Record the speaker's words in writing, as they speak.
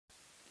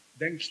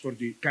Thanks for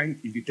the kind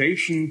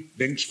invitation.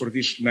 Thanks for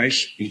this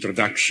nice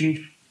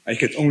introduction. I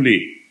had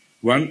only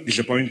one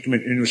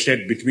disappointment, and you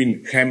said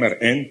between hammer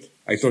and.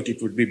 I thought it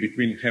would be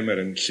between hammer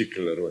and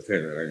sickle or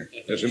whatever.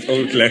 As an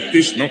old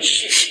leftist, no.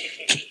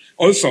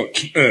 Also,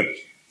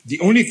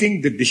 the only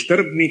thing that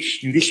disturbed me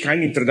in this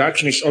kind of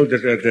introduction is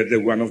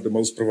the one of the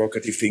most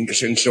provocative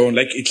thinkers and so on.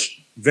 Like, it's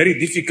very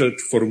difficult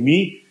for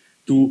me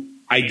to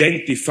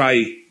identify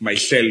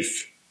myself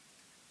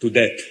to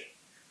that,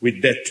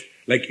 with that.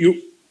 Like, you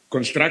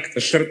construct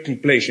a certain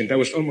place, and I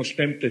was almost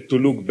tempted to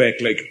look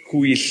back, like,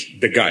 who is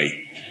the guy?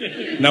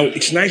 Now,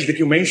 it's nice that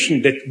you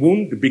mentioned that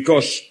wound,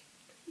 because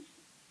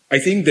I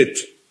think that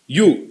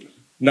you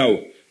now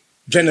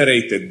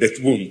generated that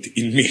wound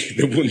in me,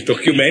 the wound of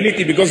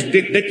humanity, because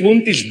that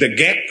wound is the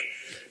gap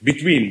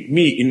between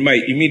me in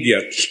my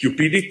immediate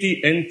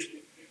stupidity and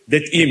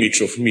that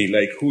image of me,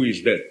 like who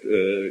is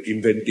that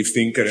inventive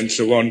thinker and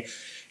so on.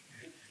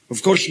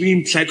 Of course, we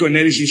in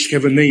psychoanalysis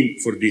have a name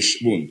for this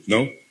wound,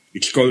 no?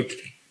 It's called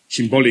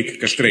symbolic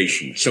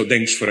castration. So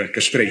thanks for a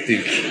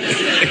castrating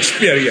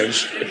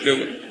experience.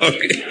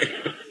 Okay.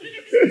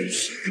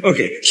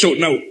 Okay, so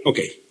now,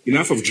 okay,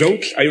 enough of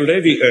jokes. I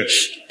already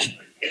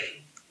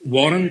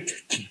warned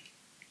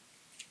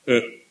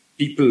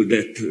people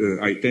that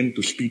I tend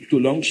to speak too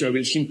long, so I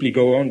will simply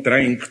go on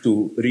trying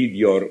to read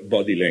your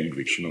body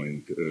language, you know,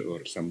 and,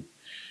 or some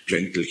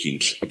gentle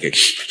hints. Okay,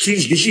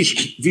 since this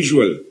is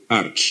visual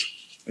arts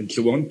and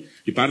so on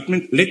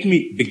department, let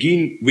me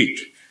begin with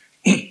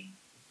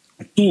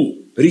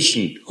two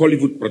recent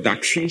Hollywood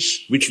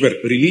productions which were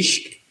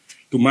released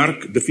to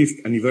mark the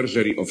 5th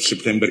anniversary of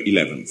September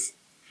 11th.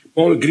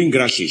 Paul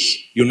Greengrass's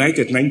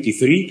United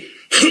 93,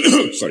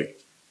 sorry,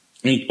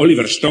 and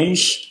Oliver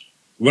Stone's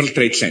World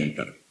Trade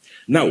Center.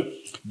 Now,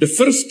 the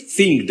first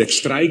thing that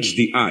strikes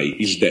the eye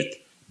is that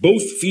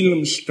both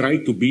films try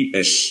to be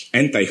as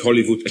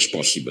anti-Hollywood as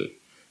possible.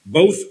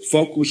 Both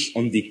focus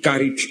on the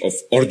courage of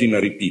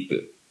ordinary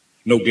people.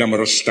 No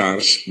glamorous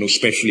stars, no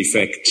special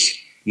effects,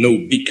 no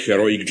big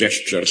heroic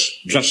gestures,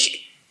 just,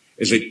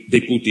 as they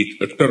put it,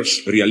 a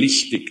terse,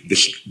 realistic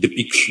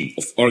depiction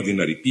of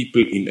ordinary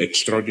people in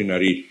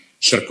extraordinary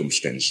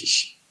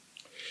circumstances.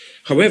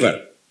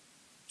 However,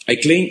 I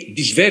claim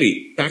this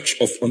very touch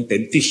of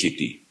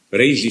authenticity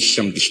raises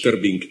some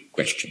disturbing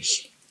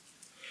questions.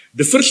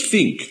 The first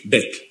thing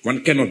that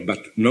one cannot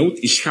but note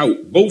is how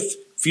both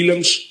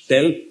films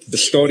tell the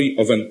story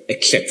of an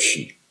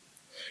exception.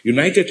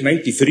 United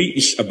 93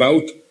 is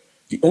about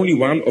the only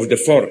one of the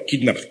 4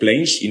 kidnapped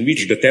planes in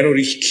which the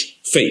terrorists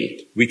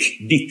failed,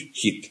 which did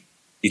hit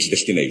its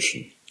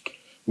destination.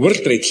 World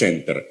Trade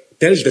Center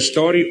tells the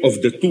story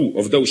of the 2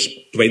 of those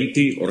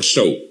 20 or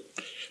so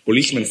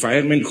policemen,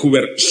 firemen who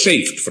were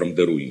saved from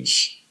the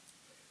ruins.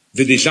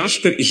 The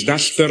disaster is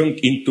thus turned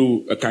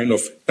into a kind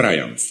of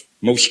triumph,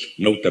 most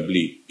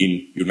notably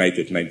in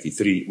United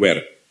 93,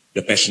 where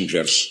the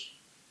passengers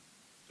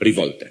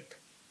revolted.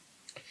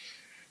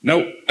 Now,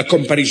 a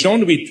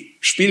comparison with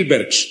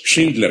Spielberg's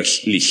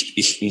Schindler's List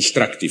is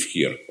instructive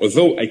here.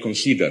 Although I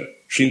consider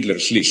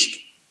Schindler's List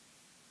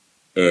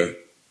a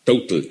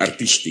total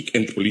artistic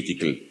and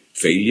political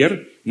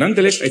failure,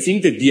 nonetheless, I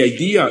think that the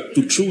idea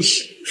to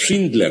choose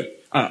Schindler,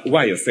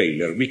 why a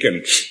failure?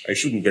 I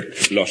shouldn't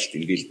get lost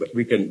in this, but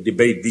we can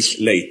debate this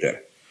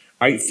later.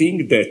 I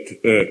think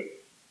that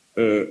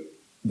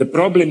the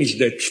problem is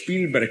that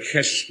Spielberg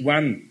has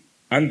one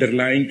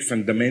underlying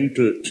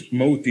fundamental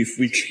motive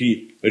which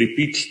he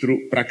repeats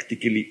through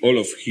practically all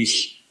of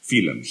his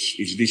films.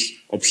 Is this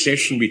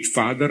obsession with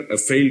father, a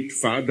failed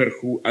father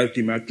who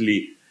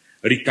ultimately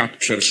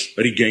recaptures,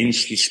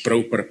 regains his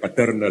proper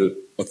paternal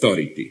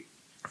authority.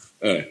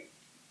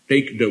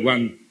 Take the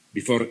one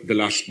before the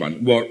last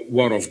one,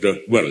 War of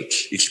the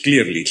Worlds.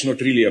 It's not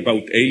really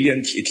about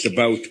aliens, it's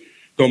about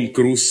Tom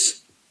Cruise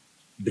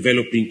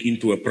developing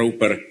into a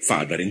proper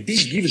father. And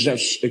this gives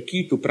us a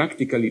key to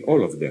practically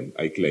all of them,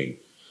 I claim.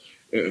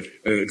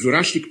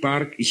 Jurassic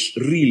Park is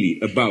really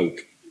about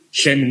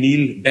Sam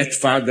Neill, that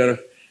father,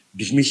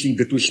 dismissing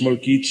the 2 small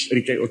kids,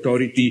 retain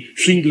authority.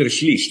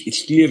 Schindler's List,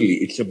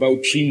 it's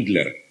about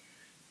Schindler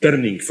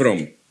turning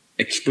from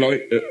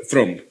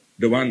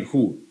the one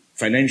who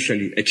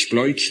financially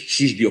exploits,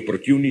 sees the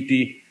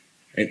opportunity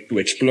and to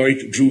exploit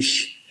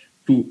Jews,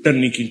 to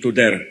turning into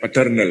their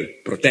paternal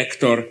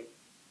protector.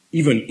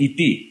 Even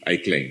E.T., I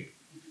claim.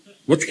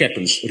 What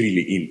happens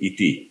really in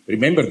E.T.?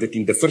 Remember that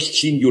in the first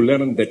scene you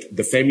learn that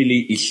the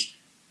family is,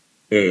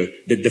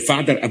 that the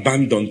father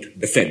abandoned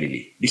the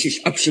family. This is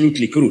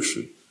absolutely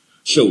crucial.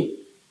 So,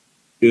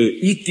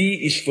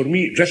 E.T. is for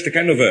me just a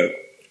kind of a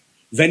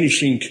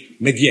vanishing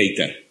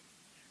mediator.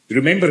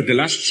 Remember the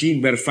last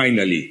scene where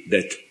finally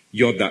that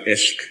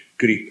Yoda-esque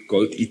creep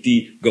called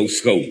E.T.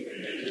 goes home.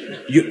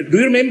 Do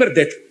you remember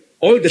that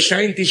all the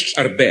scientists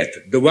are bad?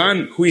 The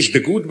one who is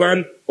the good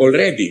one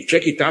already,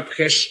 check it up,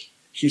 has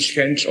his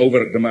hands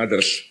over the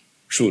mother's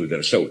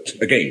shoulder. So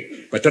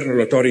again, paternal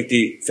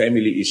authority,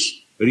 family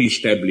is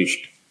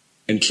re-established,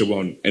 and so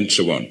on and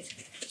so on.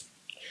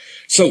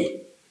 So,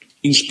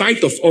 in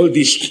spite of all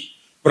this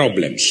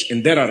problems,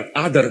 and there are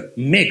other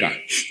mega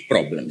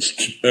problems.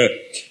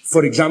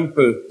 For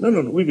example,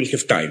 no, we will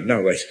have time.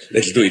 Now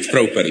let's do it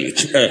properly.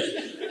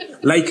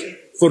 Like,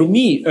 for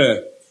me,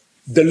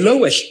 the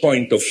lowest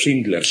point of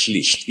Schindler's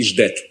List is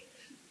that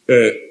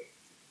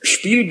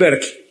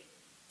Spielberg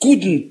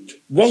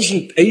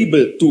wasn't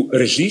able to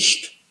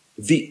resist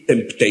the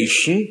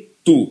temptation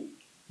to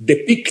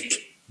depict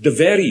the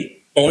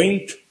very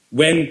point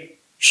when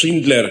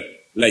Schindler,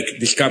 like,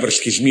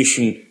 discovers his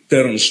mission,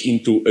 turns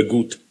into a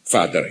good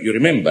father. You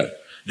remember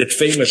that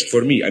famous,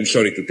 for me, I'm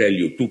sorry to tell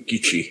you, too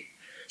kitschy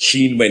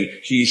scene when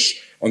he's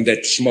on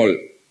that small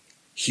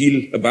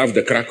hill above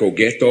the Krakow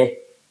ghetto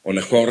on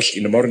a horse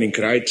in a morning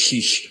ride.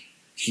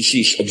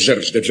 He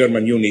observes the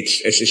German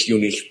units, SS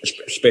units,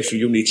 special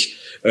units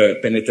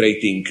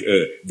penetrating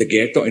the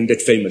ghetto, and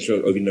that famous,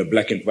 in a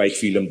black and white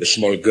film, the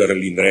small girl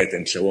in red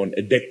and so on.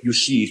 And that you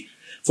see,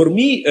 for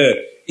me,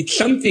 it's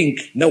something,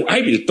 now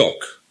I will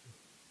talk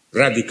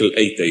radical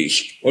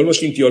atheist,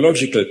 almost in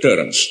theological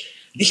terms.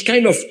 This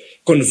kind of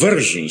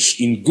conversions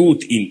in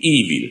good, in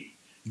evil,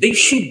 they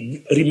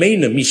should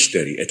remain a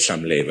mystery at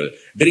some level.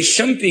 There is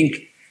something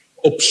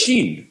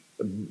obscene,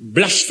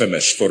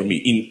 blasphemous for me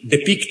in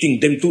depicting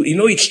them too. You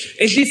know, it's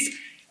as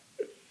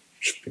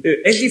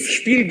if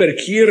Spielberg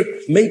here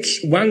makes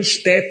one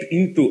step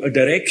into a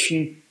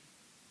direction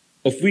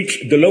of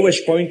which the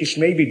lowest point is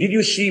maybe, did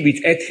you see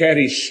with Ed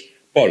Harris,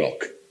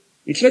 Pollock?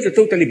 It's not a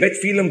totally bad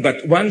film,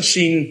 but one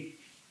scene,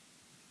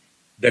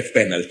 death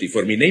penalty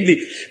for me.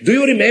 Namely, do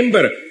you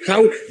remember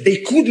how they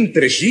couldn't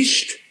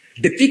resist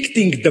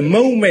depicting the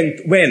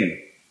moment when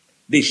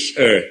this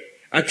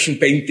action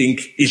painting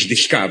is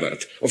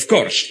discovered? Of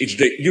course, it's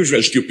the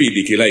usual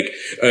stupidity, like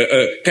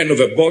kind of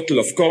a bottle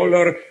of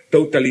color,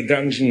 totally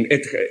drunken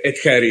Ed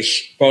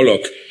Harris,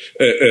 Pollock,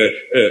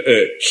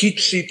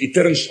 hits it, it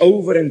turns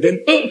over, and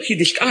then,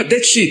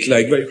 that's it.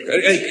 Like,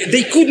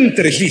 they couldn't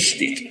resist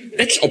it.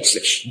 That's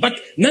obsession. But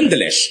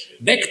nonetheless,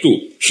 back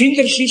to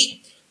Schindler's List,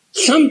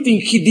 something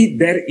he did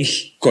there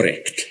is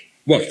correct.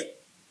 What?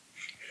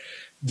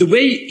 The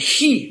way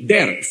he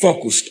there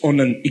focused on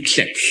an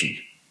exception.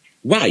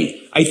 Why?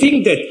 I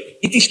think that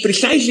it is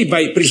precisely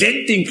by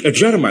presenting a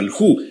German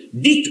who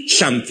did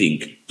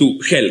something to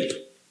help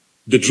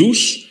the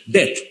Jews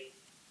that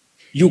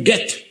you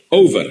get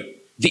over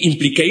the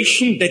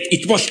implication that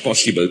it was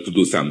possible to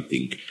do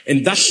something,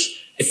 and thus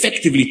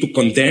effectively to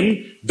condemn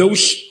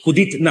those who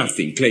did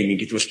nothing, claiming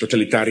it was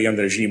totalitarian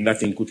regime,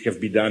 nothing could have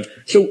been done.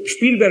 So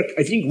Spielberg,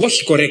 I think,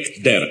 was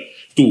correct there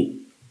to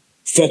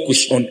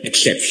focus on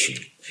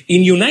exception.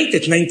 In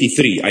United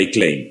 93, I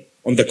claim,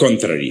 on the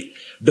contrary,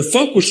 the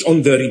focus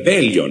on the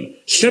rebellion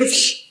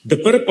serves the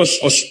purpose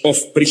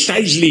of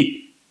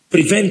precisely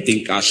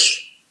preventing us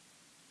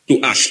to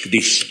ask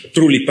this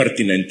truly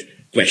pertinent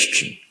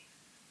question.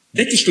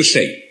 That is to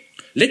say,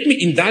 let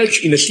me indulge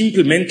in a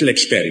simple mental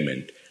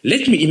experiment.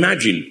 Let me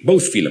imagine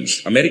both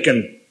films,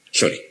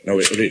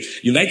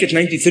 United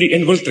 93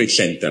 and World Trade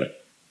Center,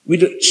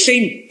 with the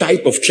same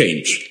type of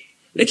change.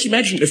 Let's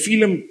imagine a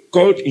film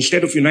called,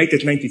 instead of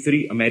United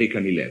 93,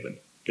 American 11.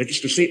 That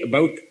is to say,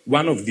 about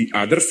one of the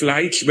other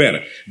flights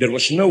where there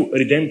was no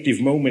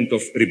redemptive moment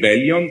of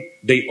rebellion,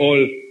 they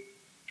all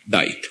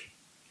died.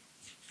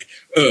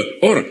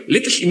 Or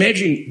let us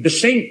imagine the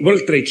same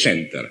World Trade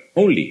Center,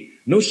 only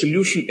no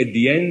solution at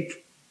the end,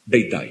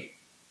 they die,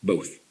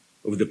 both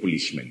of the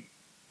policemen.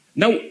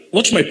 Now,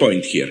 what's my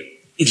point here?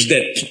 It's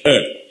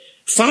that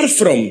far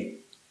from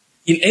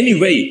in any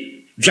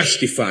way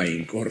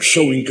justifying or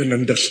showing an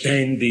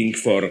understanding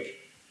for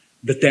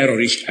the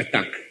terrorist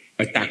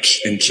attacks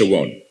and so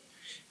on,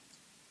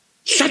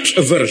 such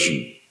a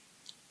version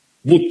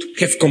would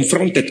have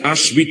confronted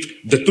us with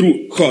the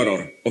true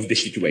horror of the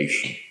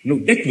situation. No,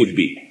 that would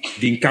be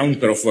the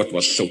encounter of what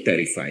was so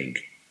terrifying.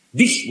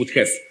 This would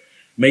have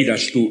made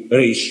us to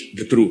raise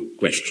the true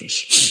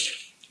questions.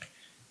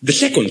 The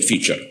second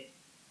feature,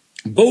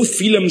 both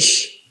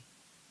films,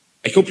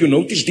 I hope you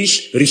notice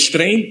this,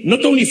 restrain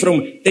not only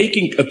from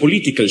taking a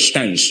political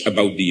stance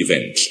about the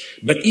events,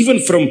 but even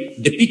from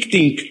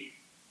depicting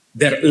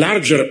their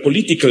larger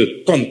political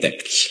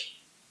contexts.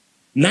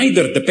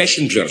 Neither the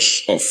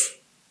passengers of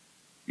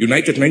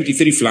United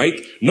 93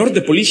 flight nor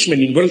the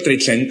policemen in World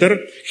Trade Center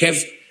have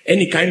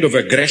any kind of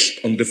a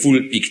grasp on the full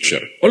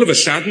picture. All of a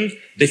sudden,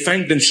 they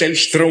find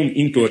themselves thrown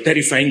into a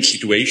terrifying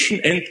situation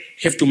and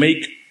have to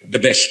make the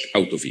best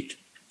out of it.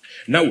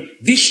 Now,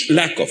 this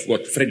lack of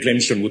what Fred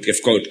Lemson would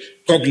have called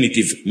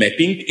cognitive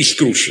mapping is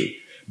crucial.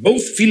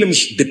 Both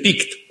films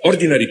depict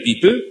ordinary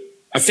people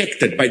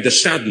affected by the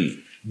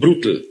sudden,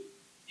 brutal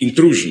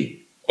intrusion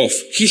of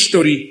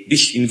history,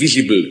 this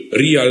invisible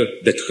real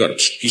that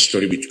hurts,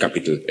 history with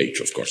capital H,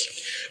 of course.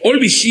 All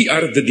we see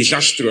are the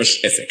disastrous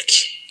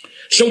effects.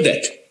 So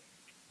that,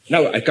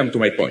 now I come to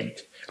my point.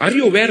 Are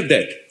you aware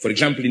that, for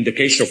example, in the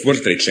case of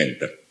World Trade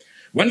Center,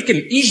 one can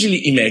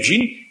easily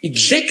imagine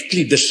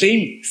exactly the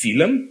same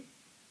film,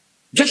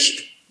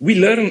 just we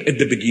learn at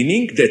the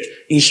beginning that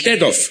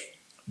instead of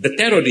the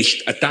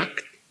terrorist attack,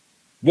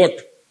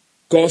 what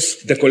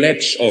caused the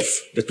collapse of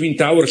the Twin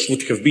Towers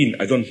would have been,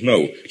 I don't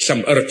know,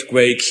 some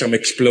earthquake, some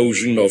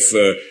explosion of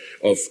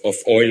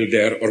oil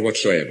there or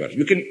whatsoever.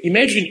 You can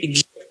imagine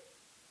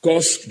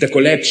caused the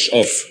collapse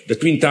of the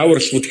Twin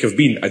Towers would have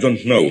been, I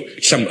don't know,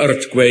 some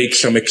earthquake,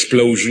 some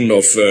explosion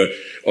of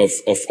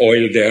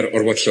oil there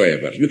or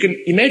whatsoever. You can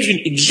imagine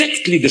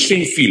exactly the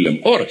same film,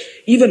 or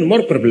even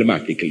more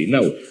problematically.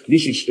 Now,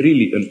 this is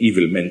really an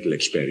evil mental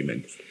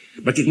experiment,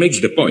 but it makes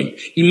the point.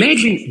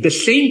 Imagine the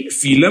same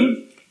film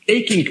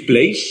taking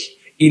place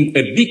in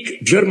a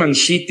big German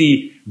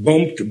city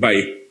bombed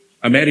by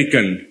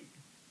American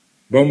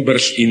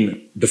bombers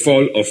in the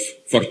fall of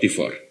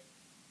 44.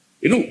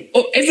 You know,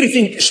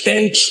 everything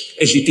stands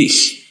as it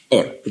is,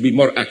 or to be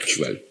more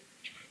actual.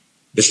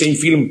 The same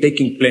film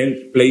taking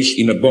place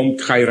in a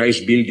bombed high-rise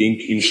building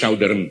in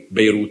southern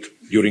Beirut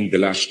during the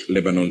last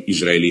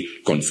Lebanon-Israeli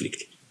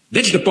conflict.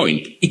 That's the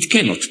point. It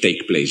cannot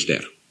take place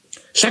there.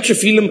 Such a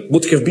film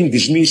would have been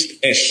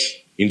dismissed as,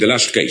 in the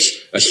last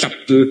case, a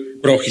subtle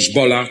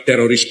pro-Hezbollah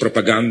terrorist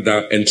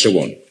propaganda and so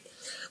on.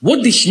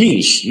 What this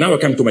means, now I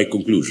come to my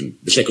conclusion,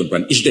 the second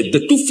one, is that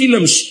the two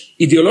films'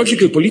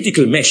 ideological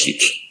political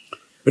message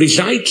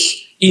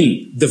resides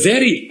in the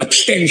very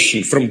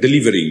abstention from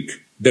delivering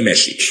the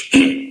message.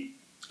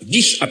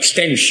 This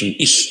abstention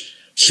is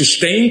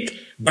sustained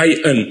by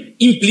an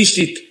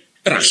implicit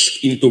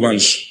trust into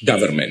one's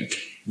government.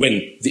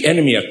 When the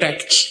enemy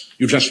attacks,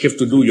 you just have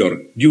to do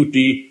your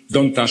duty,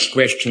 don't ask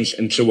questions,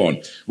 and so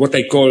on. What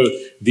I call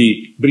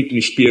the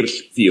Britney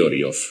Spears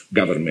theory of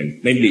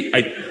government. Namely,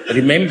 I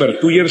remember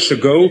 2 years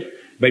ago,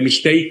 by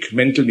mistake,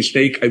 mental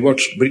mistake, I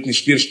watched Britney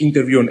Spears'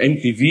 interview on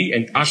MTV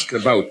and asked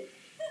about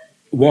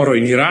war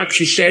in Iraq.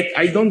 She said,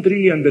 I don't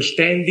really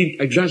understand it.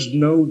 I just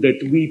know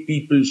that we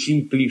people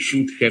simply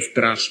should have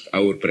trust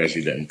our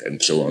president and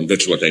so on.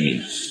 That's what I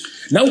mean.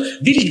 Now,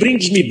 this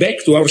brings me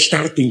back to our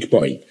starting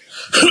point.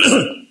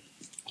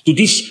 To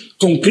this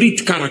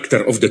concrete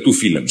character of the two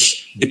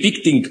films,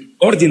 depicting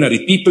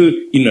ordinary people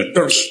in a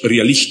terse,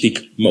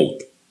 realistic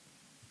mode.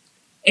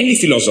 Every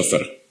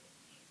philosopher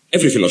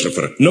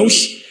knows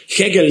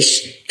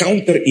Hegel's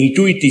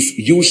counterintuitive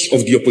use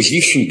of the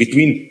opposition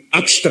between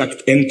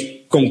abstract and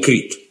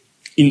concrete.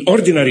 In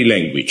ordinary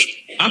language,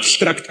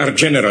 abstract are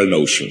general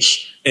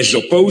notions, as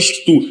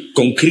opposed to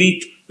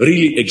concrete,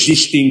 really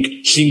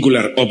existing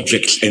singular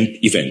objects and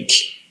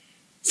events.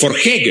 For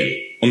Hegel,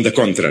 on the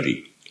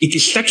contrary, it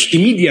is such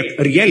immediate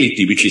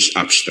reality which is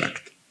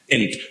abstract.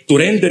 And to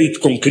render it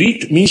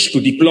concrete means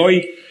to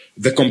deploy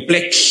the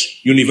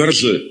complex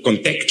universal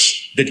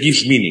context that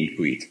gives meaning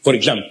to it. For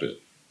example,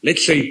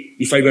 let's say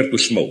if I were to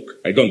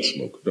smoke, I don't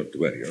smoke, don't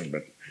worry,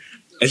 but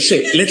let's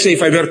say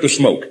if I were to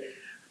smoke,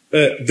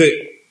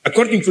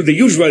 according to the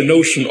usual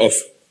notion of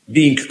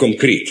being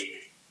concrete,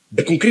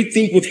 the concrete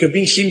thing would have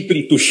been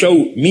simply to show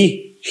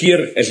me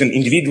here as an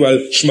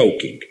individual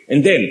smoking.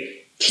 And then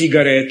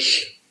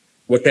cigarettes,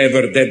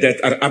 whatever, that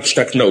are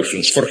abstract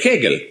notions. For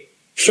Hegel,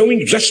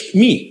 showing just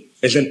me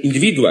as an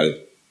individual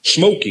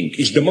smoking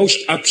is the most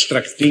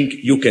abstract thing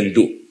you can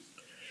do.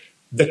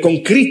 The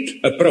concrete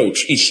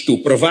approach is to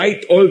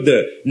provide all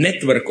the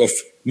network of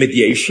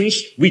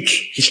mediations,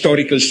 which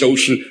historical,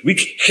 social,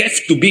 which have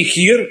to be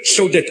here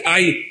so that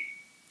I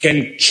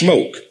can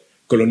smoke.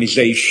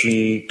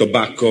 Colonization,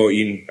 tobacco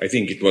I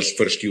think it was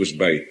first used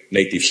by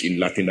natives in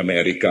Latin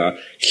America,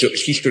 so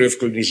history of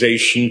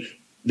colonization,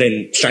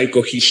 then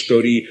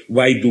psychohistory,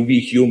 why do we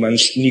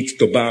humans need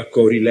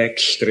tobacco,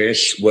 relax,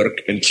 stress,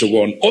 work, and so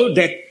on. All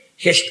that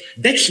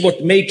that's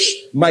what makes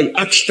my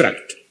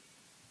abstract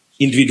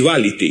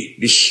individuality,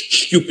 this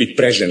stupid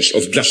presence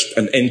of just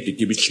an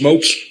entity which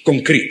smokes,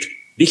 concrete.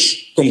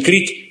 This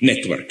concrete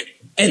network.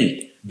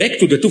 And back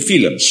to the two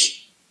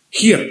films.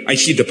 Here I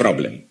see the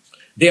problem.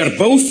 They are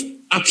both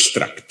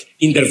abstract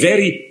in their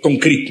very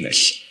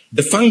concreteness.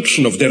 The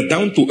function of their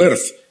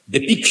down-to-earth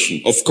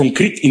depiction of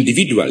concrete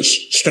individuals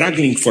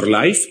struggling for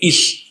life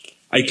is,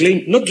 I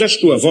claim, not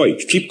just to avoid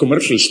cheap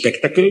commercial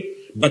spectacle,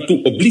 but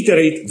to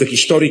obliterate the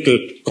historical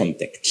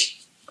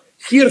context.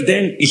 Here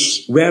then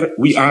is where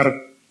we are.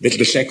 That's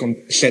the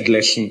second sad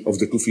lesson of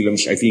the two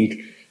films, I think,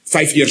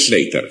 5 years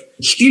later.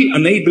 Still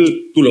unable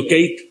to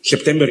locate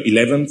September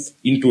 11th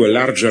into a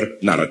larger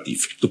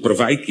narrative to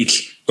provide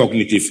its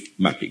cognitive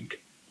mapping.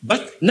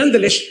 But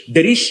nonetheless,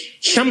 there is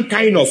some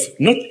kind of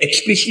not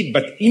explicit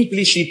but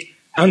implicit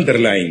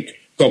underlying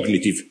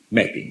cognitive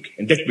mapping.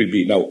 And that will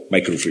be now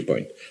my crucial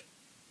point.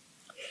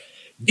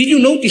 Did you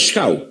notice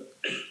how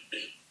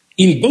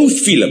in both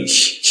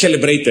films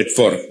celebrated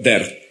for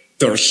their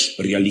terse,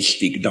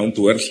 realistic,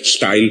 down-to-earth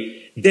style,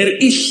 there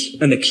is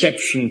an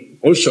exception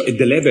also at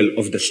the level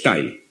of the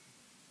style.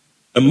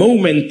 A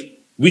moment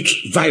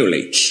which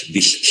violates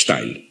this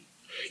style.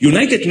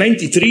 United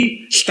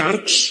 93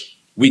 starts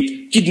with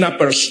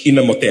kidnappers in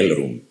a motel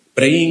room,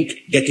 praying,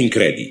 getting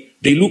ready.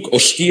 They look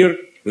austere,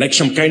 like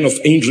some kind of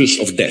angels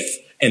of death.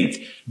 And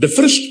the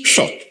first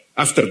shot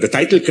after the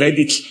title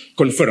credits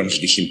confirms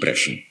this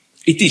impression.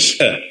 It is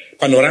a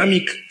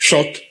panoramic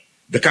shot.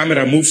 The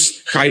camera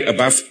moves high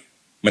above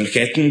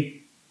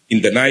Manhattan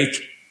in the night,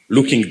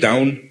 looking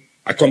down,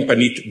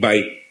 accompanied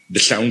by the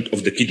sound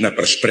of the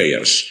kidnappers'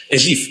 prayers,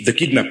 as if the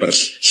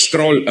kidnappers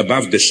stroll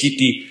above the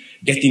city,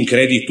 getting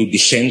ready to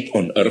descend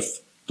on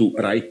earth to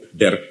reap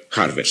their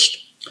harvest.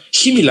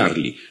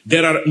 Similarly,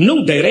 there are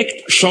no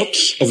direct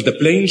shots of the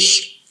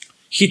planes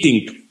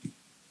hitting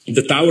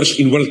the towers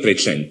in World Trade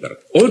Center.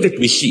 All that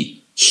we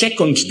see,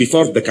 seconds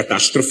before the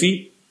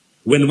catastrophe,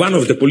 when one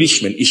of the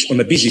policemen is on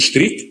a busy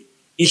street,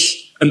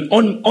 is an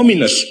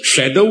ominous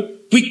shadow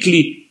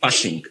quickly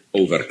passing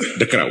over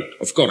the crowd.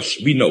 Of course,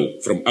 we know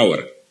from our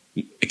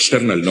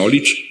external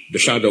knowledge the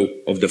shadow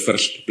of the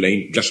first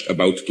plane just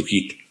about to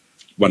hit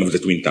one of the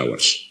Twin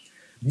Towers.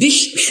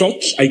 These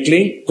shots, I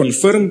claim,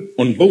 confirm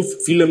on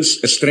both films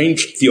a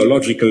strange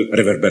theological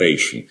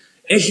reverberation,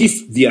 as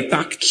if the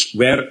attacks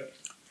were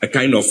a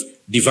kind of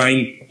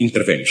divine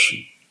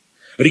intervention.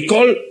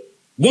 Recall,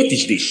 what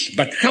is this?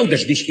 But how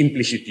does this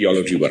implicit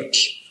theology work?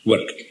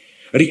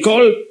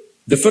 Recall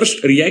the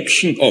first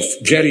reaction of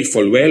Jerry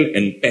Falwell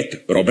and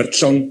Pat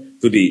Robertson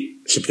to the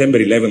September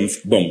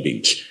 11th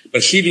bombings,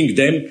 perceiving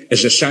them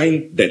as a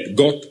sign that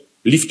God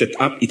lifted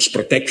up its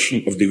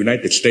protection of the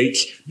United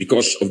States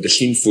because of the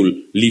sinful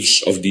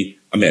lives of the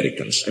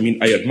Americans. I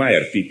mean, I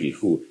admire people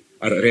who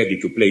are ready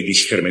to play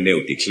these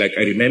hermeneutics. Like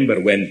I remember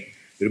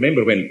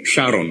when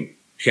Sharon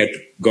had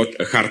got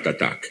a heart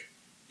attack,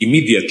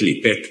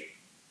 immediately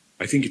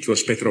I think it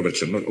was Pat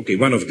Robertson,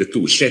 one of the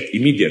two, said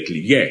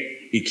immediately, yeah,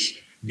 it's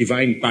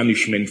divine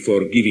punishment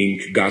for giving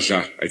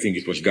Gaza, I think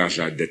it was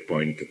Gaza at that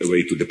point,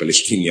 away to the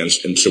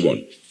Palestinians and so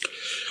on.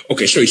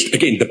 Okay, so it's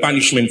again the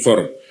punishment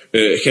for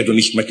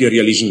hedonist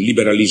materialism,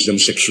 liberalism,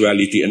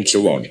 sexuality, and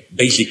so on.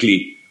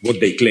 Basically, what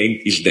they claim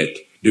is that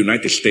the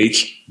United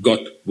States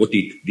got what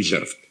it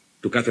deserved.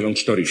 To cut a long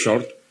story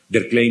short,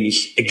 their claim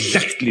is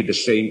exactly the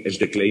same as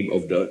the claim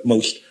of the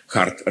most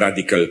hard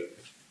radical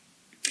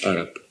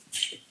Arab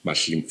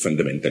Muslim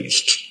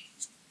fundamentalists.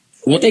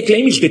 What I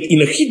claim is that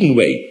in a hidden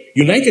way,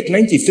 United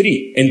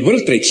 93 and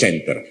World Trade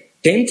Center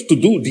tend to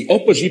do the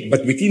opposite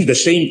but within the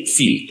same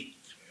field.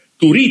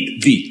 To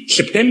read the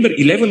September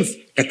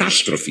 11th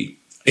catastrophe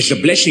as a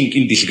blessing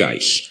in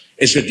disguise,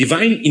 as a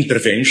divine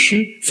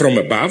intervention from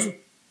above,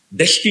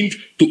 destined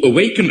to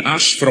awaken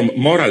us from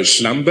moral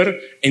slumber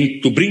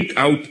and to bring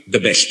out the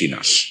best in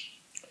us.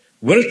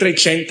 World Trade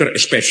Center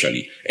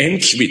especially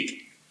ends with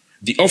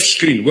the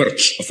off-screen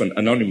words of an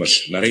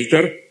anonymous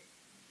narrator,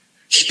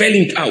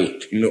 spelling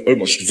out in an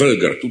almost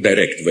vulgar, too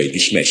direct way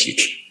this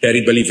message.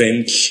 Terrible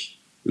events,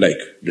 like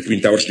the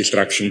Twin Towers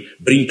destruction,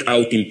 bring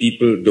out in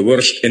people the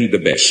worst and the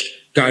best.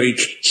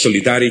 Courage,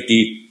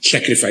 solidarity,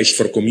 sacrifice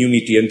for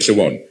community, and so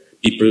on.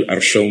 People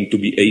are shown to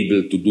be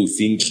able to do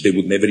things they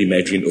would never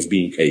imagine of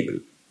being able.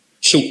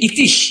 So it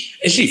is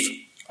as if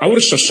our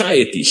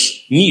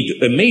societies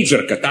need a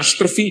major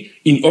catastrophe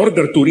in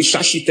order to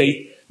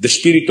resuscitate the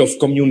spirit of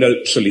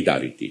communal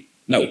solidarity.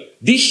 Now,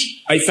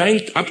 this I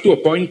find up to a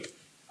point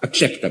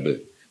acceptable.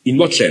 In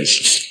what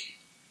sense?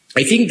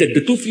 I think that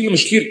the two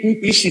films here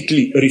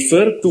implicitly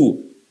refer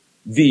to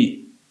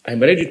I'm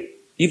ready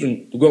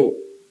even to go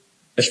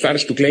as far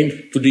as to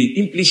claim to the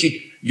implicit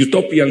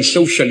utopian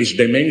socialist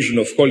dimension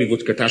of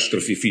Hollywood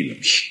catastrophe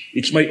films.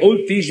 It's my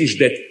old thesis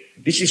that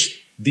this is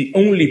the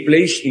only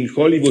place in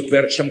Hollywood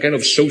where some kind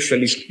of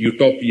socialist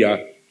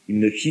utopia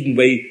in a hidden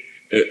way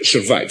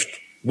survived.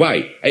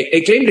 Why?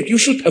 I claim that you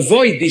should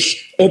avoid this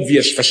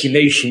obvious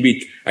fascination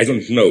with, I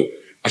don't know,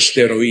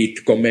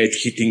 asteroid, comet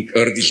hitting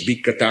Earth, this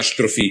big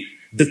catastrophe.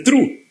 The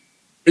true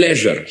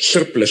pleasure,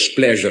 surplus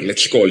pleasure,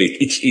 let's call it,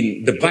 it's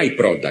in the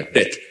byproduct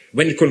that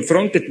when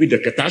confronted with a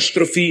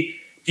catastrophe,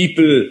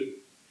 people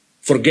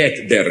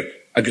forget their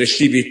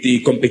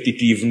aggressivity,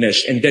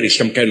 competitiveness, and there is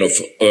some kind of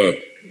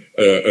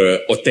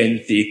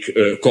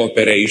authentic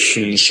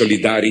cooperation,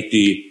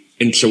 solidarity,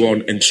 and so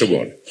on and so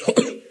on.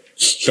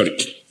 Sorry.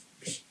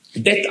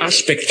 That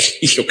aspect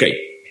is okay.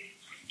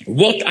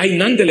 What I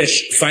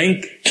nonetheless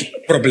find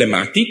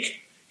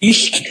problematic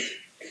is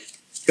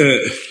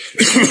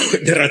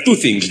there are two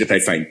things that I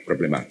find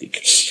problematic.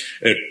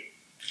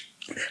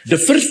 The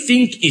first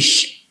thing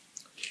is,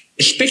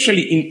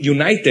 especially in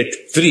United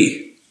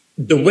 3,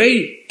 the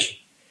way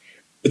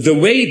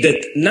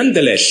that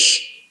nonetheless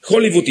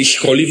Hollywood is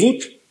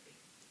Hollywood,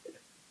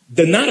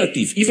 the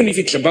narrative, even if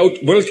it's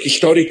about world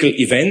historical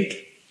events,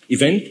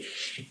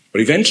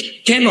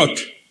 cannot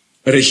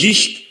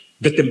resist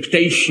the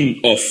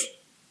temptation of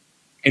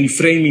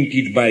enframing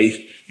it by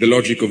the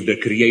logic of the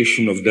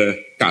creation of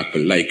the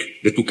couple, like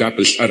the two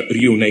couples are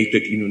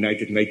reunited in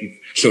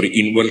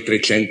in World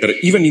Trade Center,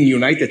 even in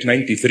United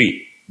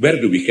 93. Where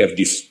do we have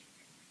this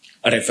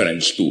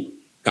reference to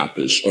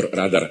couples, or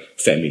rather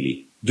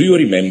family? Do you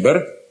remember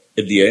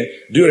at the end?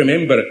 Do you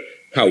remember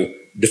how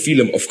the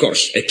film, of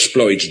course,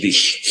 exploits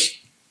this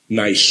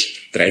nice,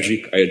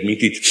 tragic, I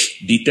admit it,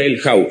 detail,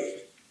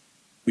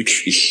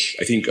 which is,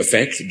 I think, a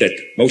fact that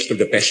most of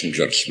the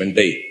passengers, when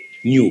they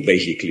knew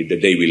basically that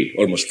they will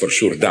almost for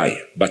sure die,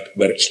 but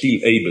were still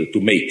able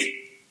to make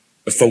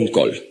a phone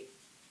call.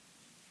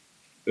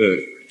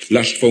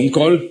 Last phone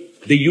call,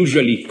 they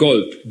usually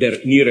called their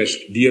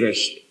nearest,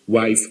 dearest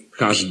wife,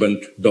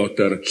 husband,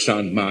 daughter,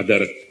 son,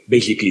 mother,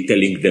 basically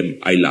telling them,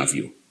 I love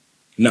you.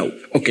 Now,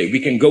 okay, we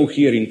can go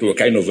here into a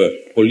kind of a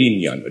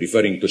Paulinian,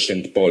 referring to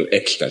St. Paul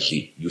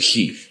ecstasy. You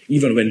see,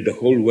 even when the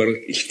whole world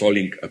is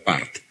falling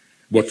apart,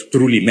 what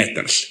truly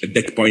matters at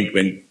that point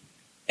when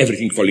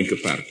everything falling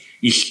apart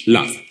is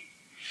love.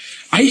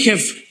 I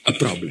have a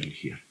problem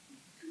here.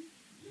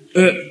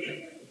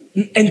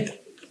 And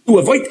to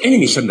avoid any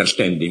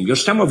misunderstanding,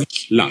 because some of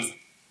it's love.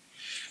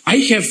 I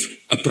have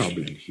a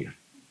problem here.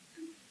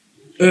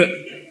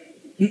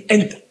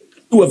 And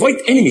to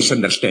avoid any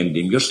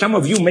misunderstanding, because some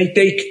of you may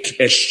take it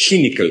as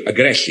cynical,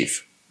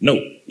 aggressive. No,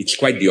 it's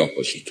quite the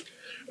opposite.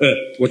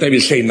 What I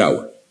will say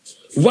now.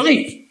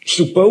 Why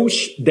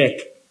suppose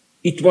that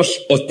it was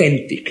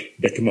authentic,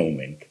 that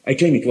moment? I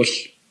claim it was,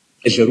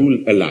 as a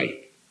rule, a lie.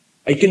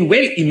 I can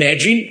well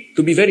imagine,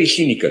 to be very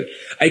cynical,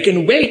 I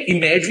can well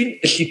imagine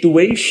a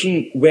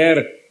situation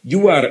where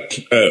you are,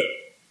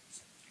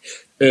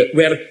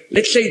 where,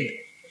 let's say,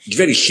 it's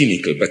very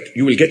cynical, but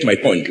you will get my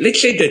point.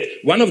 Let's say that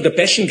one of the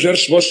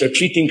passengers was a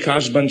cheating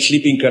husband,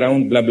 sleeping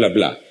around, blah, blah,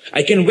 blah.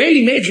 I can well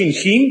imagine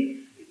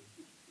him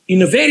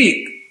in a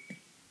very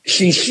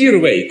sincere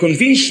way,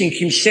 convincing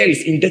himself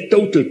in that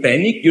total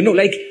panic, you know,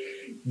 like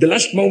the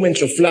last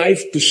moments of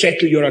life to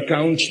settle your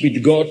accounts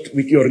with God,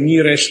 with your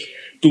nearest,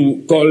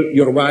 to call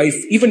your wife,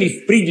 even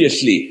if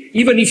previously,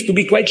 even if to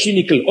be quite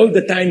cynical, all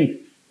the time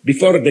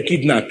before the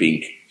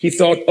kidnapping, he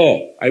thought,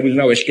 oh, I will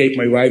now escape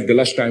my wife, the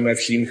last time I've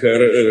seen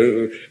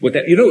her,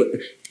 whatever, you know,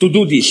 to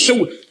do this.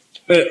 So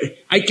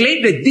I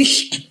claim that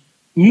this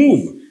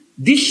move,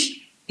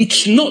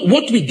 it's not,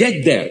 what we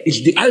get there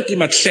is the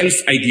ultimate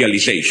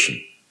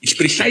self-idealization. It's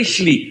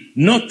precisely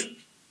not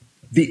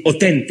the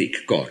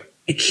authentic core.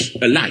 It's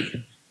a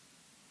lie,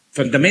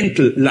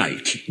 fundamental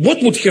lie.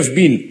 What would have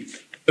been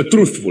a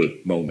truthful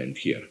moment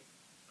here?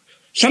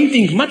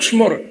 Something much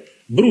more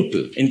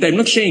brutal, and I'm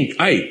not saying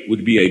I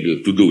would be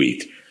able to do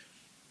it.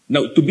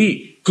 Now, to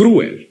be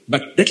cruel,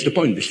 but that's the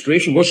point, the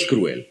situation was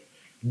cruel.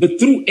 The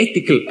true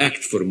ethical act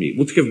for me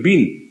would have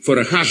been for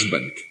a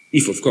husband,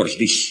 if of course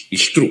this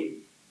is true,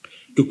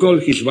 to call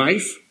his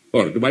wife,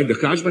 or the wife,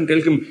 the husband,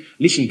 tell him,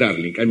 listen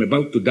darling, I'm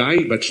about to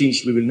die, but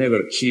since we will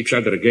never see each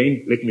other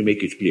again, let me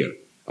make it clear.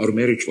 Our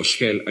marriage was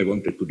hell, I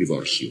wanted to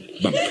divorce you.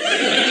 Bump.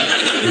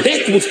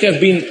 That would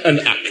have been an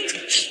act.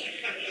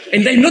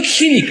 And I'm not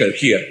cynical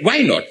here. Why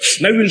not?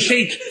 Now you will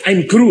say,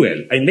 I'm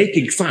cruel, I'm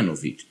making fun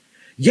of it.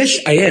 Yes,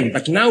 I am,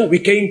 but now we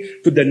came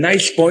to the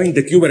nice point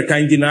that you were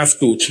kind enough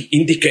to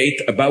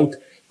indicate about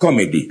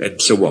comedy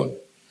and so on.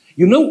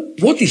 You know,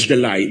 what is the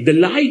lie? The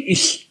lie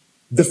is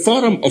the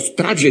form of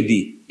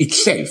tragedy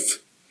itself.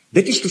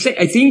 That is to say,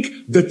 I think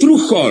the true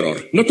horror,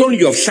 not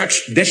only of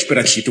such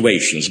desperate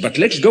situations, but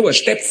let's go a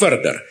step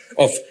further,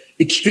 of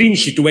extreme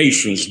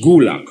situations,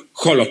 Gulag,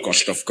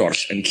 Holocaust, of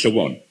course, and so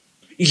on,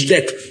 is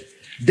that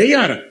they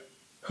are,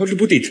 how to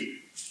put it,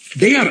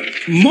 they are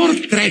more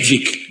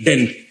tragic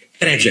than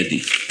tragedy.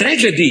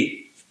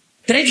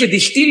 Tragedy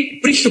still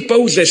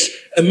presupposes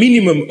a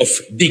minimum of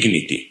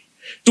dignity.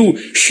 To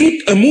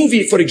shoot a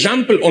movie, for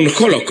example, on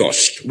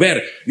Holocaust,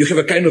 where you have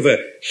a kind of a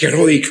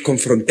heroic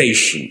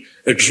confrontation,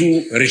 a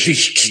Jew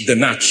resists the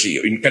Nazi,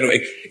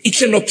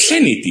 it's an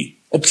obscenity.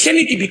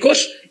 Obscenity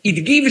because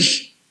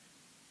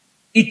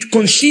it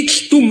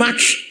concedes too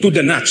much to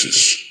the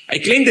Nazis. I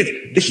claim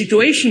that the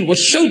situation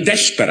was so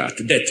desperate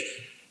that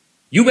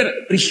you were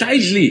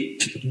precisely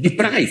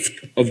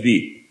deprived of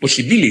the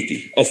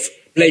possibility of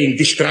playing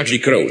this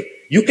tragic role.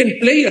 You can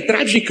play a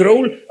tragic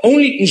role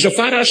only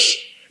insofar as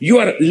you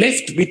are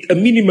left with a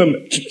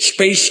minimum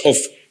space of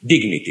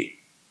dignity.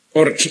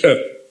 Or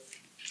to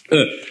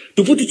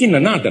put it in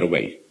another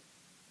way,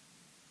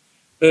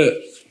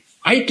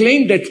 I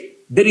claim that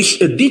there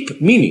is a deep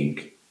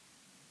meaning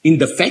in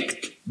the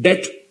fact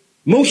that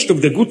most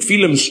of the good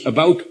films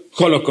about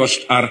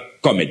Holocaust are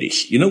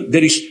comedies. You know,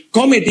 there is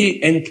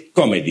comedy and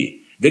comedy.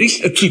 There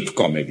is a cheap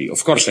comedy.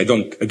 Of course, I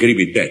don't agree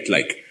with that,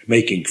 like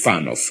making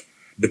fun of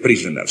the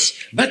prisoners.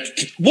 But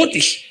what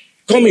is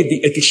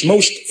comedy at its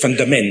most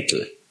fundamental?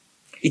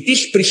 It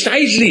is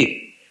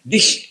precisely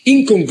this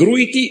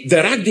incongruity, the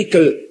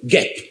radical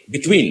gap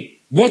between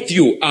what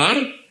you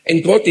are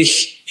and what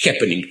is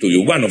happening to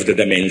you, one of the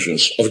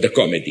dimensions of the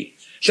comedy.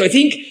 So I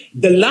think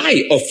the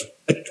lie of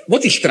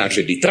what is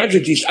tragedy?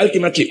 Tragedy is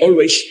ultimately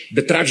always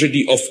the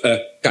tragedy of a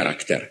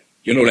character.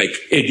 You know, like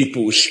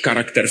Oedipus,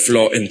 character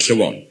flaw, and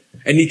so on.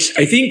 And it's,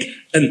 I think,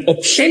 an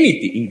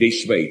obscenity in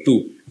this way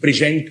to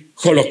present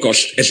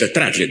Holocaust as a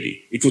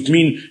tragedy. It would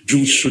mean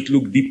Jews should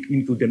look deep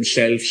into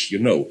themselves, you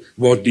know,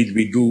 what did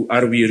we do,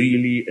 are we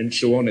really, and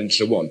so on and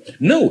so on.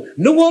 No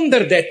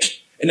wonder that,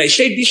 and I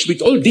say this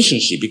with all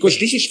decency, because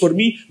this is for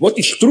me what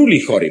is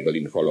truly horrible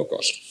in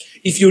Holocaust.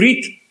 If you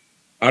read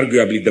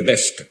arguably the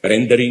best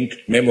rendering,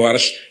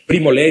 memoirs,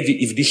 Primo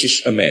Levi, If This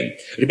Is a Man.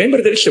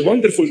 Remember, there is a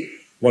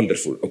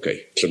wonderful,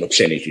 okay, it's an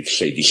obscenity to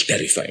say this,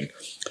 terrifying,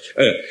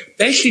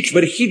 passage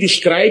where he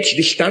describes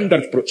the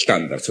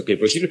standards, okay,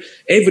 procedure.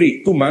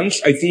 Every 2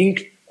 months, I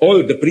think,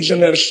 all the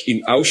prisoners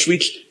in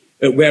Auschwitz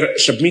were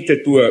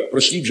submitted to a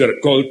procedure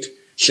called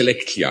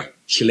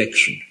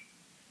selection,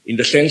 in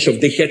the sense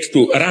of they had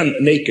to run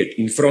naked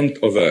in front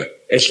of a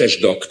SS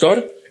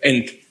doctor,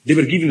 and They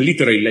were given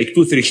literally like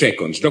 2-3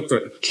 seconds.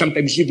 Doctor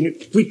sometimes even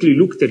quickly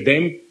looked at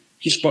them.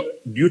 His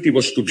duty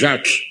was to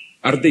judge,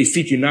 are they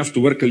fit enough to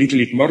work a little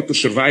bit more to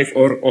survive,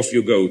 or off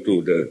you go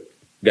to the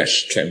gas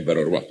chamber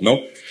or what,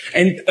 no?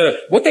 And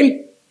what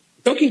I'm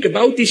talking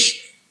about is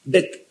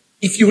that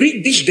if you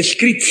read this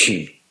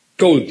description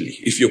coldly,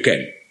 if you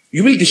can,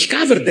 you will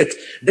discover that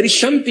there is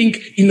something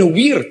in a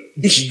weird,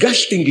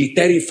 disgustingly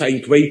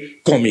terrifying way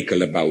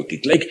comical about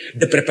it. Like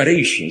the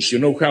preparations, you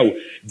know how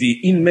the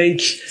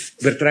inmates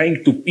were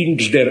trying to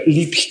pinch their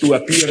lips to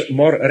appear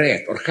more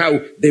red, or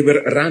how they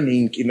were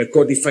running in a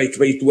codified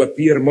way to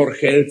appear more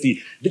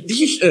healthy.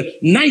 This is a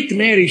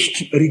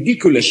nightmarish,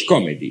 ridiculous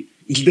comedy.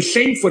 It's the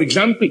same, for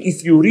example,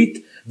 if you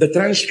read the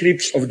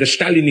transcripts of the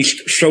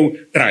Stalinist show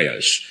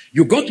trials.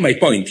 You got my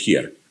point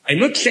here. I'm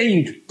not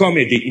saying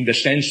comedy in the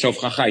sense of,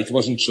 haha, it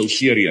wasn't so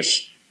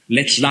serious,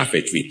 let's laugh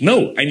at it.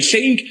 No, I'm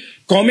saying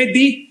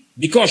comedy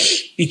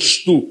because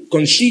it's to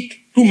concede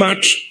too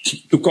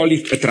much to call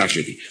it a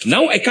tragedy.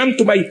 Now I come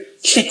to my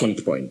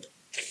second point.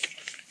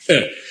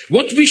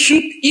 What we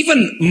should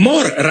even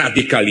more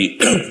radically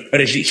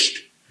resist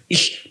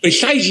is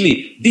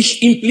precisely this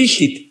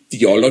implicit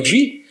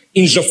theology,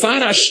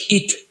 insofar as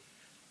it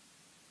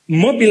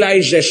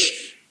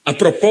mobilizes,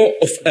 apropos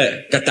of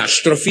a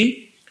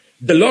catastrophe,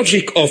 the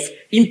logic of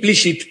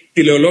implicit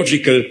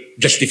teleological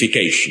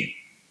justification.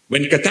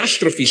 When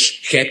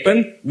catastrophes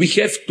happen, we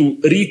have to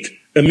read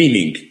a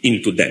meaning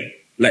into them.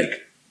 Like,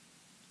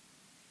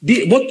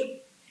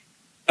 what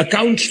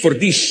accounts for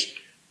this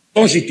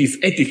positive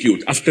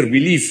attitude after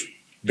we leave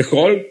the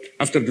hall,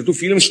 after the two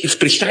films, is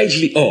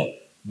precisely,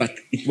 but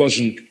it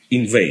wasn't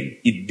in vain.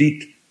 It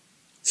did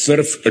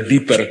serve a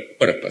deeper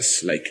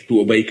purpose, like to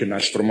awaken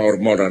us from our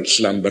moral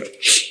slumber,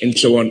 and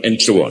so on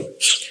and so on.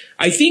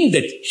 I think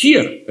that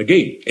here,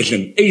 again, as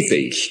an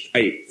atheist,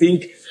 I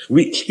think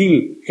we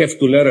still have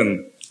to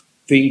learn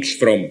things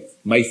from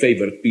my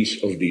favorite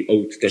piece of the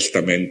Old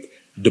Testament,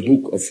 the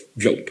book of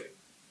Job.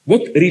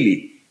 What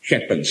really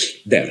happens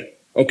there?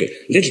 Okay,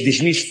 let's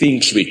dismiss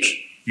things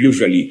which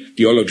usually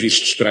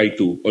theologists try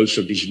to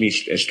also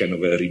dismiss as kind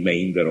of a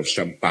remainder of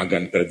some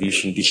pagan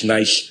tradition, this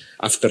nice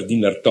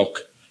after-dinner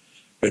talk,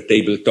 a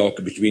table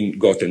talk between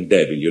God and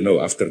devil, you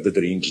know, after the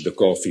drinks, the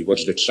coffee,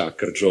 what's that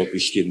sucker, Job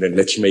is here, and then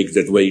let's make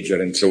that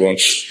wager and so on.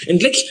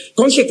 And let's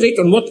concentrate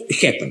on what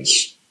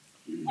happens.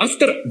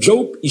 After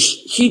Job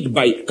is hit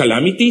by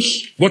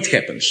calamities, what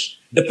happens?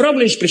 The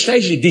problem is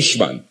precisely this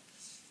one.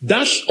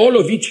 Does all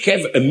of it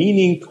have a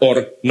meaning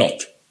or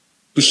not?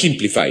 To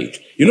simplify it.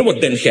 You know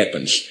what then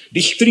happens?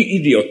 These three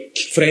idiot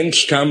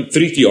friends come,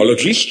 three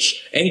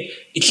theologists, and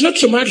it's not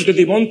so much that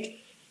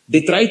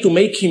they try to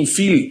make him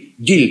feel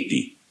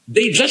guilty.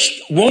 They just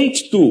want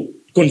to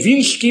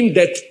convince him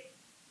that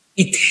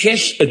it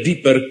has a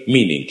deeper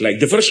meaning. Like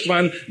the first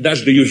one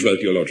does the usual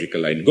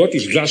theological line. God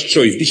is just,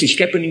 so if this is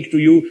happening to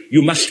you,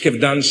 you must have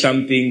done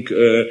something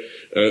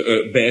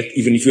bad,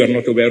 even if you are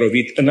not aware of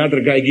it.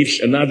 Another guy gives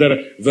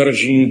another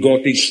version.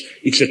 God is,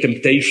 it's a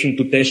temptation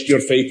to test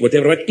your faith,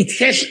 whatever. But it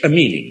has a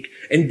meaning.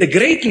 And the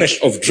greatness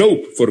of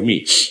Job for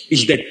me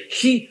is that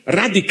he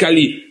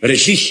radically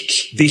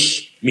resists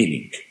this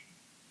meaning.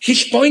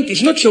 His point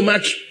is not so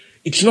much,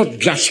 it's not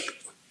just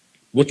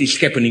what is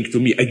happening to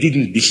me, I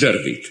didn't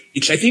deserve it.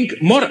 It's, I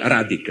think, more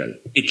radical.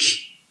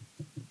 It's,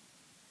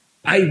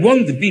 I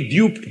won't be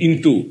duped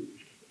into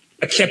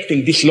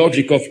accepting this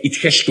logic of it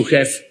has to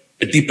have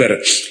a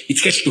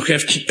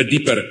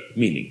deeper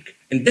meaning.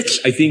 And that's,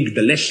 I think,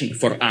 the lesson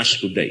for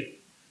us today.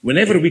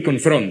 Whenever we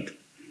confront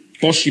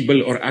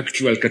possible or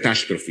actual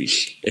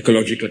catastrophes,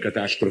 ecological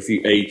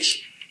catastrophe,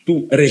 AIDS,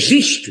 to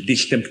resist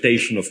this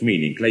temptation of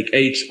meaning, like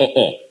AIDS,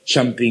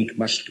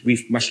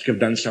 we must have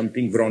done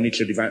something wrong, it's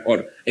a divine,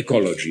 or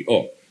ecology,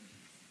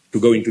 to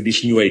go into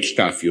this new age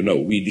stuff, you know,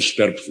 we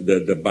disturb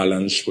the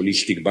balance,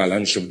 holistic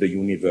balance of the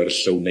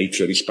universe, so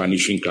nature is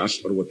punishing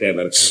us, or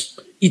whatever.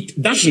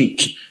 It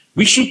doesn't,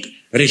 we should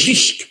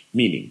resist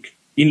meaning.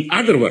 In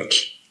other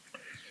words,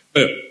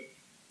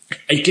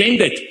 I claim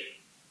that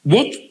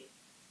what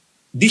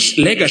this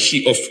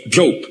legacy of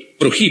Job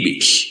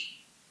prohibits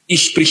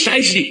is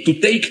precisely to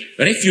take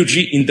refuge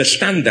in the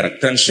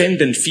standard,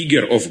 transcendent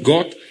figure of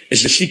God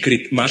as a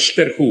secret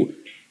master who,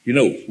 you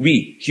know,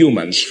 we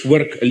humans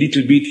work a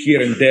little bit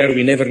here and there,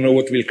 we never know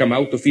what will come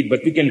out of it, but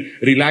we can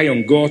rely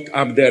on God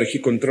up there, He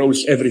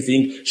controls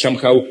everything,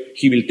 somehow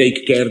He will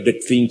take care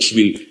that things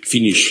will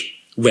finish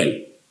well.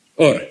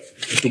 Or,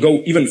 to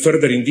go even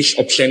further in this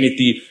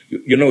obscenity,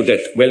 you know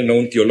that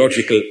well-known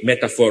theological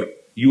metaphor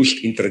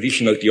used in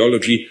traditional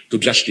theology to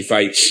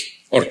justify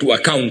or to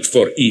account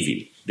for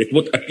evil. That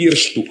what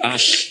appears to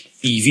us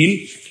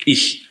evil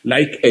is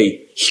like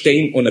a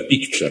stain on a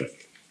picture.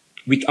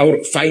 With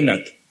our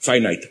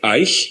finite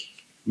eyes,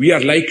 we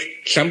are like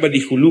somebody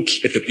who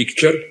looks at a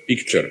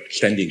picture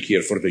standing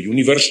here for the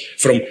universe,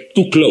 from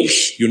too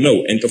close, you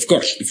know. And of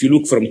course, if you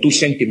look from 2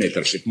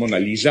 centimeters at Mona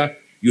Lisa,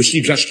 you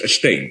see just a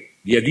stain.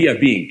 The idea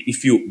being,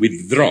 if you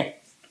withdraw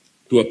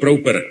to a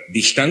proper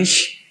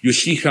distance, you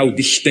see how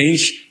this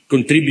stains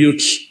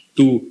contributes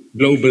to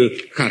global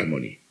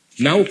harmony.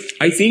 Now,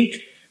 I think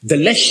the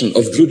lesson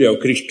of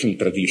Judeo-Christian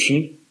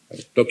tradition, I'm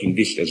talking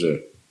this as a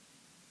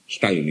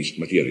Stalinist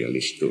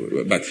materialist,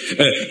 but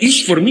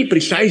is for me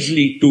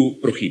precisely to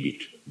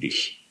prohibit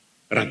this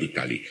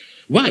radically.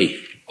 Why?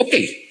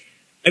 Okay,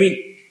 I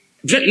mean,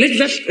 let's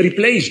just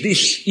replace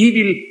this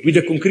evil with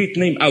a concrete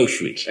name,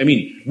 Auschwitz. I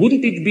mean,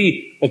 wouldn't it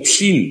be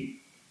obscene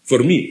for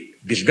me,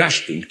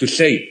 disgusting, to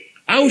say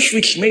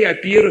Auschwitz may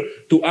appear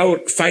to our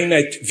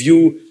finite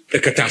view a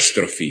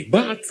catastrophe,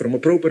 but from a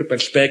proper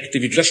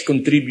perspective, it just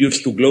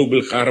contributes to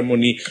global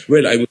harmony.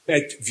 Well, I would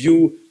not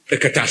view a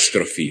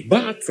catastrophe,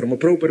 but from a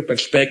proper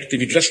perspective,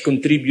 it just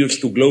contributes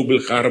to global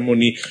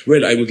harmony.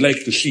 Well, I would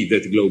like to see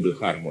that global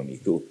harmony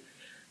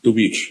to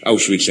which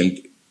Auschwitz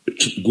and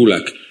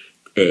Gulag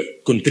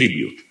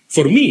contribute.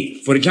 For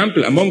me, for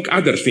example, among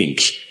other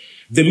things,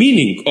 the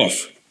meaning of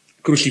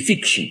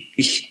crucifixion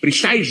is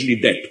precisely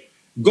that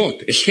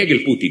God, as Hegel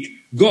put it,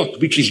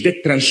 God, which is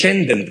that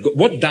transcendent,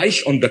 what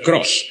dies on the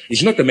cross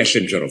is not a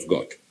messenger of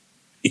God.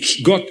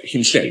 It's God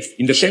himself.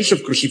 In the sense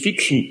of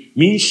crucifixion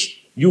means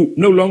you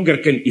no longer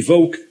can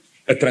evoke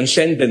a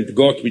transcendent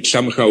God which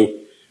somehow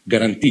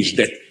guarantees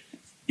that.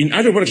 In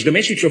other words, the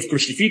message of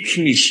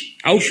crucifixion is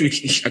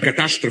Auschwitz is a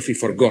catastrophe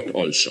for God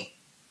also.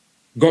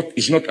 God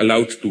is not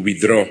allowed to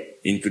withdraw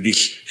into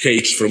this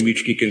haze from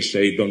which he can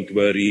say, don't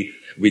worry,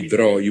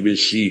 withdraw, you will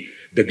see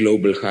the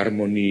global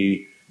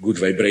harmony, good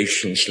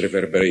vibrations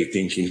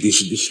reverberating in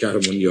this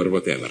disharmony or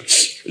whatever.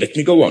 Let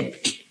me go on.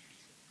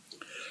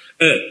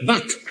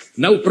 But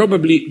now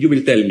probably you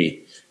will tell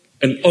me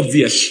an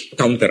obvious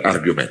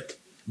counter-argument.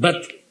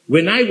 But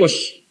when I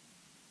was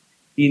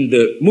in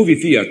the movie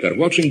theater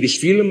watching this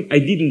film, I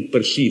didn't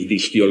perceive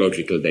this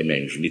theological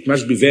dimension. It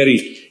must be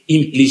very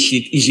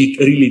implicit. Is it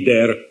really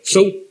there?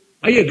 So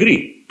I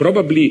agree.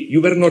 Probably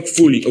you were not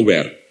fully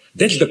aware.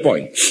 That's the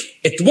point.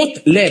 At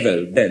what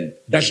level then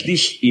does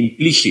this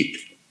implicit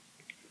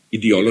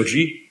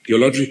ideology,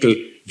 theological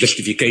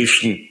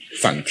justification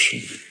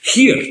function?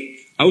 Here,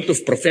 out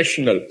of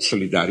professional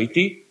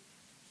solidarity,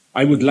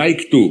 I would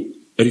like to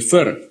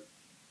refer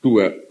to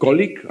a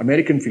colleague,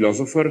 American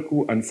philosopher,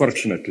 who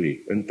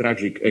unfortunately, in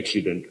tragic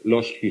accident,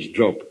 lost his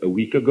job a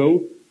week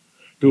ago,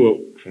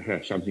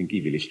 something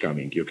evil is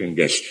coming, you can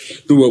guess,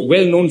 to a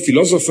well-known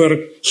philosopher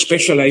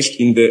specialized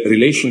in the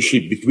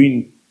relationship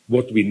between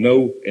what we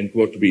know and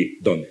what we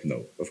don't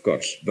know. Of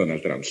course,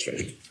 Donald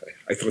Rumsfeld.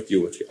 I thought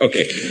you would.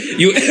 Okay.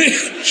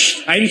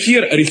 I'm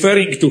here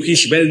referring to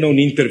his well-known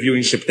interview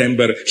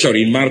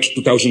in March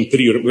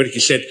 2003, where he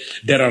said,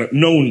 there are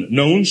known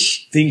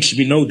knowns, things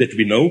we know that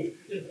we know.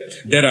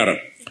 There are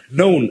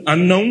known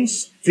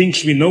unknowns,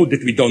 things we know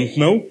that we don't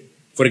know.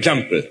 For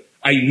example,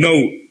 I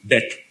know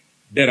that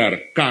there are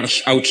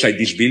cars outside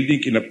this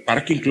building in a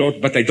parking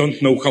lot, but I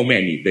don't know how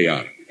many they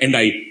are. And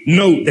I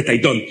know that I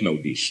don't know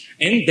this.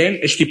 And then,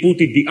 as he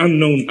put it, the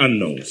unknown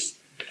unknowns.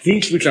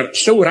 Things which are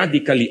so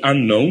radically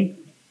unknown,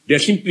 they're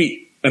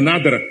simply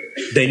another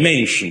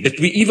dimension, that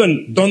we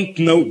even don't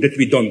know that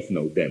we don't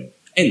know them.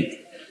 And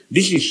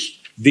this is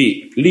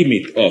the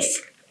limit of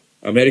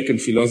American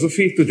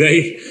philosophy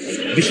today.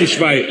 This is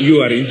why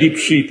you are in deep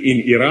shit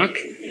in Iraq.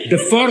 The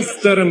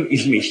fourth term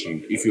is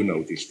missing, if you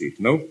noticed it,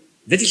 no?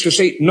 That is to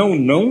say,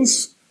 known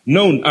knowns,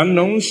 known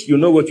unknowns, you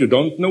know what you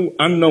don't know,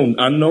 unknown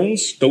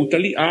unknowns,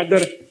 totally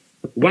other.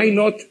 Why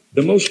not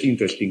the most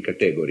interesting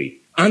category?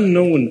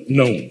 Unknown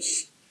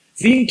knowns.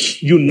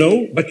 Things you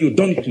know, but you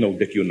don't know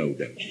that you know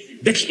them.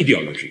 That's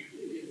ideology.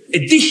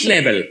 At this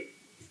level,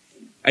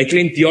 I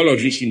claim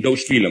theology is in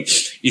those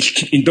films,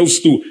 is in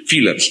those two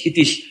films. It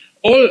is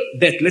all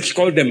that, let's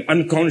call them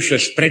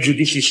unconscious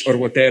prejudices or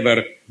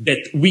whatever,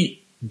 that we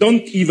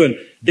don't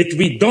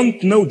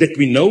know that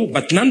we know,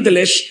 but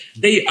nonetheless,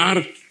 they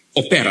are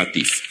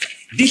operative.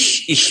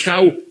 This is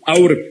how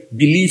our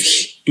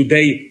beliefs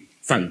today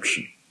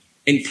function.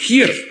 And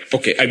here,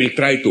 okay, I will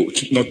try to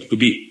not to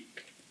be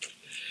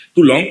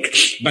too long,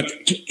 but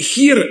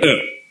here,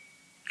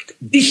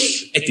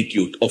 this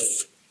attitude of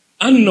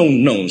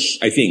unknown knowns,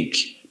 I think,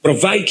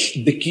 provides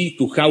the key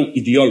to how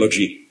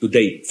ideology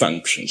today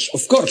functions.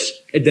 Of course,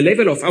 at the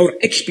level of our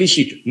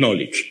explicit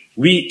knowledge,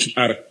 we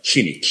are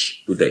cynics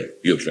today,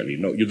 usually.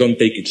 No, you don't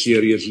take it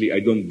seriously. I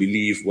don't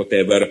believe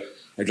whatever.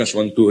 I just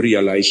want to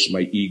realize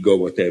my ego,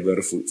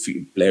 whatever,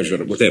 feel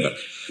pleasure, whatever.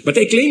 But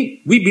I claim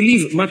we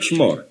believe much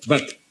more,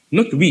 but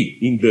not we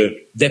in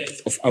the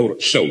depth of our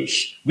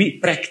souls. We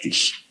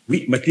practice,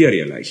 we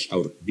materialize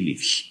our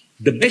beliefs.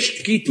 The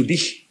best key to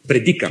this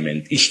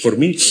predicament is for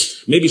me,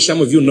 maybe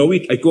some of you know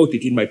it, I quote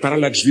it in my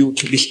parallax view,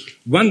 this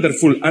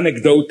wonderful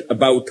anecdote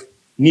about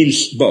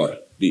Niels Bohr,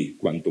 the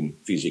quantum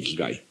physics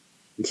guy.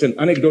 It's an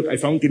anecdote I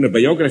found in a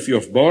biography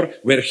of Bohr,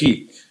 where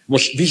he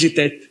was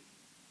visited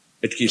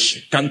at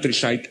his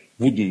countryside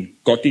wooden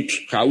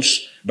cottage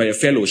house by a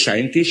fellow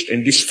scientist,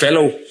 and this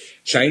fellow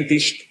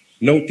scientist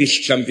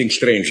noticed something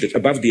strange, that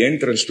above the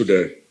entrance to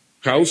the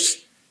house,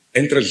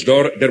 entrance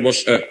door, there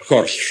was a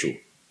horseshoe.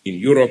 In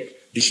Europe,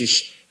 this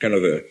is kind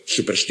of a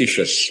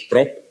superstitious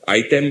prop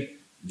item.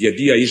 The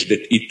idea is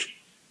that it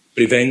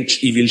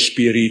prevents evil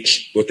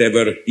spirits,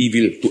 whatever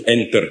evil, to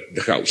enter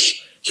the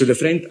house. So the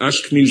friend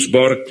asked Niels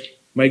Bohr,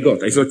 My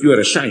God, I thought you were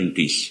a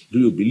scientist. Do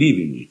you believe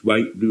in it?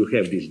 Why do you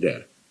have this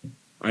there?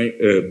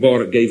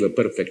 Bohr gave a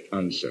perfect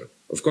answer.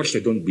 Of course, I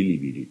don't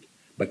believe in it.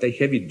 But I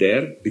have it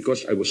there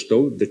because I was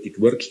told that it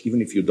works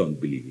even if you don't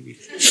believe in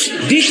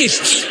it. This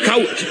is how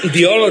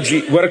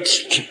ideology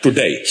works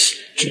today.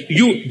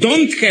 You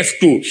don't have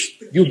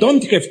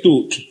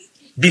to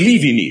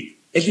believe in it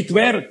as it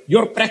were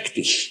your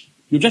practice.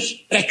 You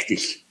just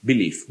practice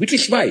belief, which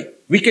is why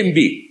we can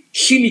be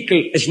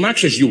cynical as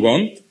much as you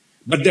want,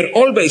 but there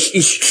always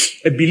is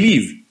a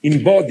belief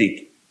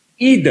embodied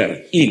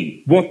either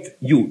in what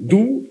you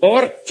do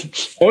or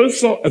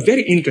also a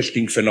very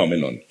interesting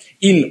phenomenon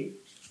in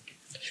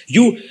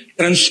you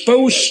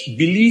transpose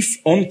belief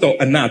onto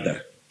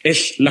another,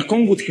 as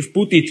Lacan would have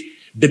put it,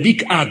 the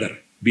big other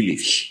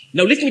beliefs.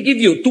 Now let me give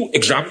you two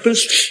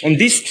examples on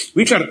this,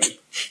 which are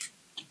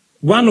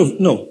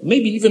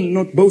maybe even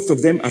not both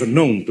of them are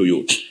known to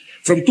you,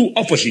 from two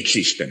opposite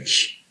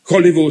systems,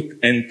 Hollywood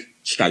and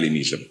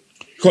Stalinism.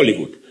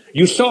 Hollywood.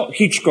 You saw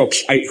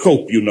Hitchcock's, I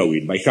hope you know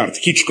it by heart,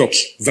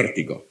 Hitchcock's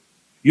Vertigo.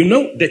 You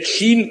know that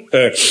scene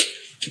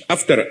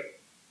after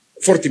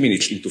 40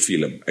 minutes into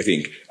film, I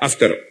think,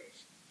 after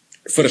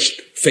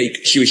first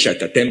fake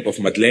suicide attempt of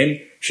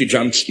Madeleine, she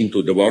jumps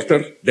into the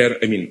water there,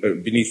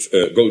 beneath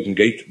Golden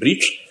Gate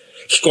Bridge.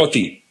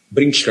 Scotty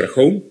brings her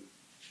home,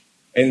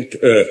 and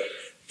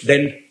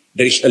then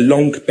there is a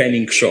long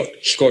panning shot.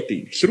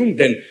 Scotty's room,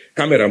 then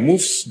camera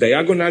moves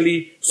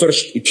diagonally.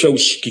 First it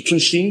shows kitchen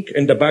sink,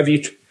 and above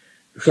it,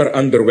 her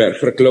underwear,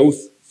 her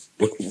clothes.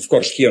 Of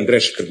course, he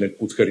undressed her and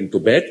put her into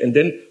bed, and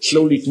then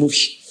slowly it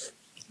moves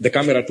the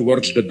camera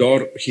towards the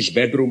door of his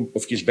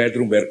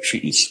bedroom where she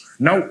is.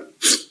 Now,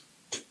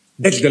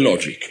 that's the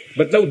logic.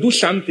 But now do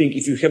something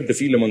if you have the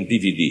film on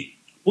DVD.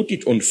 Put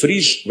it on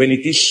freeze when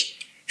it is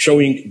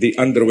showing the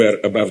underwear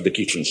above the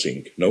kitchen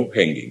sink,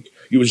 hanging.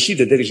 You will see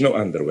that there is no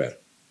underwear.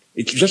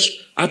 It's just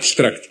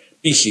abstract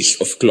pieces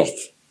of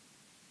cloth,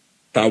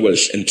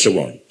 towels, and so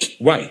on.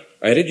 Why?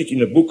 I read it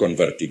in a book on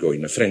Vertigo,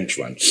 in a French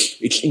one.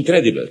 It's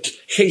incredible.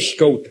 Hays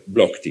Code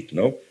blocked it,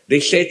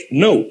 They said,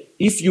 no,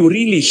 if you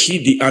really see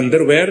the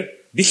underwear,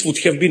 this would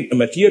have been a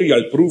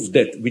material proof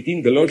that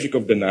within the logic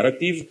of the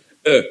narrative,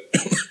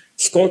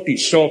 Scotty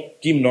saw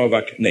Kim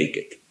Novak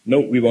naked. No,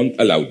 we won't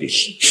allow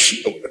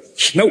this.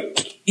 Now,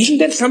 isn't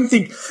there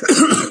something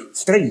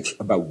strange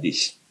about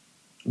this?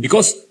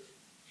 Because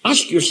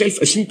ask yourself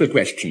a simple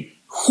question.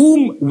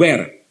 Whom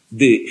were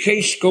the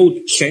Hays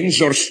Code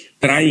censors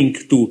trying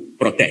to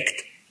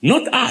protect?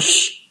 Not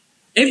us.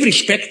 Every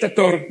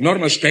spectator,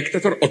 normal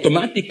spectator,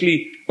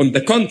 automatically, on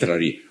the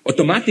contrary,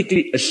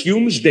 automatically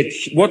assumes that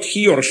what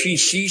he or she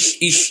sees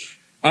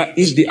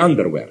is the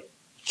underwear.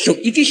 So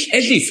it is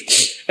as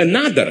if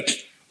another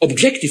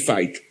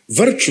objectified,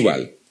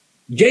 virtual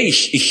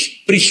gaze is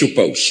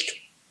presupposed.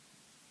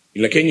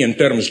 In Lacanian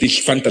terms, this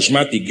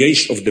phantasmatic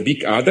gaze of the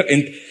big other,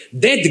 and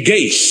that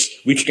gaze,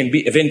 which can be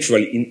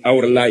eventually in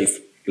our lives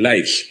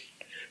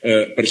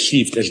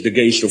perceived as the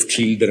gaze of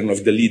children,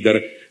 of the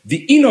leader,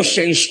 the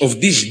innocence of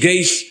this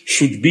gaze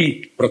should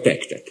be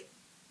protected.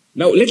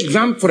 Now let's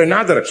jump for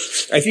another,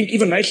 I think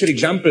even nicer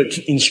example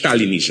in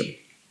Stalinism.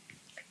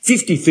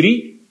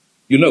 53,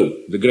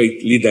 the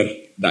great leader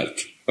died.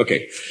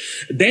 Okay.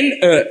 Then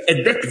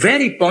at that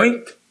very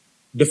point,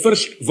 the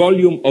first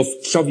volume of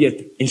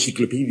Soviet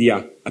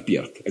encyclopedia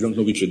appeared. I don't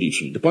know which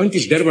edition. The point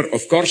is there were,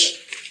 of course,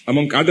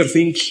 among other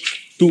things,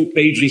 2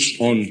 pages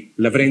on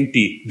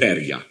Lavrenti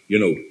Beria,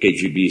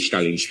 KGB,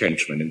 Stalin's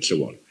henchman, and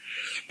so on.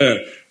 And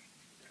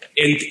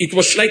it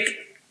was like,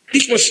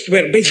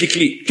 were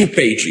basically 2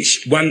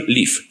 pages, 1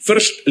 leaf.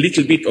 First, a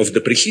little bit of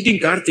the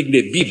preceding article,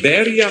 the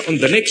Beria on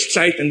the next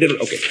side, and then,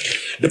 okay.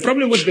 The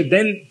problem was that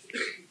then,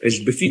 as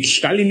befits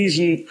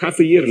Stalinism, half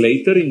a year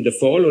later, in the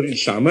fall or in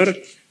summer,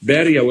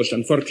 Beria was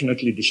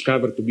unfortunately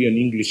discovered to be an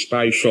English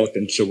spy, shot,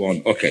 and so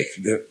on. Okay,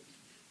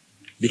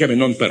 became a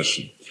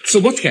non-person. So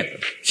what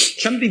happened?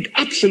 Something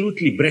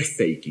absolutely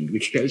breathtaking,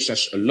 which tells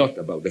us a lot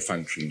about the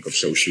functioning of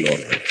social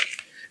order.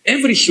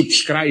 Every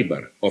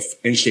subscriber of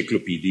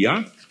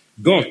Encyclopedia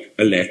got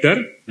a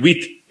letter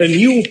with a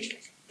new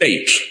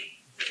page.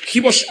 He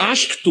was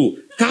asked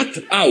to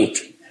cut out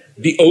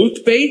the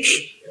old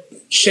page,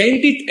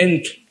 send it,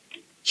 and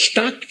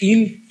stuck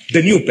in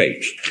the new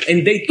page.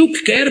 And they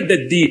took care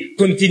that the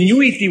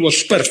continuity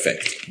was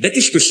perfect. That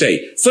is to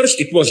say, first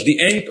it was the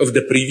end of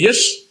the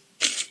previous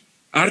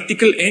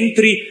article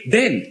entry,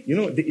 then,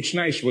 it's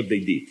nice what they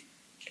did.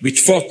 With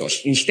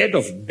photos. Instead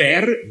of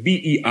Bear,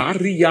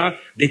 B-E-R,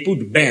 they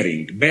put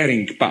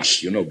Bering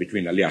Pass,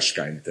 between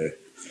Alaska and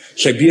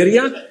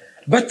Siberia.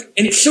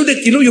 And so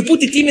that, you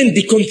put it in and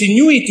the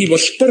continuity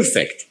was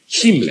perfect,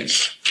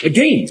 seamless.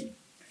 Again,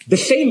 the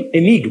same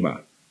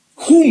enigma.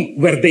 Whom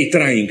were they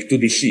trying to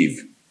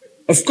deceive?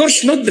 Of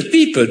course, not the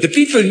people. The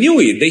people knew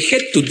it. They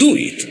had to do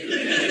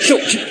it. So,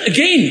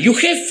 again, you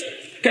have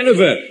kind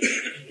of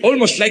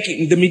almost like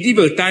in the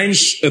medieval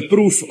times, a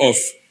proof of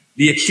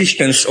the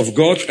existence of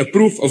God, a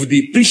proof of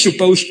the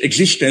presupposed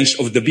existence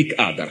of the big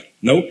other.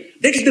 No,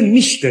 that's the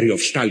mystery of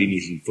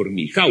Stalinism for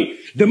me. How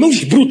the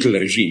most brutal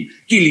regime,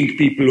 killing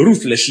people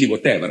ruthlessly,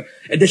 whatever.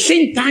 At the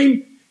same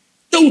time,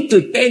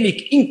 total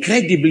panic,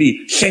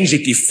 incredibly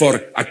sensitive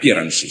for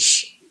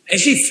appearances.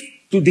 As if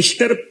to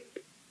disturb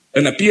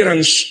an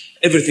appearance,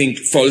 everything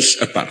falls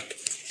apart.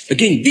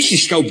 Again, this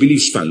is how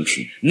beliefs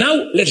function. Now,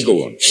 let's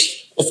go on.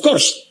 Of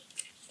course,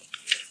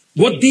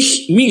 what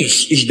this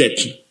means is that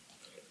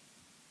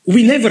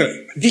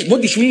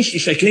what this means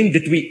is I claim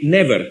that we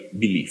never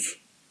believe.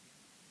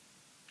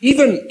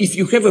 Even if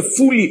you have a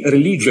fully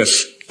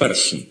religious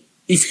person,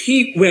 if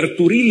he were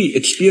to really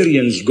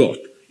experience God,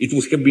 it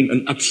would have been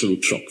an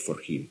absolute shock for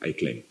him, I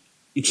claim.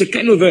 It's a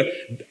kind of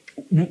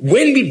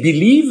when we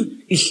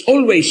believe, it's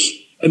always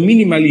a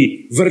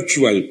minimally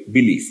virtual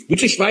belief,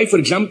 which is why, for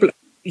example,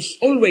 it's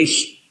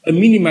always a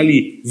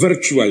minimally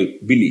virtual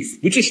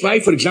belief, which is why,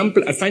 for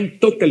example, I find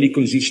totally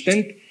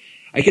consistent.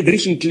 I had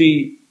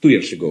recently, 2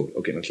 years ago,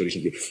 okay, not so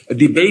recently, a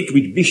debate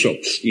with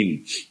bishops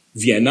in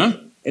Vienna,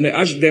 and I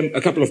asked them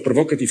a couple of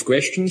provocative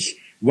questions.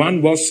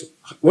 One was,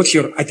 what's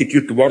your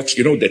attitude towards,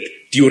 that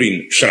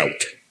Turin shroud?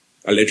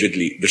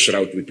 Allegedly, the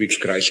shroud with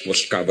which Christ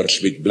was covered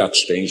with blood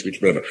stains,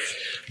 with blah, blah.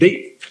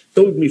 They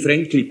told me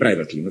frankly,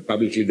 privately, not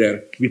publicly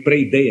there, we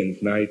pray day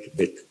and night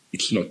that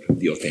it's not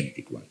the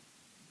authentic one.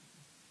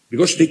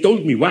 Because they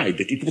told me why,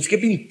 that it would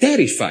have been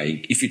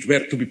terrifying if it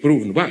were to be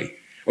proven why.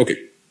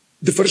 Okay,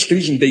 the first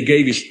reason they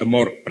gave is a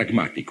more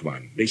pragmatic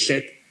one. They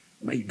said,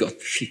 my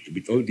God, shit,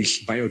 with all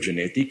this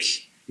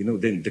biogenetics,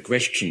 then the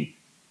question,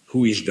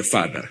 who is the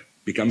father,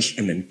 becomes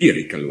an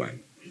empirical one.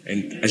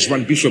 And as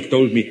one bishop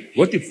told me,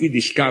 what if we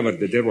discovered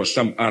that there was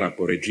some Arab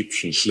or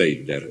Egyptian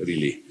slave there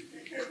really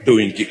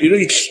doing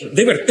it?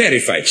 They were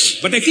terrified.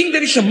 But I think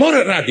there is a more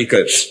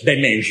radical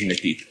dimension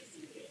at it.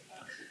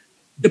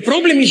 The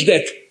problem is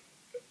that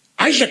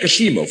Isaac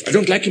Asimov, I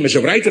don't like him as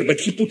a writer, but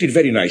he put it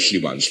very nicely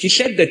once. He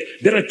said that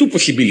there are two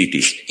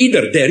possibilities.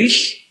 Either there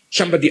is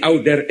somebody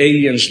out there,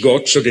 aliens,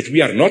 God, so that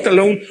we are not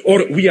alone,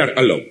 or we are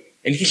alone.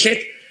 And he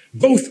said,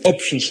 both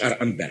options are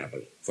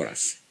unbearable for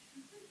us.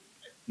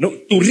 No,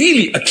 to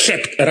really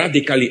accept a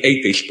radically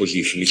atheist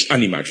position is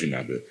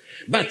unimaginable.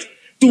 But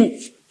to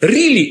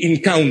really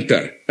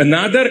encounter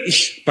another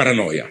is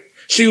paranoia.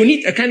 So you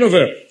need a kind of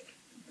a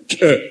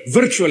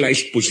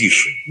virtualized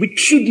position, which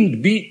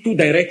shouldn't be too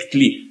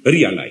directly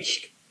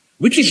realized.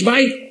 Which is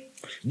why,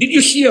 did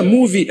you see a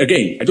movie,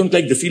 again, I don't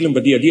like the film,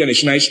 but the idea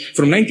is nice,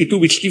 from 92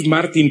 with Steve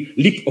Martin,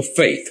 Leap of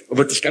Faith,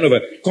 about this kind of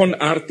a con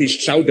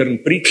artist, southern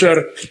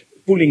preacher,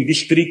 pulling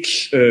these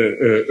tricks,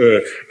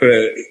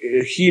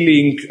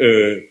 healing,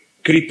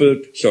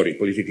 crippled,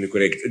 politically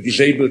correct,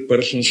 disabled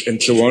persons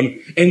and so on.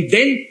 And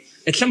then,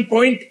 at some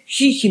point,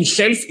 he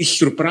himself is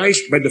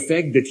surprised by the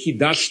fact that he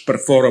does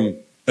perform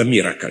a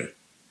miracle.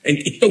 And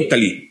it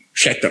totally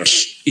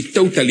shatters. It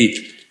totally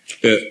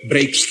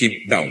breaks him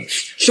down.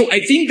 So I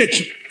think that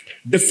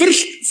the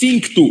first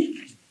thing to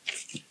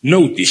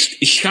notice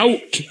is how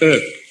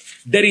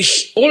there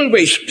is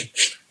always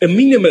a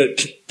minimal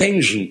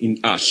tension in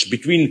us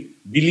between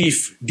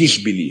belief,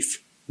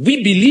 disbelief.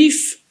 We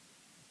believe,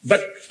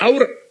 but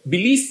our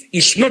belief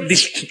is not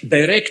this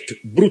direct,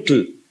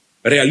 brutal,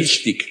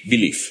 realistic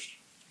belief.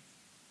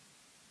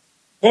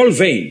 Paul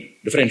Veyne,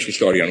 the French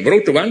historian,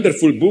 wrote a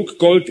wonderful book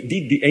called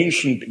Did the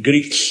Ancient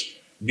Greeks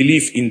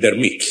Believe in Their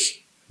Myths?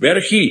 Where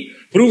he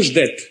proves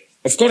that,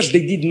 of course,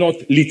 they did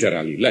not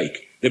literally,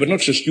 they were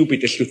not so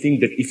stupid as to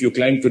think that if you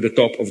climb to the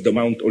top of the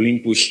Mount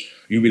Olympus,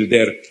 you will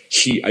there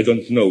see, I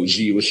don't know,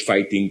 Zeus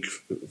fighting,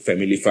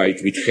 family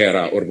fight with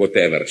Hera or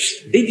whatever.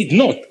 They did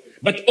not.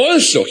 But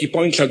also, he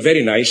points out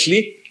very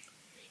nicely,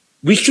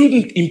 we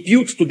shouldn't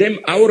impute to them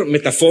our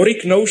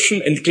metaphoric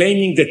notion and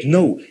claiming that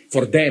no,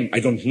 for them, I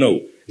don't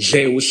know,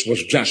 Zeus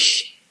was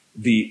just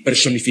the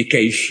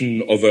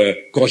personification of a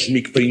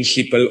cosmic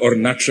principle or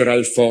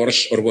natural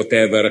force or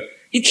whatever.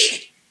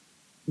 It's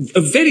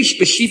a very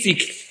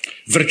specific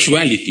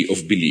virtuality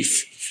of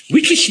belief,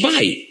 which is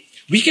why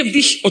we have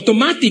this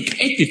automatic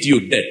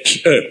attitude that,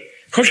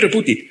 how should I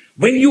put it,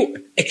 when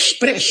you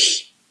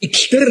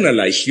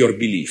externalize your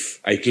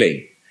belief, I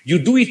claim, you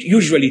do it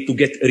usually to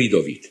get rid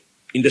of it.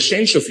 In the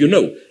sense of,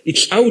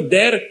 it's out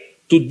there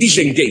to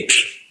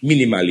disengage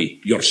minimally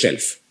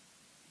yourself.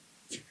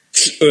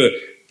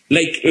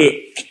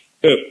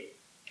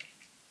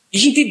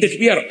 Isn't it that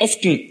we are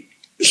often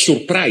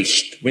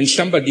surprised when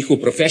somebody who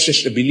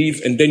professes a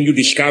belief and then you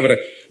discover,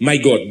 my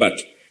God,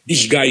 but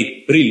this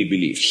guy really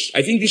believes.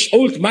 I think this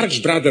old Marx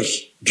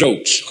Brothers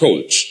jokes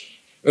holds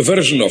a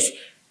version of,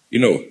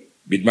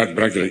 with Marx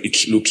Brothers,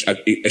 it looks as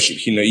if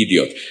he's an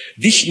idiot.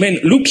 This man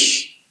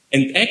looks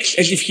and acts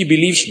as if he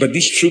believes, but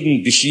this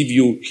shouldn't deceive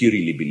you, he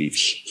really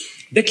believes.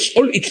 It's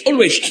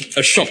always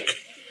a shock.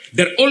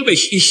 There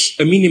always is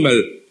a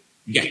minimal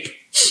gap.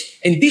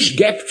 And this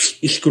gap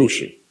is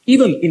crucial,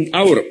 even in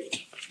our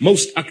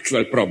most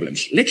actual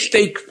problems. Let's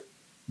take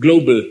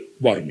global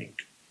warming.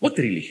 What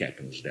really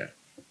happens there?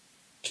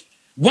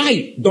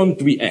 Why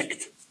don't we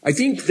act? I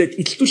think that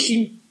it's too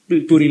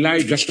simple to rely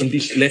just on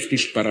this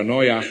leftist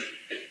paranoia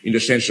in the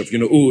sense of,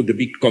 oh, the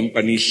big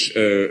companies,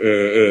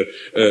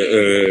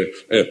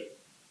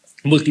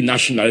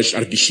 multinationals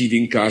are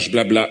deceiving us,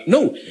 blah, blah.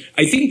 No,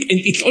 I think, and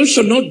it's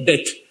also not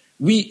that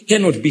we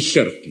cannot be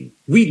certain.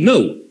 We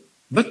know,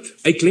 but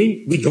I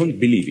claim we don't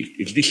believe it.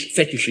 It's this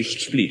fetishist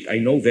split. I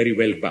know very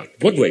well, but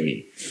what do I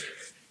mean?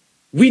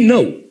 We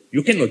know,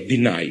 you cannot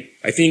deny.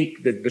 I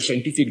think that the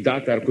scientific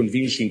data are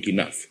convincing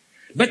enough.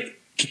 But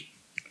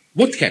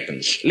what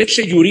happens? Let's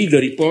say you read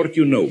the report,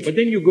 but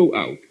then you go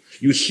out.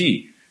 You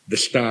see the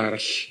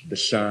stars, the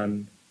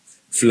sun,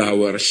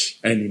 flowers,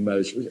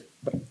 animals.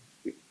 But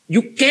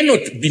you cannot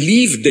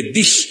believe that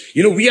this,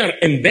 we are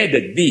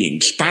embedded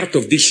beings, part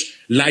of this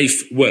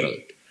life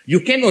world.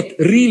 You cannot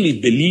really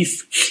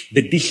believe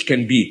that this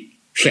can be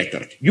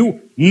shattered.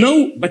 You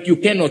know, but you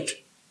cannot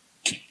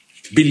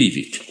believe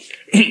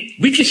it.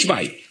 Which is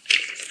why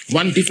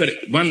one,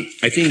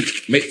 I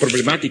think,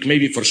 problematic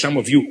maybe for some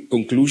of you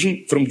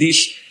conclusion from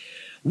this,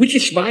 which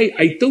is why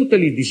I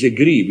totally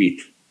disagree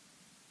with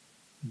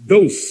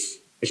those,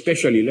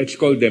 especially let's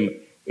call them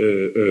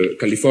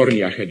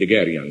California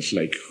Heideggerians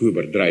like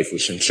Hubert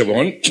Dreyfus and so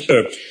on,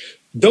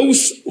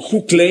 those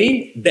who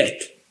claim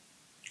that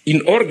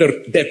in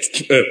order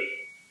that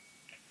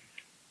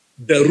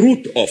the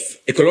root of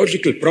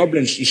ecological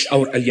problems is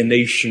our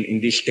alienation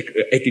in this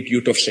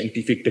attitude of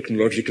scientific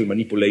technological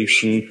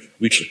manipulation,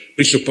 which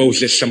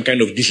presupposes some kind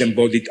of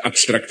disembodied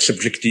abstract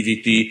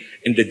subjectivity,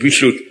 and that we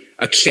should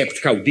accept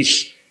how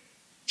this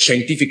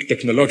scientific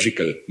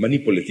technological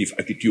manipulative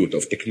attitude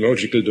of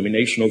technological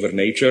domination over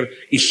nature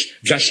is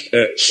just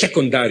a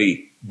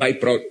secondary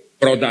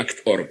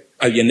byproduct or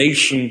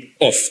alienation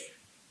of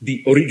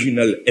the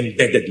original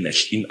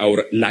embeddedness in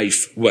our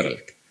life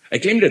world. I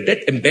claim that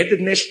that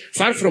embeddedness,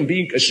 far from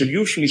being a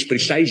solution, is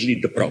precisely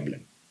the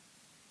problem.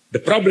 The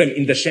problem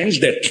in the sense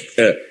that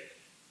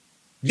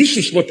this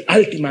is what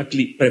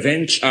ultimately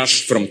prevents us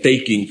from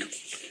taking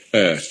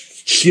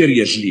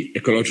seriously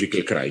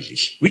ecological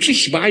crisis, which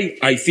is why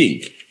I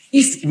think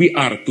if we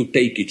are to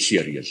take it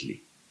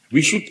seriously,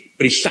 we should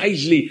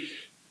precisely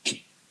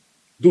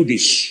do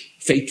this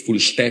fateful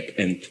step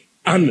and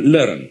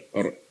unlearn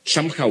or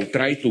somehow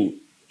try to,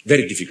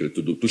 very difficult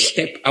to do, to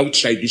step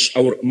outside this,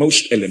 our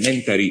most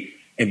elementary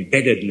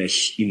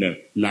embeddedness in a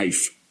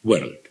life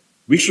world.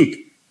 We should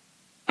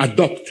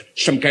adopt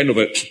some kind of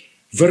a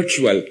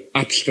virtual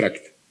abstract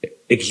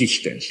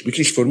existence, which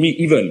is for me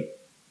even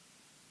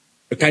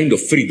a kind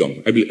of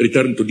freedom. I will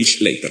return to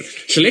this later.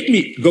 So let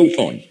me go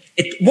on.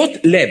 At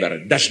what level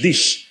does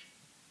this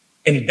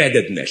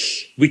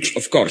embeddedness, which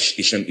of course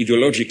is an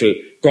ideological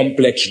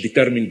complex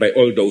determined by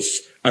all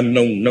those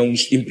unknown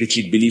knowns,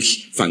 implicit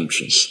beliefs,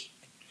 functions?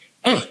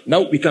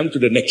 Now we come to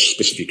the next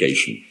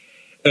specification.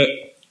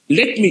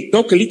 Let me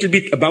talk a little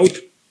bit about,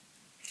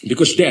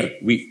 because there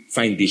we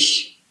find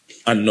these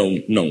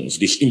unknown knowns,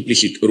 these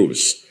implicit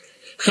rules,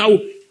 how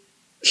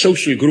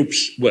social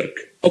groups work.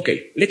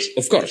 Okay,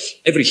 of course,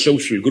 every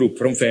social group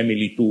from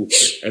family to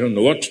I don't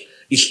know what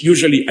is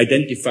usually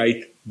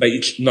identified by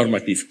its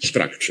normative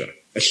structure,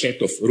 a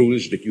set of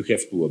rules that you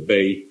have to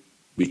obey,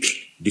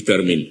 which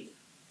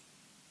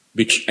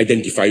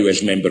identify you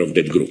as member of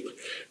that group.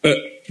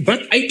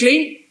 But I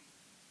claim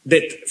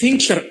that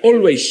things are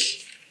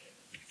always,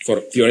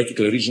 for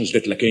theoretical reasons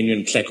that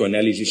Lacanian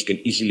psychoanalysis can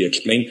easily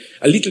explain,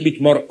 a little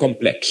bit more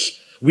complex.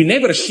 We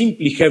never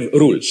simply have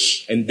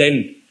rules, and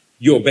then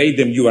you obey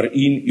them, you are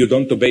in, you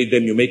don't obey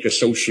them, you make a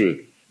social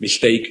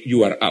mistake,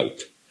 you are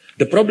out.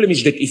 The problem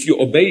is that if you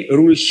obey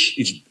rules,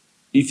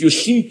 if you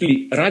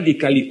simply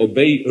radically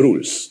obey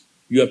rules,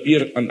 you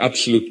appear an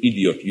absolute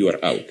idiot, you are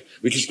out.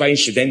 Which is why,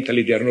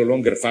 incidentally, they are no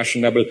longer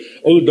fashionable.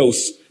 All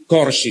those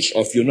courses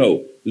of,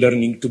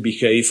 learning to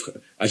behave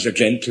as a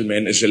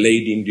gentleman, as a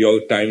lady in the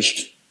old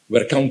times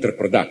were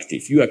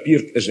counterproductive. You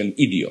appeared as an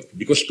idiot,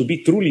 because to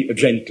be truly a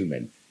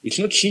gentleman, it's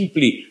not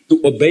simply to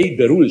obey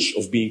the rules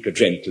of being a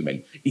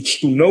gentleman. It's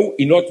to know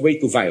in what way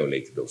to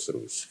violate those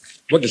rules.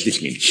 What does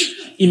this mean?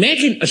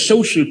 Imagine a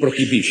social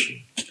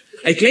prohibition.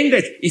 I claim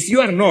that if you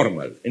are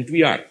normal, and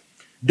we are,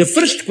 the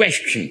first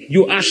question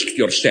you ask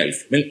yourself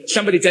when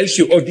somebody tells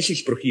you, oh, this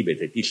is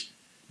prohibited, is,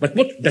 but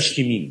what does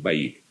he mean by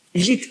it?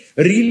 Is it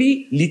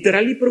really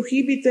literally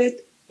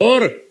prohibited?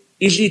 Or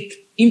is it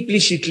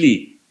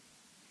implicitly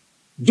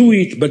do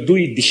it, but do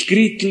it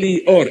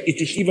discreetly? Or it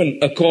is even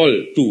a call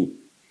to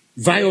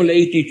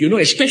violate it,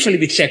 especially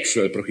with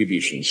sexual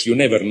prohibitions. You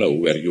never know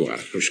where you are,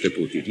 how to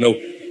put it. No,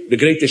 the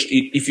greatest,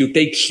 if you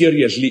take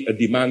seriously a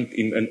demand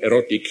in an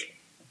erotic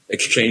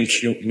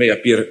exchange, you may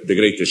appear the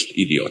greatest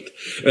idiot.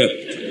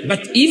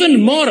 But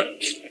even more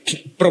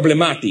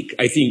problematic,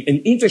 I think, and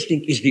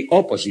interesting is the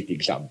opposite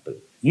example.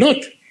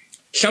 Not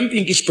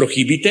something is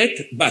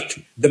prohibited, but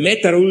the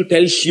meta rule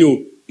tells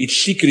you it's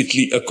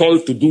secretly a call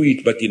to do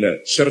it, but in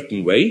a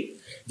certain way.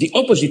 The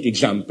opposite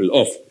example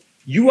of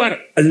you are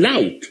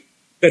allowed,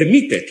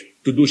 permitted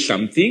to do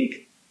something,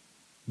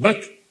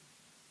 but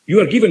you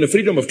are given a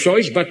freedom of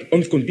choice, but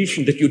on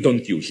condition that you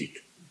don't use it.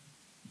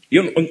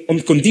 On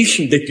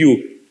condition that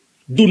you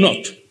do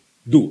not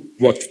do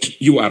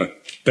what you are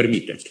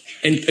permitted.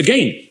 And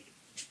again,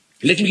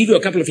 let me give you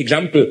a couple of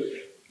examples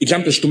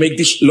examples to make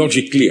this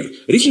logic clear.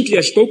 Recently,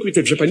 I spoke with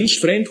a Japanese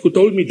friend who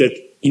told me that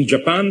in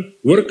Japan,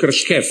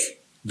 workers have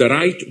the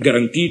right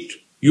guaranteed,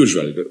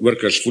 usual, the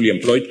workers fully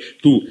employed,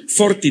 to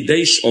 40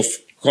 days of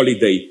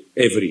holiday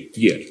every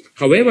year.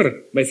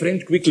 However, my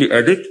friend quickly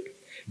added,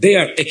 they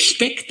are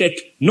expected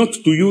not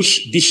to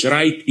use this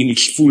right in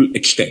its full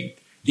extent.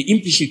 The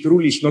implicit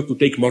rule is not to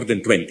take more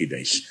than 20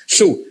 days.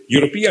 So,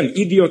 European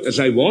idiot as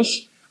I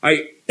was,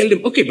 I tell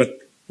them, okay, but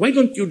why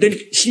don't you then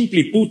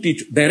simply put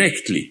it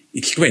directly?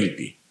 It's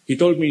 20. He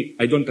told me,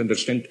 I don't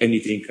understand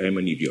anything, I am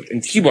an idiot.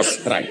 And he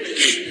was right.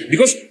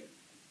 Because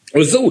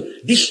although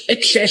this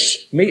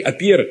excess may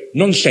appear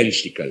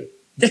nonsensical,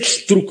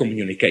 that's true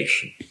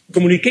communication.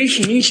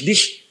 Communication means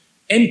these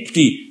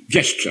empty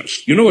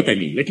gestures. You know what I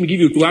mean? Let me give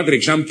you two other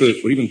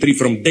examples, or even three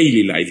from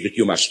daily life that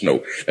you must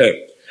know.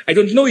 I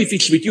don't know if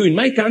it's with you. In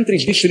my country,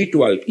 it's this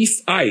ritual.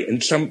 If I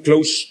and some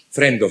close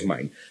friend of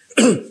mine,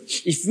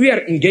 if we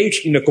are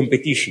engaged in a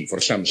competition for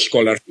some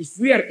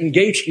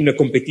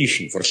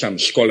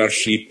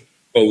scholarship,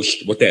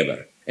 post,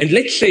 whatever, and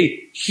let's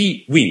say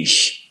he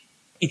wins,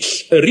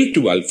 it's a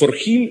ritual for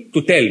him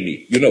to tell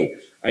me, you know,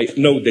 I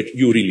know that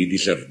you really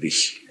deserve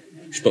this.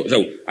 So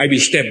I will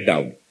step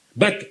down.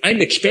 But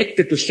I'm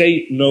expected to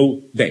say,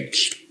 no,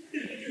 thanks.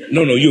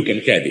 No, you can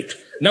have it.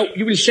 Now,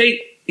 you will say,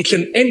 it's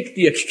an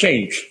empty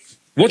exchange.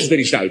 What's the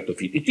result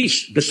of it? It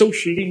is the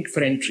social link,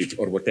 friendship,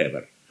 or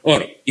whatever.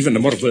 Or even a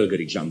more vulgar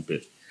example.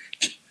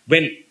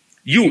 When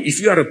you,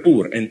 if you are a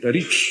poor and a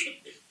rich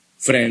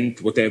friend,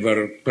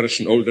 whatever,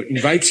 person older,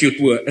 invites you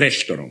to a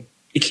restaurant,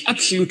 it's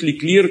absolutely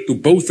clear to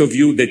both of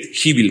you that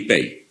he will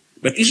pay.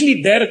 But isn't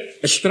it there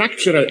a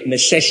structural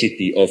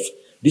necessity of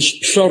this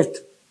short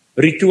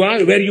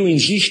ritual where you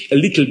insist a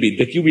little bit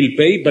that you will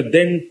pay, but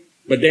then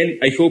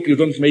I hope you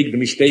don't make the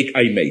mistake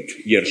I made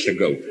years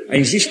ago. I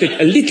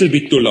insisted a little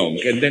bit too long,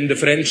 and then the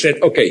friend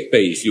said, okay,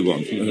 pay if you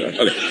want.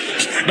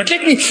 Okay. But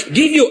let me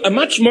give you a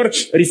much more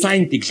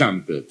refined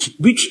example,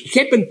 which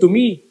happened to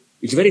me.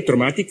 It's very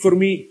traumatic for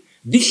me.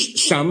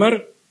 This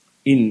summer,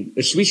 in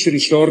a Swiss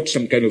resort,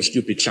 some kind of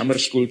stupid summer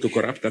school to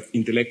corrupt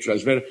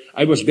intellectuals, where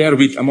I was there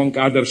with, among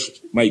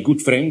others, my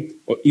good friend,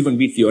 or even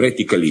we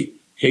theoretically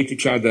hate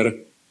each other,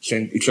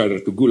 send each other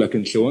to Gulag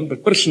and so on,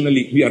 but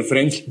personally we are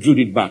friends,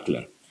 Judith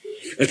Butler.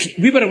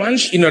 We were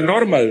once in a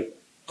normal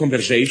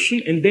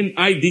conversation, and then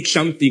I did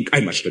something,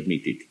 I must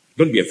admit it.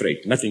 Don't be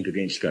afraid, nothing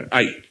against her.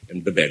 I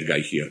am the bad guy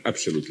here,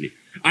 absolutely.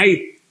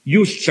 I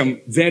used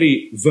some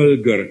very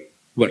vulgar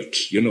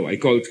words. You know, I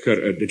called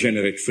her a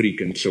degenerate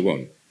freak and so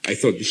on. I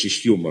thought this is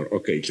humor.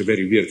 Okay, it's a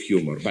very weird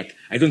humor, but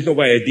I don't know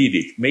why I did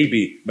it.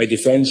 Maybe my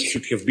defense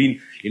should have been,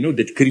 you know,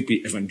 that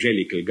creepy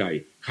evangelical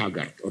guy,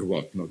 Haggard or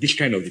what. No, this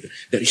kind of,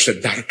 there is a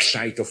dark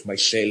side of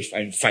myself.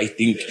 I'm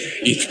fighting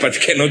it, but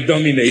cannot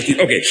dominate it.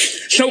 Okay,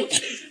 so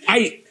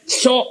I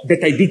saw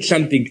that I did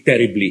something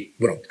terribly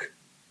wrong.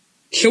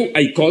 So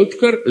I called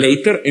her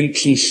later and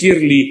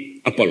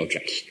sincerely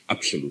apologized.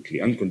 Absolutely,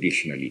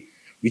 unconditionally.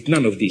 With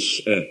none of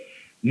this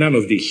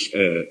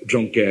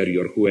John Kerry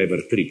or whoever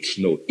tricks,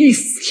 no.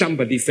 If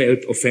somebody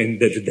felt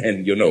offended,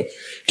 then, you know.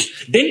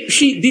 Then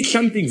she did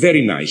something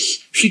very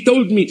nice. She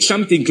told me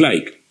something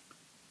like,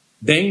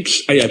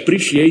 thanks, I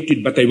appreciate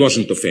it, but I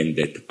wasn't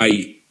offended.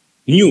 I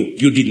knew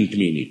you didn't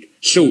mean it.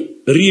 So,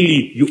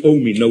 really, you owe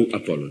me no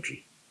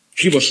apology.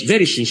 She was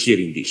very sincere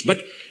in this.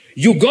 But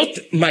you got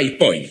my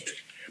point.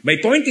 My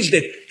point is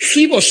that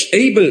she was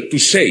able to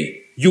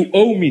say, you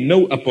owe me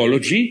no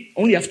apology,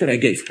 only after I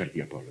gave her the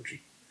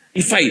apology.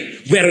 If I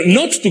were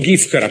not to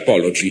give her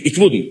apology, it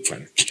wouldn't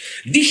fun.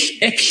 This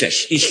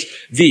excess is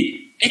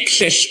the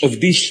excess of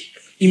these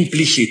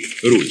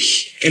implicit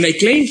rules. And I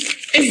claim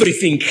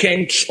everything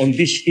hangs on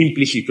these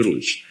implicit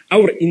rules.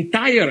 Our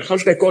entire, how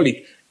should I call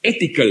it,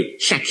 ethical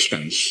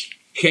substance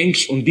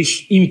hangs on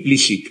these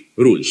implicit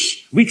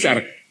rules, which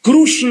are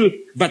crucial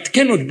but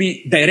cannot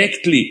be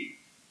directly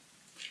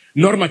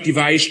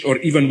normativized or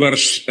even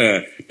worse,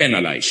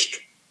 penalized.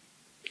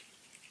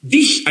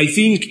 This, I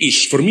think,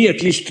 is, for me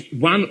at least,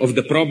 one of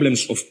the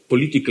problems of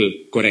political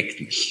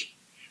correctness.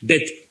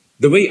 That,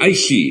 the way I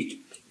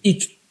see it,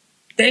 it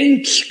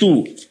tends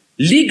to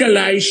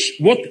legalize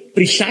what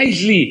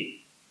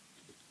precisely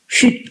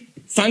should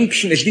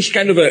function as this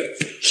kind of a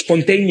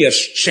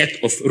spontaneous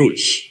set of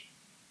rules.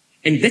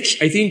 And that's,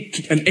 I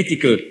think, an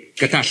ethical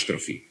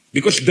catastrophe.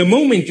 Because the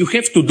moment you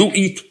have to do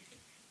it,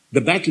 the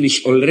battle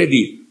is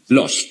already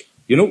lost.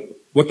 You know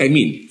what I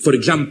mean? For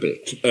example,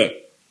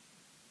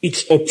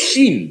 it's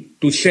obscene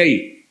to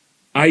say,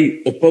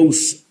 I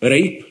oppose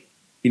rape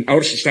in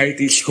our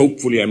societies,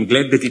 hopefully I'm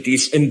glad that it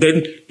is, and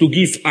then to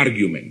give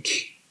arguments.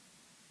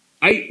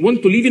 I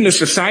want to live in a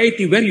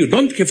society where you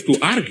don't have to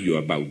argue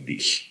about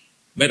this.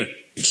 Where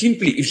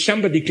simply, if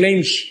somebody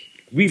claims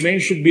we men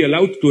should be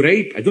allowed to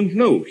rape, I don't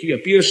know, he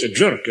appears a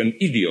jerk, an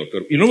idiot,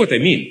 or you know what I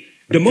mean?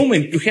 The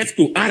moment you have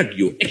to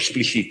argue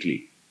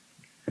explicitly,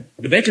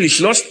 the battle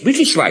is lost, which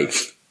is why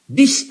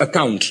this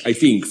accounts, I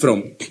think,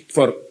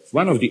 for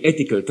one of the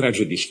ethical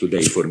tragedies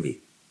today for me.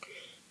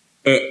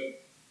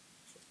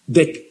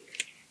 That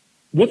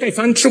what I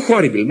found so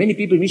horrible, many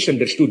people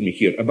misunderstood me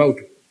here, about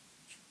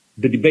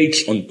the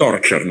debates on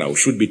torture now,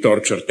 should be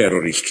torture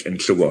terrorists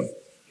and so on.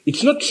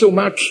 It's not so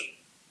much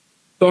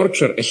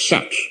torture as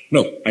such.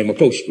 No, I'm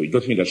opposed to it,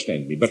 don't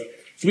misunderstand me. But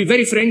to be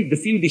very frank, the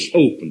field is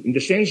open in the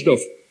sense of,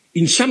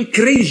 in some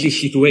crazy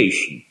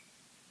situation,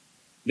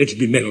 let's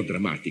be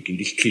melodramatic in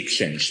this trick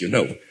sense, you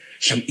know.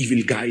 Some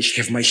evil guys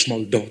have my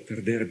small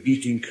daughter, they're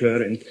beating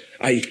her, and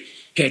I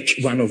catch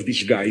one of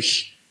these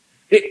guys.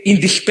 In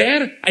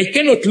despair, I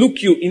cannot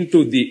look you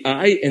into the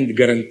eye and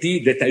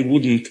guarantee that I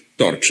wouldn't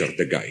torture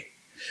the guy.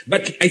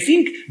 But I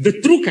think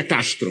the true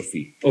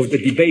catastrophe of the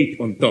debate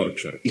on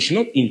torture is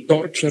not in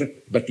torture,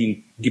 but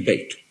in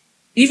debate.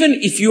 Even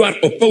if you are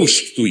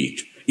opposed to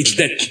it, it's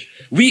that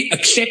we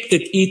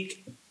accepted it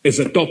as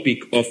a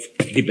topic of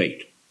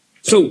debate.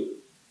 So,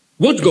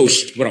 what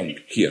goes wrong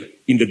here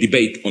in the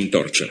debate on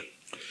torture?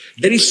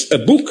 There is a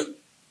book,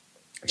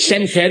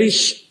 Sam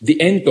Harris, The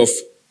End of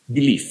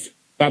Belief,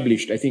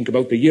 published, I think,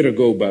 about a year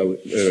ago,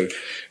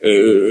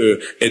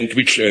 and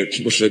which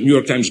was a New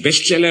York Times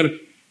bestseller,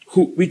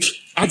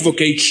 which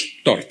advocates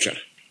torture.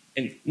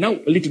 And now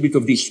a little bit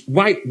of this.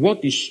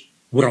 What is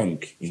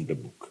wrong in the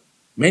book?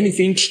 Many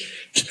things.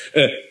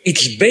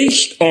 It's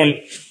based on,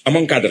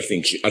 among other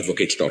things, it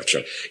advocates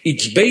torture.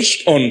 It's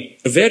based on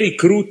a very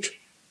crude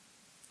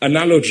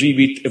analogy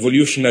with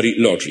evolutionary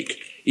logic.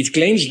 It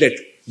claims that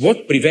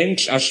what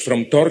prevents us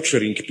from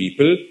torturing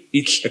people,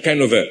 it's a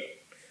kind of a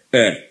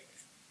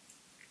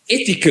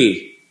ethical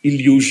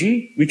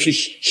illusion, which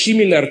is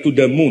similar to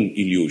the moon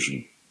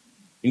illusion.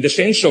 In the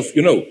sense of,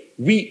 you know,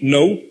 we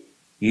know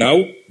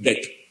now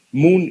that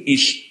moon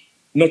is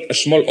not a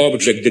small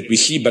object that we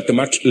see, but a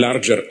much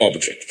larger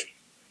object.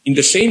 In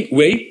the same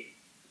way,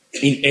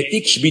 in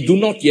ethics, we do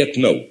not yet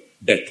know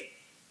that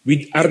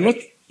we are not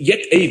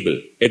yet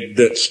able, at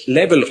the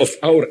level of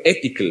our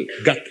ethical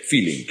gut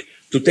feeling,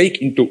 to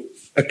take into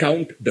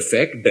account the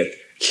fact that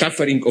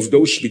suffering of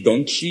those we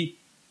don't see,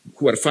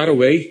 who are far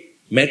away,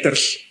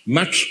 matters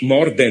much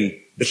more than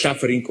the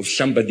suffering of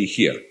somebody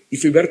here.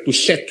 If we were to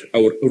set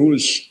our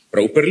rules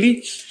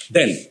properly,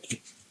 then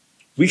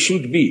we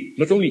should be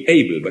not only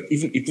able, but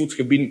even it would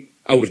have been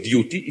our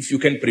duty, if you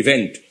can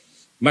prevent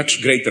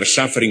much greater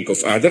suffering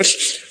of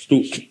others,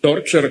 to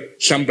torture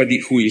somebody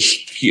who is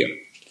here.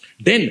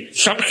 Then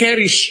Sam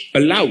Harris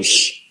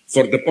allows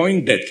for the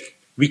point that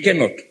we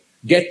cannot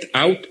get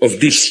out of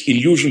this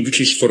illusion, which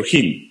is for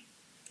him,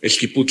 as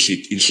he puts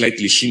it in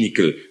slightly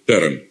cynical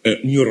term, a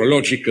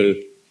neurological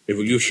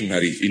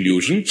evolutionary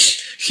illusion.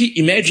 He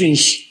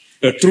imagines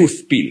a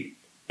truth pill,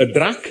 a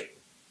drug.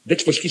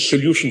 That was his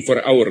solution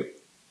for our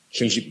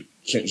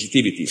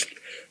sensitivities.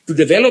 To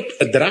develop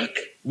a drug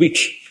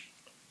which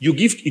you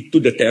give it to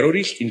the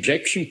terrorist,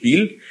 injection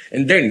pill,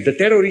 and then the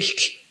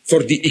terrorists,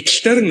 for the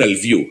external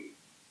view,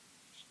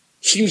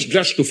 seems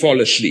just to fall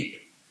asleep.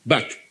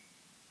 But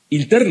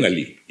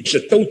internally, it's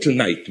a total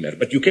nightmare,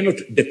 but you cannot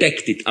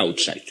detect it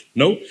outside,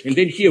 no? And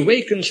then he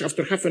awakens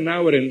after half an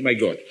hour and, my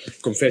God,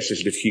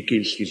 confesses that he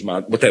kills his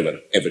mother,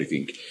 whatever,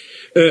 everything.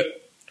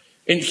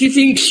 And he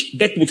thinks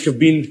that would have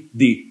been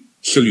the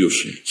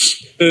solution.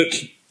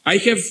 I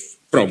have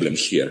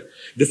problems here.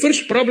 The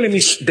first problem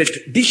is that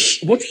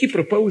what he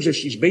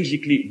proposes is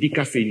basically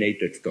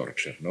decaffeinated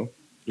torture, no?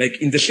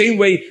 Like in the same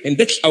way, and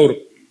that's our,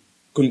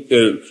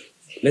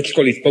 let's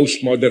call it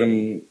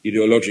postmodern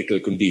ideological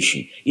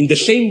condition. In the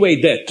same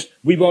way that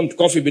we want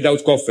coffee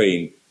without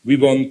caffeine, we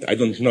want, I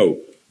don't know,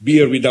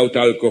 beer without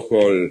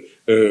alcohol,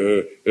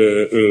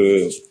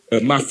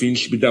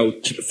 muffins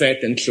without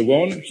fat and so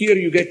on, here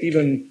you get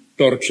even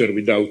torture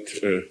without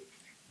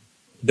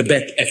the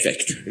bad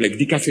effect, like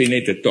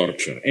decaffeinated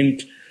torture.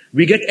 And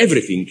we get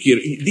everything here.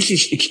 This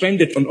is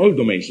expanded on all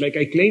domains. Like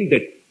I claim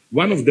that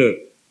one of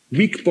the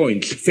weak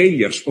points,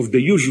 failures of the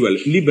usual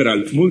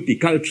liberal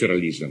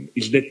multiculturalism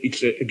is that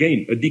it's,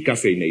 again, a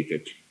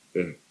decaffeinated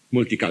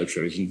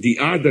multiculturalism. The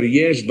other,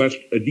 yes, but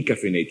a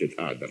decaffeinated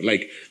other.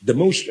 Like the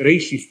most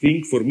racist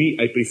thing for me,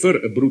 I prefer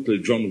a brutal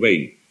John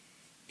Wayne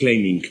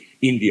claiming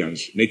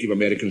Indians, Native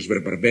Americans were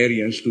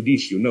barbarians to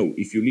this, you know.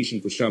 If you listen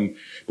to some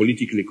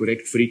politically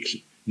correct freaks,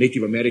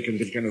 Native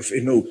Americans, kind of,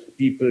 you know,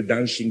 people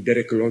dancing their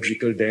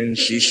ecological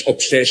dances,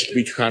 obsessed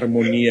with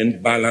harmony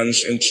and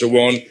balance and so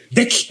on.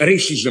 That's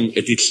racism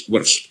at its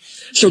worst.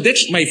 So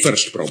that's my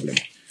first problem.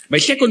 My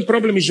second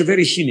problem is a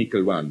very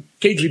cynical one.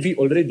 KGB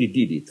already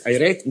did it. I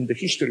read in the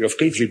history of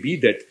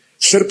KGB that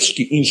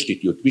Serbsky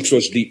Institute, which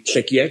was the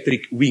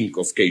psychiatric wing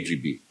of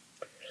KGB,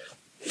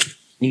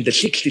 in the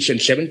 60s and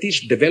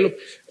 70s developed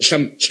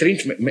some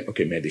strange,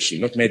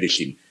 medicine, not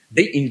medicine.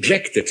 They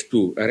injected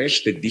to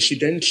arrested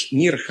dissidents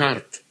near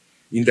heart,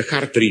 in the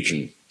heart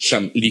region,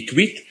 some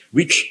liquid,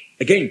 which,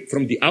 again,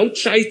 from the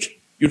outside,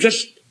 you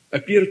just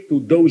appear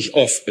to doze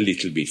off a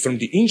little bit. From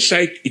the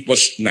inside, it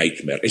was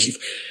nightmare, as if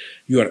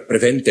you are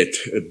prevented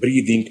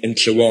breathing and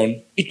so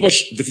on. It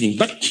was the thing.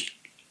 But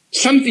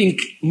something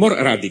more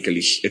radical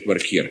is at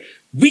work here.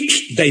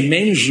 Which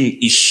dimension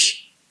is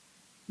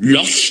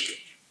lost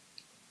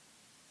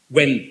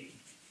when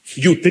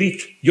you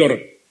treat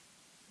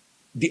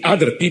the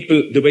other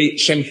people the way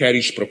Sam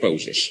Harris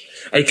proposes?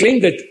 I claim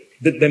that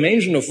the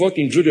dimension of what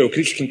in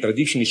Judeo-Christian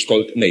tradition is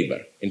called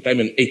neighbor. And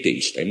I'm an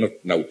atheist. I'm not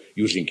now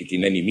using it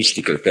in any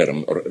mystical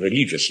term or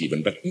religious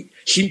even, but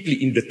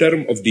simply in the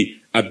term of the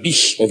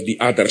abyss of the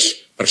other's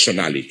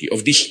personality,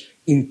 of this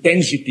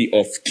intensity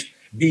of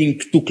being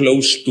too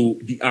close to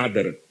the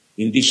other,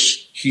 in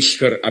this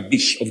his-her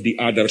abyss of the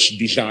other's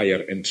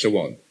desire and so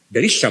on.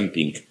 There is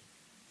something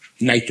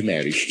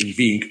nightmarish in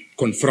being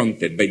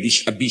confronted by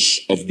this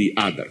abyss of the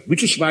other,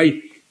 which is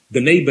why the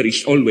neighbor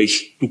is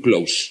always too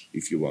close,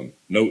 if you want.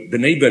 No, the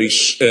neighbor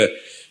is,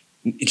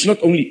 it's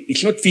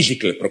not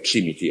physical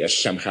proximity as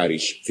some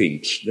Harris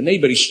thinks. The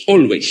neighbor is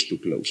always too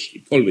close.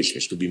 It always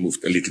has to be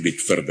moved a little bit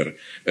further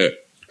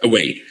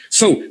away.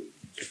 So,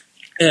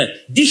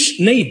 this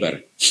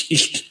neighbor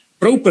is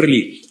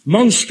properly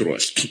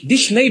monstrous.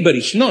 This neighbor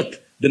is not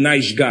the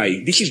nice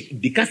guy. This is the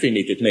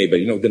decaffeinated neighbor,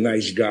 you know, the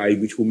nice guy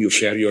with whom you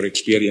share your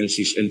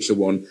experiences and so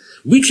on.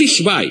 Which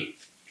is why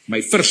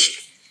my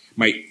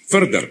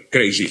further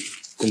crazy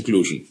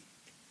conclusion,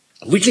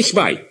 which is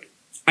why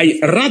I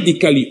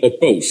radically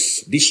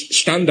oppose this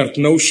standard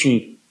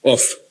notion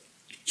of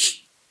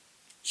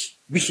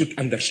we should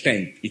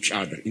understand each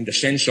other in the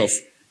sense of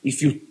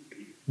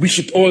we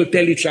should all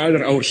tell each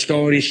other our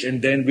stories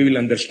and then we will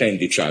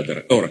understand each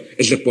other. Or,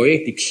 as the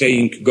poetic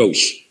saying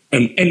goes,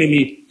 an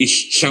enemy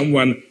is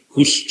someone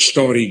whose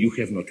story you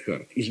have not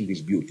heard. Isn't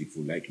this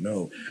beautiful? Like,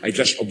 no, I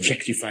just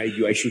objectified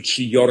you. I should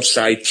see your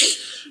side.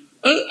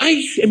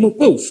 I am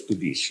opposed to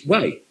this.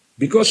 Why?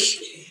 Because,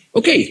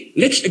 okay,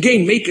 let's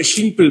again make a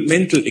simple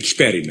mental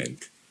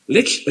experiment.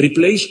 Let's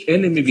replace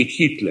enemy with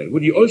Hitler.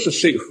 Would you also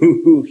say,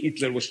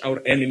 Hitler was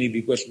our enemy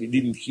because we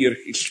didn't hear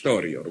his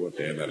story or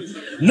whatever?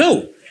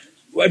 No.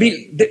 I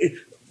mean,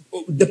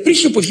 the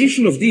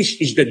presupposition of this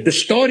is that the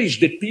stories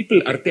that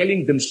people are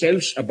telling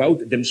themselves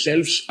about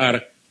themselves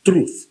are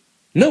truth.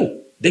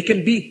 No, they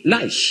can be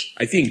lies,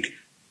 I think.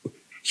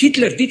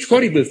 Hitler did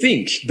horrible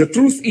things. The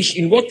truth is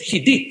in what he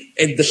did.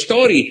 And the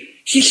story,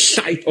 his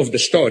side of the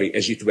story,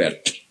 as it were,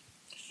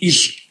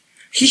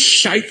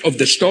 his side of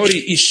the story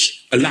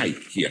is a lie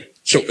here.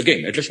 So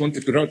again, I just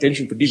wanted to draw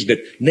attention to this,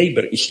 that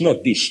neighbor is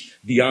not this,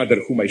 the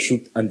other whom I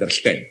should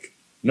understand.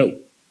 No.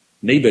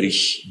 Neighbor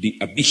is the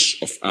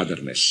abyss of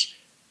otherness.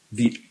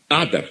 The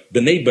other,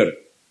 the neighbor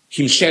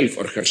himself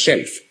or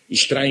herself,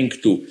 is trying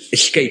to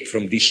escape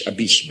from this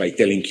abyss by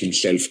telling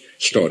himself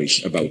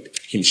stories about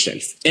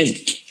himself. And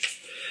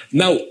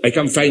now I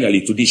come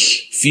finally to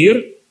this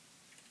fear,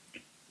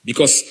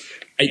 because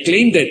I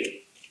claim that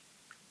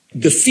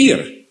the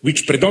fear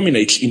which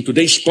predominates in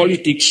today's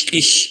politics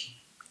is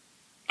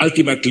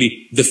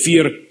ultimately the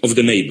fear of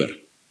the neighbor,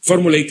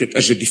 formulated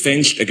as a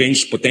defense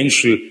against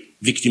potential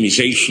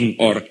victimization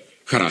or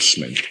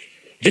harassment.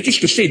 That is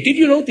to say, did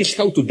you notice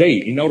how today,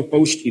 in our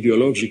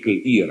post-ideological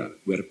era,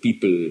 where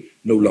people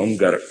no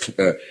longer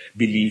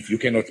believe you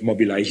cannot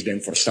mobilize them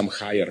for some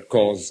higher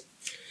cause,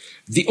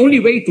 the only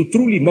way to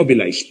truly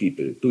mobilize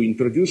people, to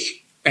introduce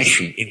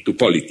passion into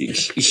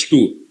politics, is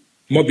to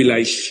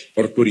mobilize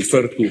or to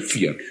refer to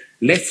fear.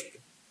 Left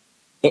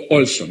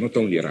also, not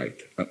only right,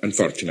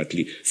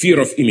 unfortunately, fear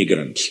of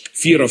immigrants,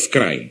 fear of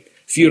crime,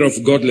 fear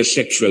of godless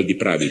sexual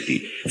depravity,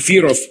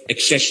 fear of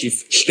excessive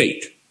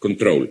state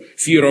control,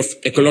 fear of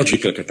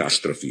ecological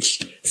catastrophes,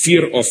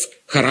 fear of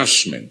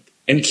harassment,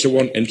 and so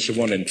on, and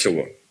so on, and so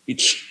on.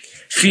 It's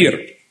fear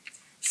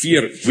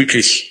which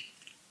is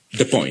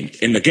the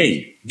point. And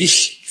again,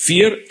 this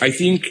fear, I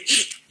think,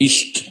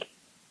 is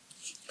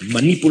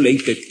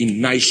manipulated in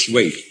nice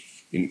way,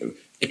 in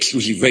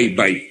exclusive way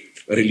by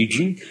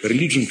religion.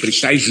 Religion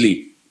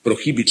precisely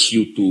prohibits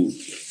you to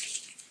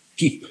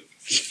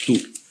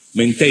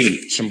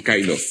maintain some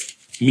kind of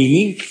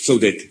meaning so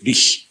that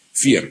this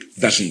fear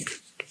doesn't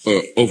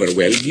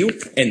overwhelm you.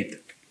 And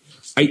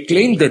I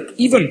claim that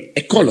even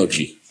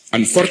ecology,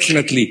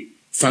 unfortunately,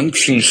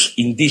 functions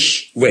in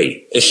this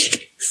way, as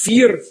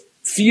fear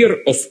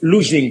of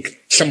losing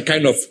some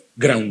kind of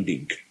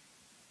grounding.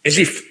 As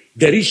if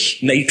there is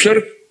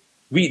nature,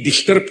 we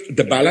disturb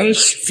the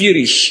balance, fear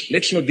is,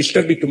 let's not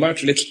disturb it too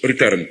much, let's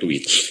return to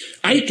it.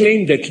 I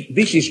claim that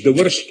this is the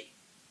worst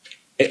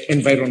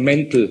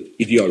environmental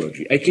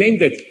ideology. I claim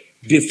that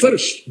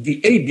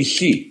the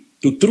ABC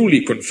to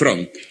truly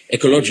confront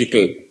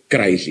ecological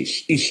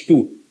crisis is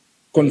to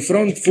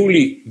confront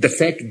fully the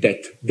fact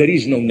that there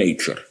is no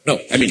nature. No,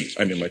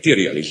 I'm a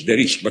materialist, there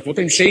is. But what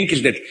I'm saying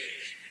is that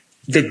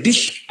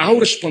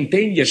our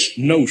spontaneous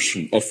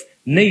notion of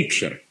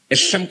nature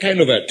as some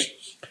kind of a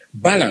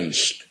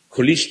balanced,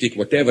 holistic,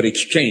 whatever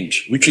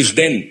exchange, which is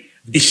then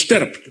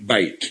disturbed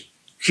by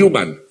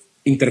human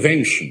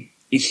intervention,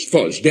 is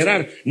false.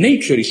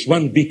 Nature is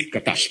one big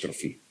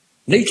catastrophe.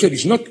 Nature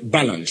is not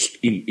balanced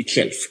in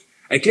itself.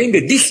 I claim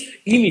that this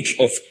image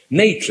of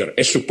nature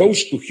as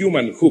opposed to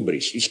human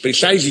hubris is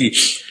precisely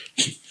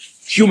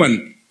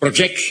human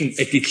projection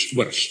at its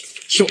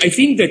worst. So I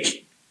think that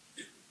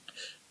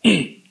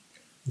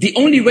the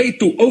only way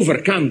to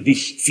overcome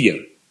this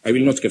fear, I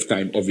will not have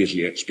time,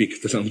 obviously,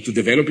 to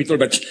develop it all,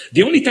 but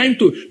the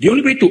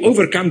only way to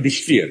overcome this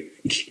fear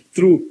is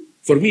through,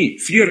 for me,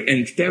 fear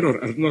and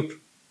terror are not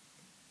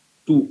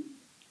two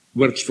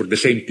words for the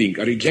same thing,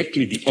 are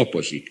exactly the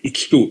opposite.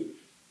 It's to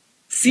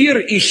fear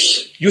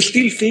is you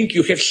still think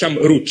you have some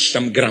roots,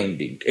 some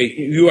grounding.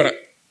 You are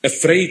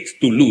afraid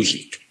to lose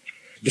it.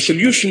 The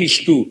solution is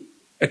to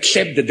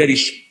accept that there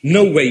is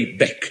no way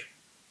back,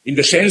 in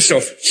the sense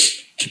of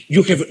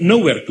you have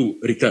nowhere to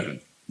return.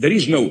 There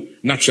is no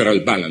natural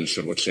balance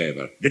or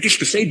whatsoever. That is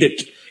to say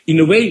that, in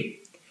a way,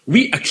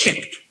 we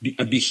accept the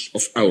abyss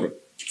of our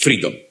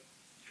freedom.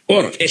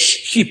 Or, as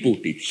he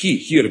put it, he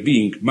here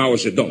being Mao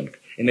Zedong,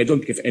 and I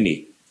don't have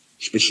any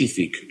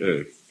specific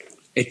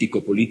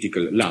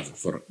ethico-political love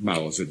for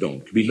Mao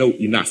Zedong. We know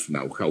enough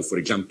now how, for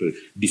example,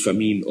 the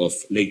famine of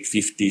late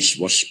 50s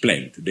was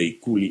planned. They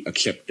coolly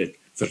accepted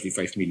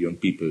 35 million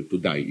people to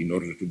die in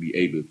order to be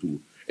able to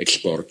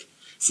export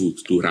food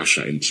to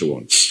Russia and so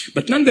on.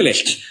 But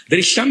nonetheless, there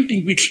is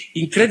something which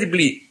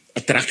incredibly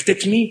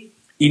attracted me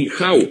in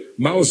how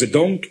Mao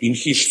Zedong, in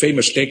his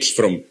famous text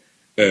from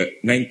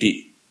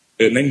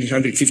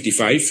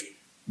 1955,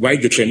 Why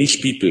the Chinese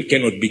People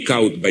Cannot Be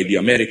Cowed by the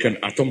American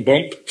Atom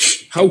Bomb,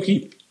 how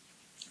he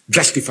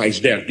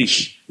justifies there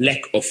this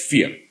lack of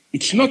fear.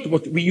 It's not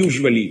what we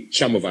usually,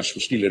 some of us who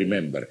still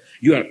remember.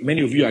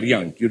 Many of you are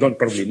young. You don't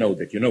probably know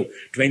that.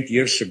 20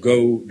 years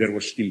ago, there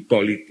was still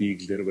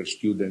politics. There were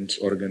students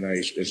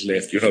organized as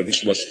left.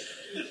 This was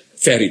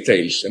fairy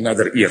tales,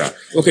 another era.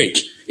 Okay.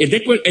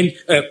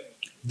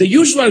 The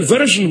usual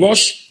version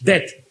was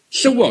that,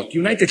 so what?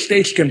 United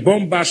States can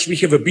bomb us. We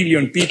have 1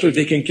 billion people.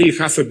 They can kill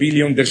 500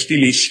 million. There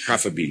still is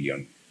 500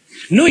 million.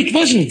 No, it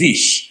wasn't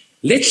this.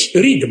 Let's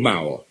read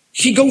Mao.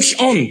 He goes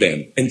on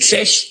then and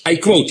says, I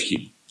quote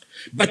him,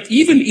 but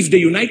even if the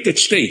United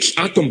States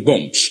atom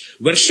bombs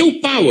were so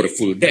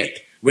powerful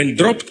that, when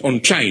dropped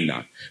on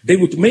China, they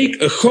would make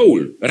a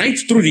hole right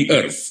through the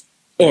earth,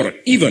 or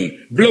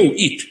even blow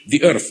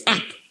the earth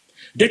up,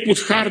 that would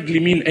hardly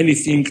mean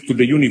anything to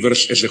the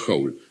universe as a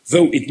whole,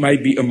 though it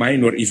might be a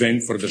minor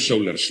event for the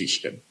solar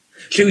system.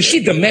 So you see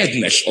the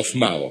madness of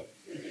Mao.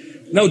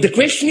 Now the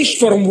question is,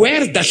 from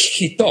where does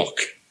he talk?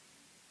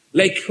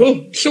 Like,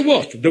 oh, so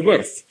what? The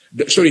earth.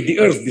 The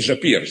earth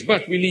disappears,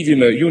 but we live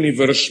in a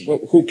universe,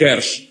 who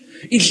cares?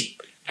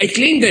 I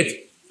claim that,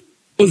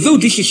 although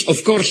this is,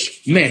 of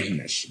course,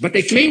 madness, but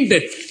I claim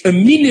that a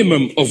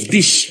minimum of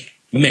this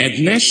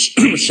madness,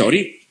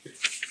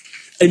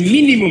 a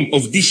minimum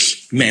of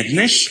this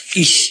madness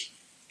is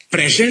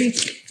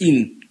present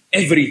in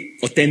every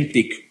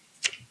authentic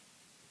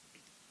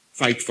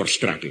fight for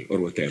struggle or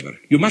whatever.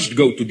 You must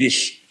go to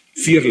this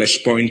fearless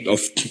point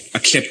of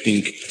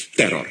accepting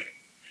terror.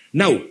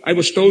 Now, I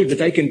was told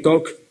that I can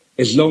talk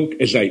as long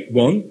as I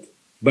want,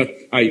 but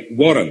I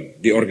warn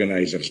the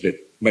organizers that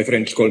my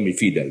friends call me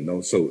Fidel,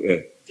 no? So,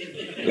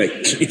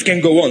 it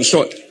can go on.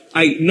 So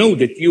I know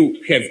that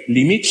you have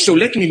limits, so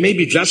let me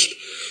maybe just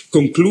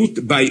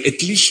conclude by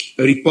at least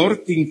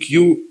reporting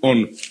you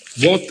on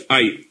what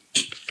I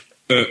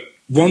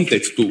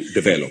wanted to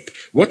develop.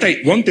 What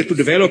I wanted to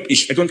develop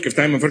is, I don't have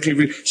time,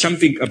 unfortunately,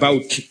 something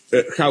about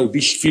how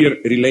this fear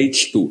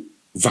relates to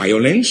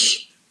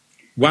violence,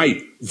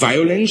 why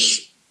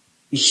violence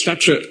is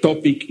such a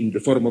topic in the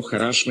form of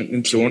harassment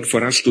and so on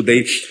for us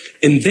today.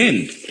 And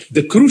then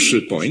the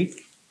crucial point,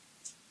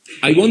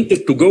 I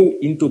wanted to go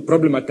into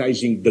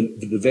problematizing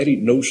the very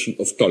notion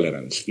of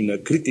tolerance in a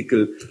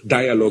critical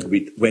dialogue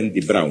with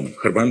Wendy Brown,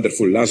 her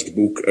wonderful last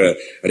book,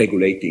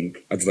 Regulating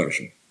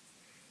Aversion.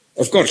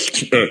 Of course,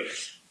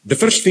 the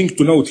first thing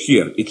to note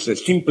here, it's a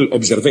simple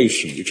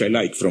observation, which I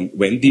like from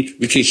Wendy,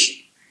 which is,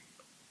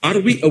 are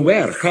we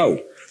aware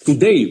how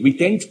today we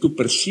tend to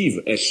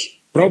perceive as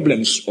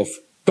problems of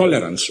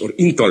tolerance or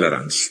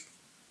intolerance,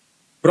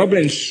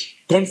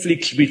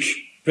 conflicts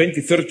which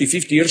 20, 30,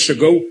 50 years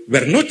ago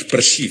were not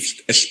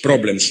perceived as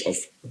problems of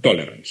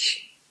tolerance.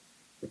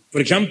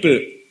 For example,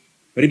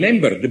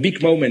 remember the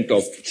big moment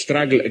of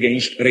struggle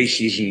against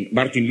racism,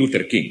 Martin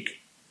Luther King.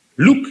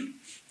 Look,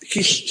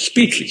 his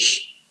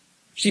speeches,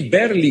 he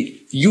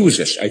barely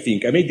uses, I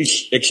think. I made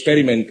this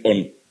experiment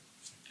on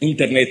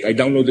internet. I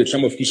downloaded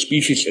some of his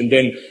speeches and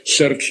then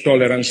searched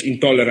tolerance,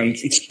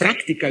 intolerance. It's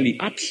practically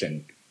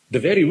absent, the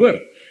very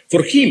word.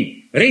 For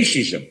him,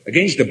 racism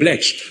against the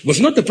blacks was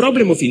not a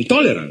problem of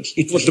intolerance.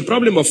 It was the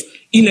problem of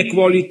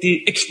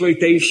inequality,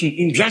 exploitation,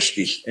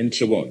 injustice, and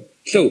so on.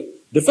 So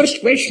the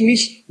first question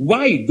is,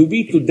 why do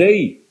we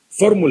today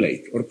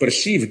formulate or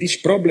perceive these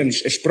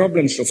problems as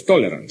problems of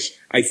tolerance?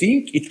 I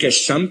think it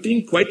has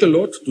something, quite a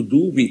lot, to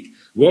do with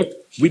what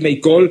we may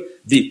call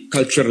the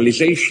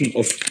culturalization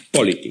of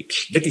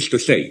politics. That is to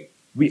say,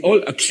 we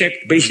all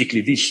accept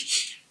basically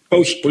this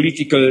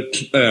post-political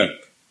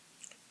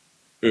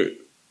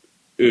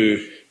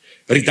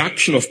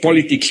reduction of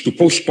politics to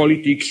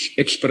post-politics,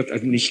 expert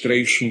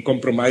administration,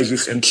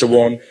 compromises, and so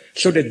on,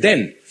 so that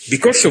then,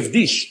 because of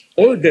this,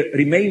 all the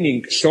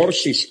remaining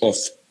sources of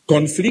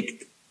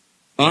conflict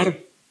are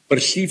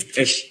perceived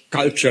as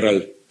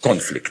cultural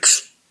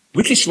conflicts.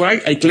 Which is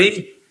why I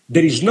claim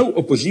there is no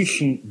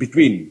opposition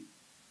between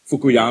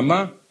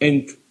Fukuyama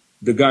and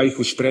the guy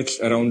who spreads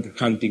around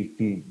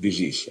Huntington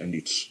disease and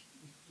its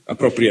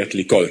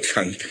appropriately called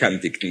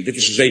Huntington. That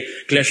is a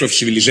clash of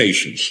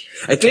civilizations.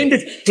 I claim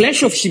that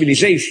clash of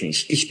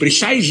civilizations is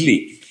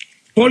precisely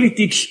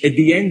politics at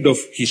the end of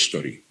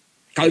history,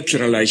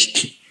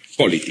 culturalized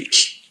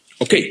politics.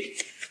 Okay.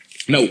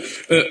 Now,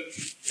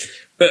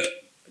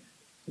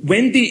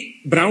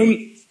 Wendy Brown,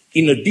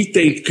 in a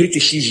detailed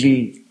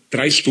criticism,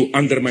 tries to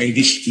undermine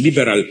this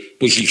liberal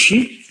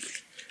position.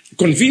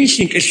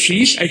 Convincing as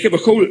she is, I have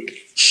a whole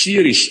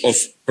series of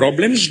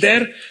problems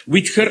there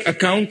with her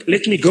account.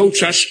 Let me go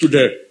just to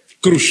the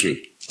crucial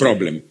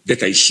problem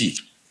that I see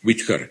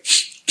with her.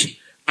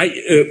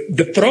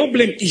 The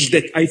problem is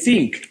that I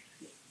think,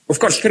 of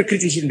course, her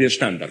criticism is a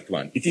standard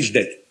one. It is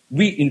that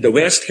we in the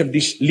West have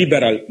this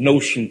liberal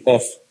notion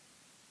of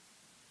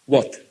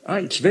what?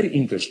 It's very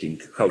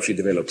interesting how she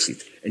develops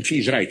it. And she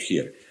is right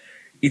here.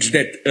 It's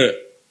that,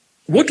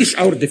 what is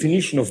our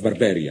definition of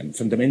barbarian,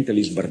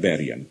 fundamentalist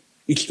barbarian?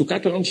 It's, to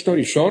cut a long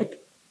story short,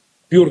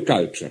 pure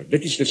culture.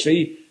 That is to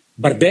say,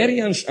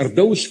 barbarians are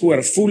those who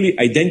are fully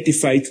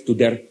identified to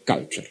their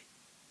culture.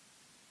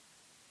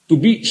 To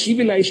be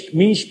civilized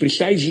means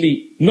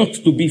precisely not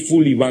to be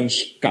fully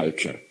one's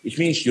culture. It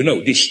means, you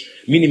know, this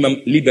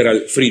minimum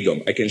liberal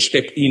freedom. I can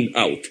step in,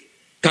 out.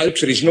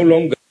 Culture is no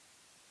longer...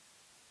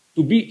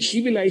 To be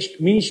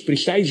civilized means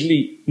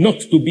precisely not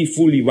to be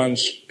fully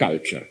one's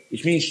culture.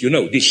 It means, you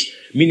know, this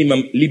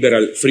minimum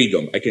liberal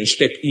freedom. I can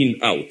step in,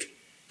 out.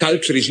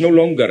 Culture is no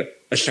longer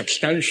a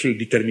substantial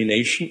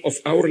determination of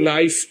our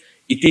life.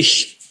 It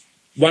is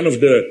one of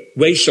the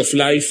ways of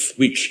life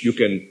which you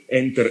can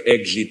enter,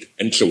 exit,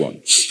 and so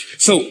on.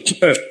 So,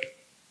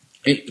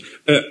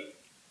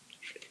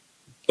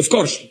 of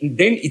course,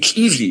 then it's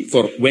easy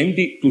for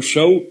Wendy to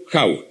show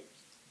how,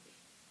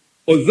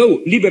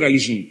 although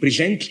liberalism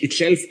presents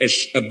itself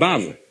as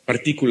above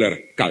particular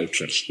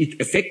cultures, it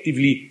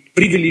effectively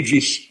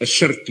privileges a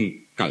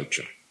certain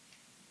culture,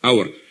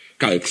 our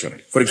culture.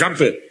 For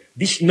example,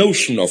 this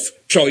notion of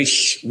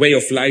choice, way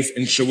of life,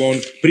 and so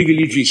on,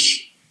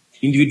 privileges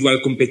individual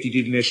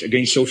competitiveness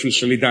against social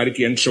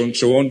solidarity, and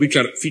so on, which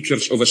are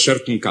features of a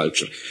certain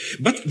culture.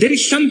 But there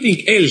is something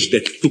else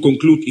that, to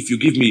conclude, if you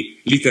give me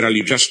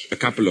literally just a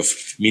couple of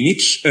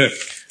minutes,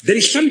 there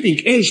is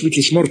something else which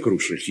is more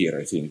crucial here,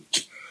 I think.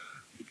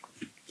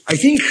 I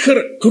think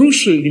her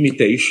crucial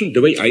limitation,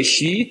 the way I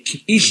see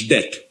it, is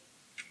that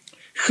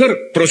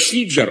her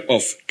procedure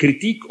of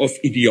critique of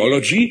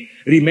ideology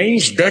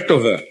remains that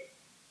of a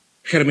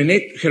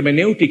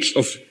hermeneutics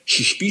of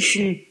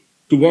suspicion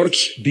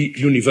towards the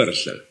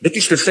universal. That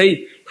is to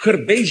say, her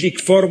basic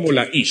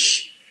formula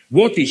is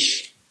what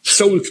is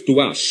sold to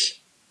us,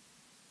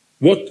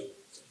 what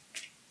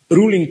the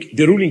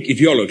ruling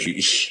ideology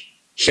is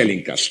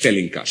telling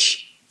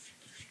us,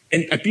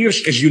 and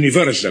appears as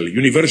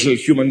universal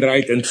human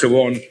right, and so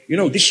on. You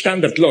know, this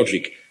standard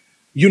logic.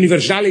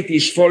 Universality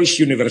is false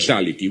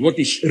universality. What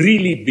is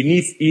really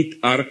beneath it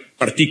are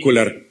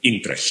particular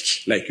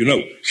interests. Like, you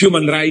know,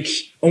 human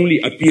rights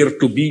only appear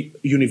to be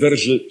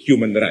universal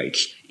human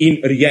rights.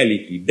 In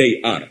reality,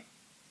 they are,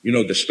 you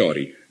know the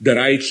story, the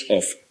rights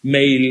of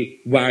male,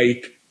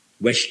 white,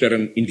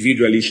 Western,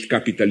 individualist,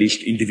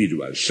 capitalist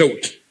individuals. So,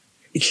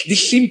 it's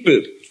this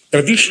simple,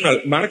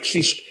 traditional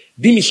Marxist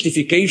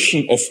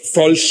demystification of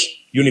false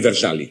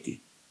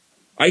universality.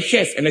 I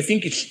have, and I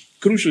think it's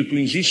crucial to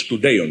insist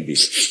today on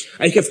this,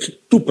 I have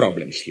two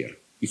problems here,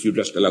 if you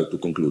just allow to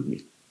conclude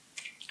me.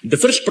 The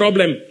first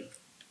problem,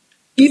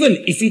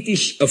 even if it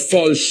is a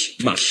false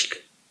mask,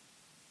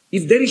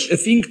 if there is a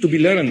thing to be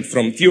learned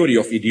from theory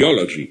of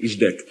ideology, is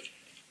that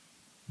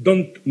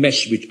don't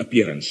mess with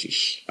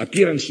appearances.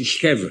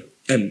 Appearances have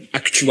an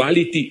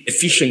actuality,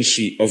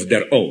 efficiency of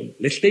their own.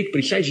 Let's take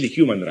precisely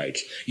human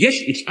rights. Yes,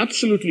 it's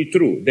absolutely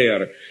true. They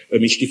are a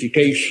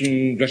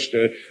mystification, just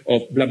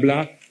of blah,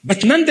 blah.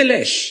 But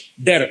nonetheless,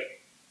 their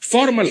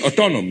formal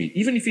autonomy,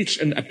 even if it's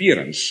an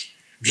appearance,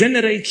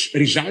 generates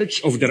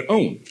results of their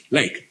own.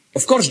 Like,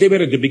 of course, they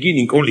were at the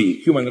beginning only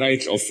human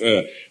rights of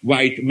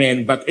white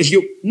men, but as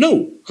you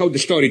know how the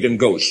story then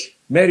goes,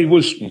 Mary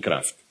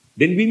Wollstonecraft,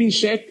 then women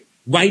said,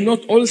 why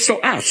not also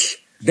us?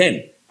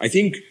 Then, I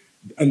think,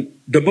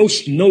 the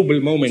most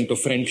noble moment of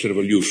French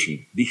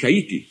Revolution, the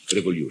Haiti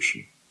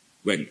Revolution,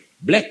 when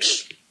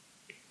blacks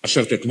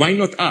asserted, why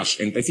not us?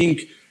 And I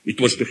think it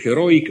was the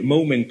heroic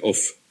moment of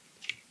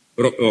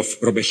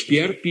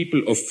Robespierre,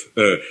 people of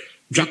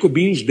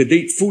Jacobins, that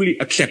they fully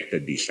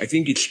accepted this. I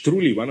think it's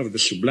truly one of the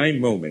sublime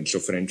moments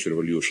of French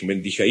Revolution,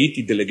 when the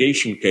Haiti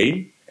delegation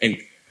came and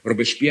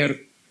Robespierre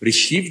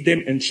received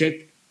them and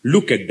said,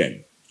 look at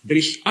them. There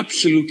is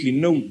absolutely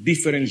no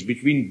difference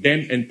between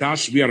them and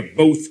us. We are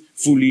both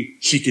fully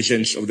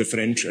citizens of the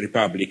French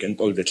Republic and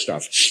all that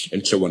stuff,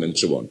 and so on and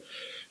so on.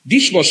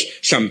 This was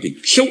something.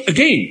 So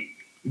again,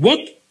 what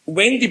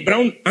Wendy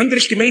Brown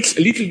underestimates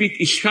a little bit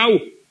is how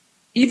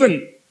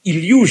even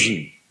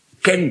illusion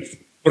can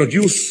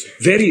produce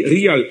very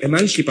real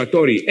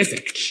emancipatory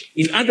effects.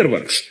 In other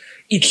words,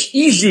 it's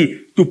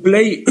easy to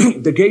play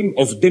the game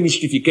of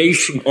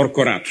demystification or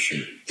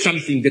corruption.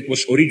 Something that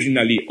was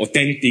originally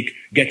authentic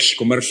gets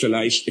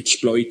commercialized,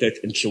 exploited,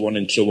 and so on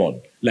and so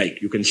on.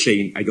 Like you can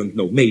say, I don't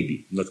know,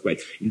 maybe, not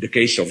quite, in the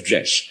case of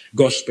jazz.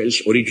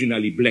 Gospels,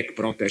 originally black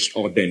protest,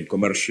 or then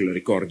commercial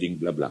recording,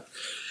 blah, blah.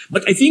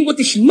 But I think what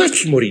is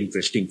much more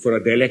interesting for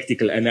a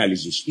dialectical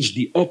analysis is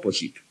the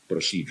opposite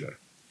procedure.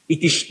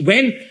 It is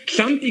when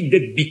something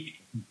that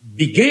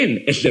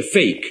began as a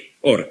fake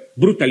or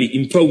brutally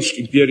imposed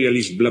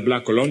imperialist, blah, blah,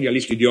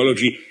 colonialist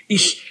ideology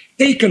is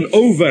taken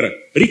over,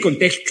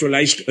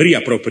 recontextualized,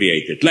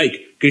 reappropriated.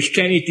 Like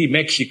Christianity,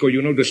 Mexico,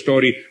 you know the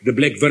story, the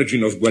Black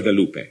Virgin of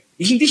Guadalupe.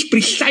 Isn't this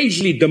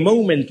precisely the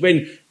moment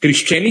when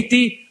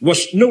Christianity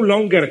was no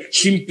longer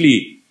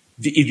simply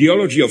the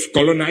ideology of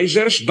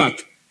colonizers,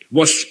 but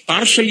was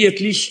partially at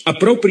least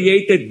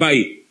appropriated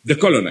by the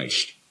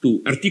colonized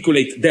to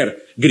articulate their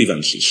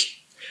grievances?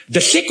 The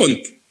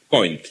second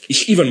point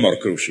is even more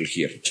crucial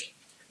here.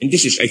 And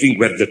this is, I think,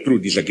 where the true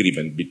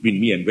disagreement between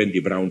me and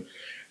Wendy Brown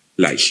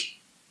lies.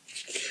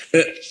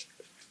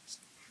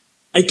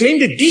 I claim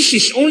that this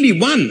is only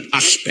one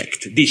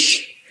aspect,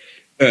 this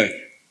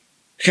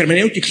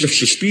hermeneutics of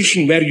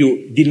suspicion, where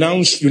you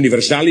denounce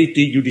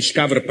universality, you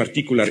discover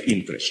particular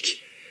interests.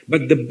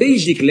 But the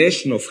basic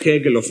lesson of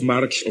Hegel, of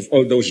Marx, of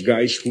all those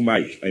guys whom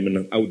I'm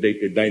an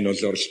outdated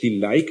dinosaur,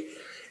 still like,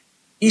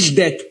 is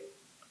that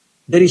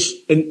there is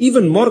an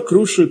even more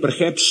crucial,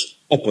 perhaps,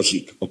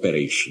 opposite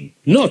operation.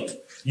 Not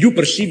you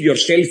perceive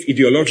yourself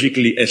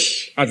ideologically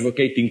as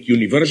advocating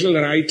universal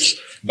rights,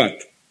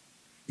 but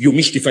you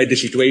mystify the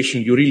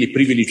situation, you really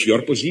privilege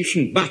your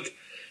position, but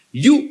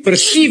you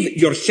perceive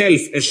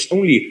yourself as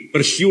only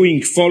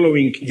pursuing,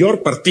 following your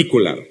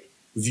particular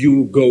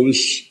view,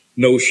 goals,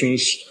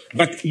 notions,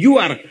 but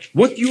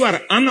what you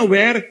are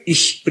unaware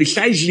is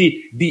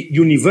precisely the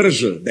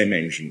universal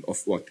dimension of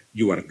what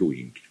you are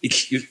doing.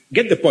 You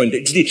get the point?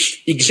 It's the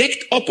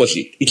exact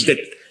opposite.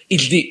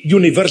 It's the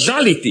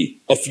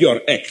universality of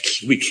your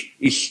acts which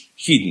is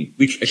hidden,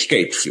 which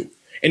escapes you.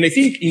 And I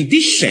think in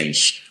this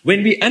sense,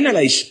 when we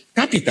analyze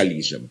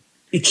capitalism,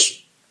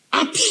 it's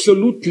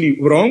absolutely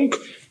wrong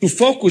to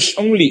focus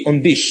only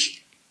on this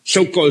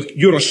so-called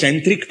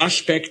Eurocentric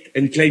aspect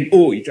and claim,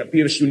 oh, it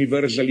appears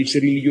universal, it's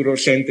really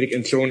Eurocentric,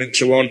 and so on and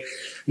so on.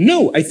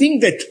 No, I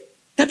think that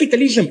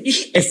capitalism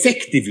is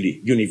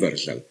effectively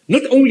universal.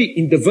 Not only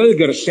in the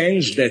vulgar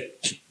sense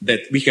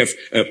that we have,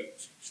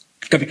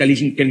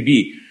 capitalism can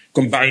be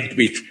combined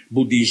with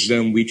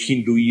Buddhism, with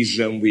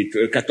Hinduism,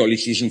 with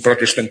Catholicism,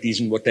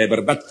 Protestantism,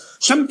 whatever, but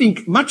something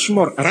much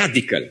more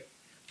radical.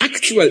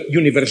 Actual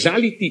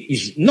universality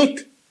is not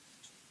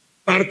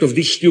part of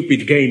this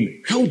stupid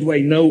game. How do I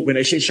know when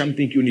I say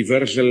something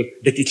universal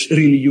that it's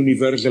really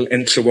universal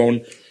and so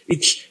on?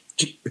 It's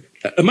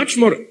a much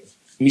more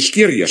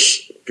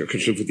mysterious,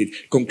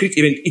 concrete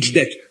event. It's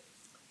that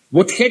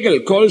what Hegel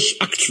calls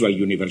actual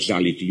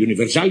universality,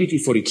 universality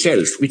for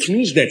itself, which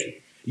means that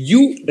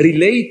you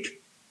relate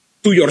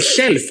to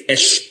yourself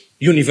as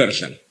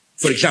universal.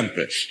 For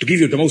example, to give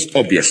you the most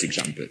obvious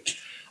example,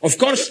 of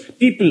course,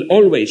 people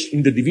always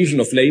in the division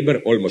of labor,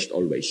 almost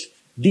always,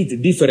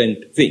 did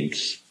different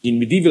things. In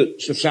medieval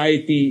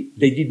society,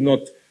 they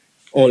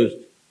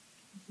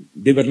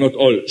were not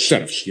all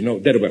serfs, you know.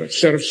 There were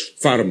serfs,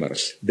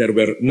 farmers, there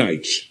were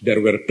knights,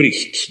 there were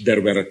priests,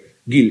 there were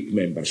guild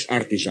members,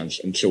 artisans,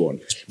 and so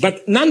on.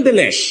 But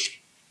nonetheless,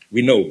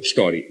 we know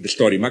the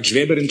story, Max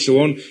Weber and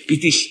so on,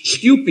 it is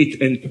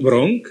stupid and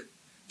wrong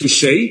to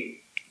say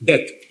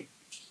that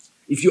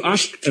if you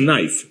ask a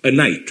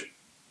knight,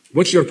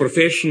 what's your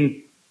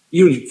profession?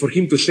 Even for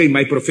him to say,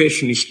 my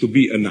profession is to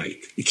be a knight.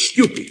 It's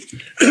stupid.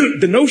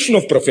 The notion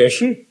of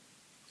profession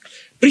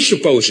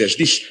presupposes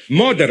this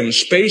modern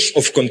space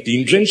of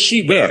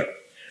contingency where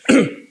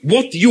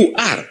what you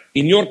are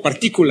in your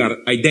particular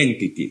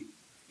identity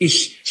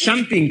is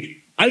something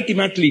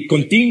ultimately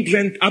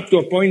contingent up to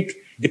a point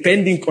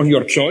depending on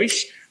your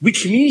choice,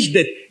 which means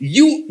that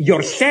you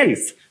yourself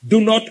do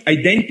not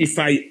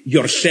identify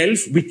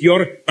yourself with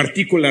your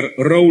particular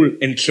role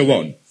and so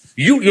on.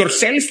 You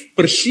yourself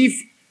perceive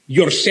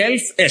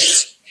yourself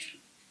as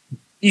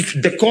if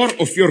the core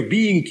of your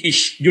being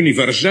is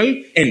universal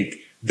and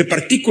the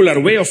particular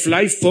way of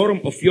life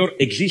form of your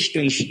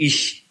existence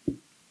is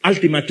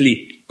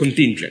ultimately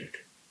contingent.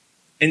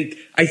 And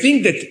I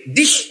think that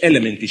this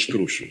element is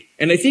crucial.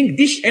 And I think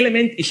this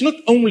element is not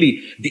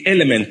only the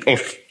element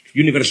of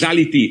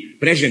universality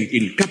present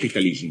in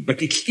capitalism,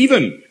 but it's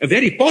even a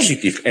very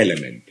positive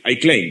element. I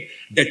claim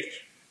that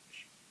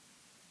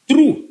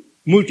true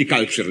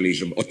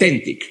multiculturalism,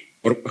 authentic,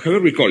 or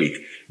however we call it,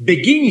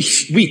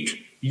 begins with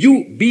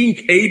you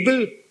being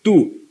able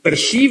to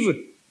perceive,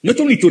 not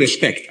only to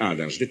respect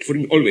others, that for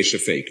me always a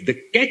fake. The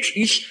catch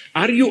is,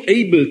 are you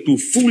able to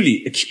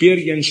fully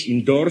experience,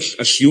 endorse,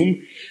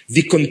 assume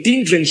the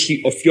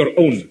contingency of your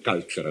own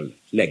cultural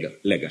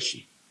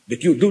legacy?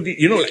 That you do,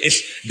 you know,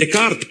 as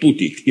Descartes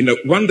put it in a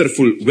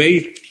wonderful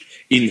way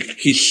in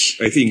his,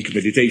 I think,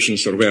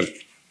 Meditations or where,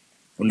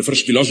 on the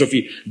first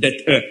philosophy,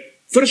 that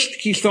First,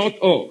 he thought,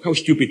 oh, how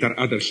stupid are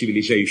other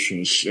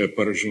civilizations,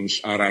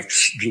 Persians,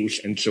 Arabs, Jews,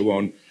 and so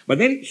on. But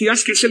then he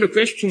asked himself a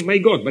question, my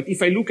God, but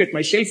if I look at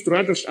myself through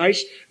others'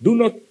 eyes, do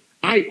not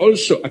I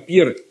also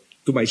appear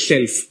to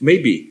myself?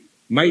 Maybe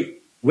my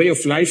way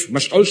of life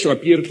must also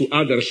appear to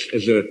others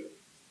as a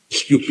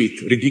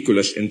stupid,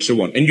 ridiculous, and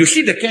so on. And you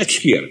see the catch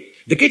here.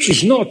 The catch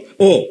is not,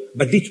 oh,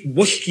 but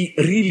was he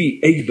really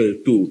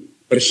able to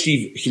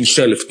perceive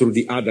himself through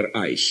the other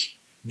eyes?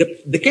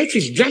 The catch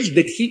is just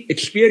that he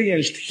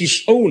experienced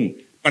his own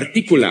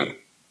particular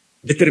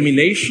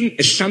determination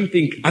as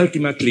something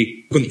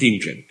ultimately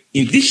contingent.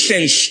 In this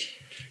sense,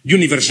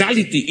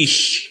 universality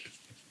is,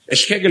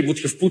 as Hegel would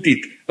have put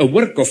it, a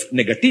work of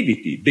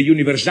negativity. The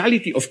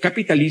universality of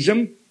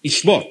capitalism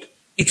is what?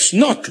 It's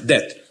not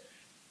that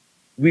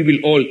we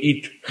will all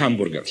eat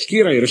hamburgers.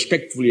 Here I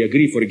respectfully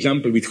agree, for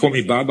example, with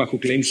Homi Bhabha, who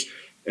claims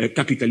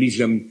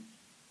capitalism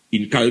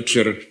in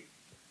culture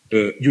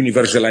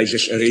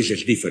universalizes,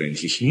 erases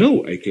differences.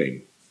 No, I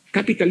claim.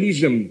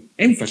 Capitalism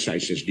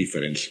emphasizes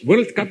difference.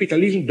 World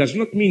capitalism does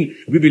not mean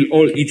we will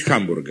all eat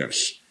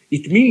hamburgers.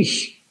 It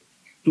means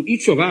to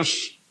each of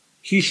us,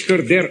 his,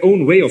 her, their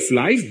own way of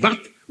life, but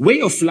way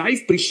of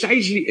life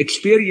precisely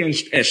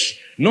experienced as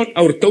not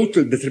our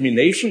total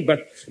determination,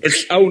 but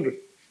as our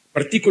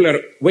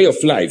particular way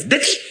of life.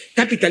 That's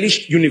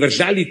capitalist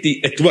universality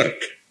at work.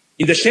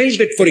 In the sense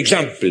that, for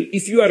example,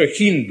 if you are a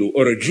Hindu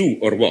or a Jew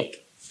or what,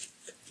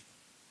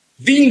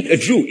 being a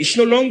Jew is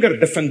no longer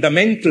the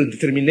fundamental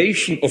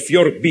determination of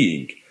your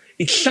being.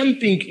 It's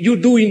something you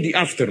do in the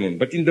afternoon,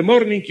 but in the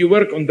morning you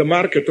work on the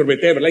market or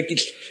whatever. Like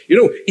it's,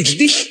 it's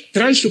this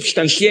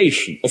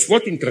transubstantiation of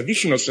what in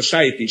traditional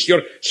society is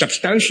your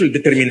substantial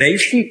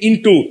determination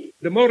into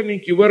the morning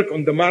you work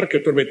on the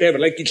market or whatever.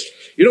 Like it's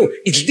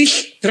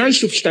this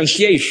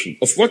transubstantiation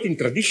of what in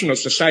traditional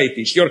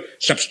society is your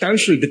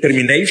substantial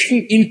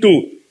determination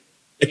into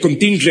a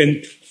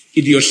contingent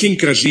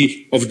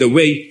idiosyncrasy of the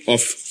way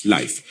of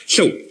life.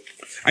 So,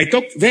 I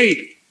talked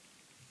very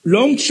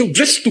long, so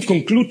just to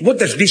conclude, what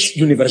does this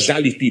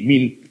universality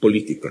mean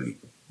politically?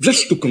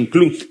 Just to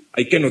conclude,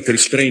 I cannot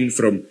refrain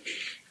from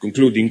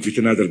concluding with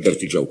another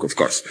dirty joke, of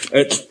course.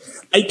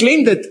 I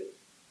claim that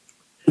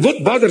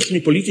what bothers me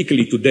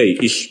politically today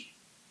is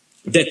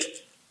that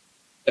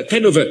a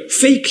kind of a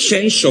fake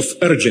sense of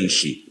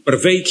urgency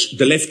pervades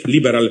the left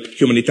liberal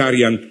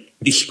humanitarian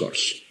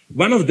discourse.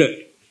 One of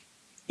the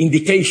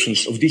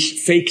indications of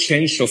this fake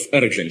sense of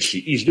urgency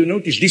is, do you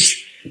notice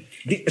this,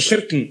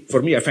 certain,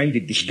 for me I find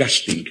it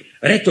disgusting,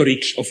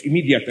 rhetorics of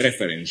immediate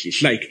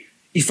references, like,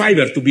 if I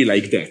were to be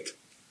like that,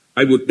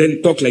 I would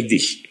then talk like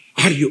this.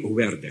 Are you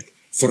aware that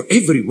for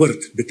every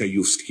word that I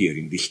used here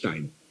in this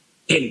time,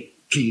 10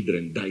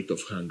 children died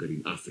of hunger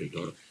in Africa,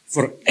 or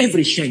for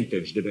every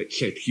sentence that I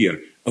said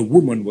here, a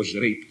woman was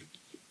raped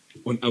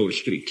on our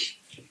streets.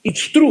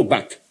 It's true,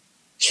 but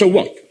so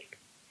what?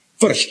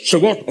 First, so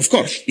what? Of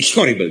course, it's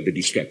horrible that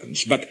this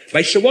happens. But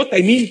by so what,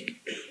 I mean,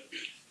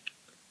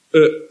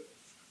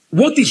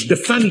 what is the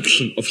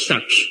function of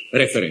such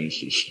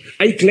references?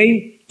 I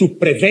claim to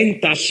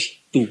prevent us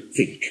to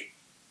think.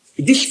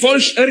 This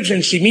false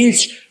urgency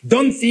means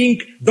don't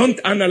think, don't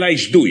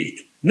analyze, do it.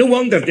 No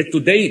wonder that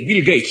today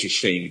Bill Gates is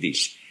saying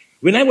this.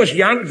 When I was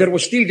young, there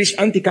was still this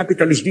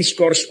anti-capitalist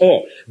discourse,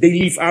 oh, they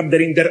live up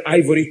there in their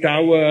ivory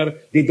tower,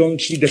 they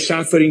don't see the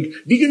suffering.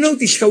 Did you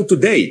notice how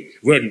today,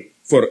 when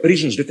for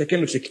reasons that I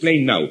cannot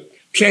explain now,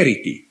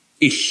 charity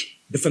is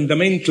the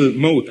fundamental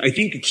mode. I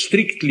think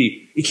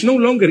it's no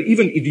longer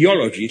even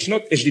ideology. It's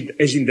not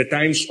as in the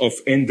times of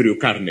Andrew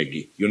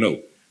Carnegie,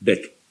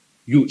 that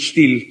you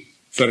steal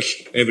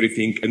first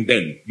everything and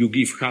then you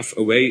give half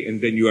away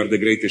and then you are the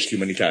greatest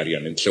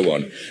humanitarian and so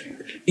on.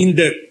 In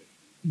the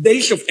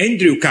days of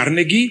Andrew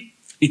Carnegie,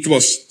 it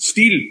was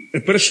still a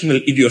personal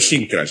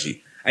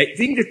idiosyncrasy. I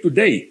think that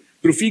today,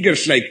 through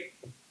figures like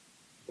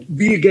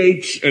Bill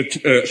Gates,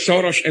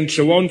 Soros, and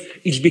so on,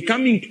 it's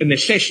becoming a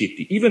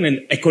necessity, even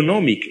an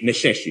economic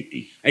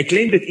necessity. I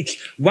claim that it's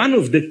one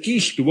of the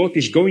keys to what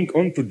is going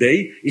on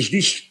today is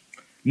this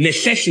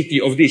necessity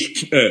of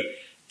this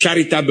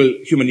charitable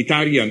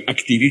humanitarian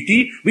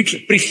activity,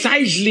 which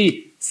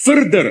precisely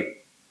further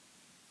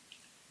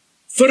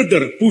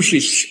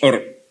pushes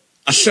or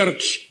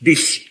asserts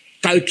this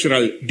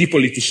cultural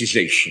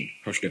depoliticization.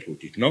 How should I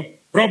put it? No?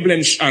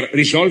 Problems are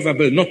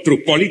resolvable not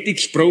through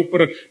politics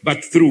proper,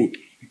 but through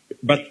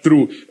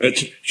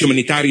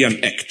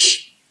humanitarian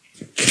acts.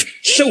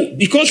 So,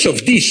 because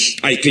of this,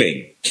 I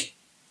claim,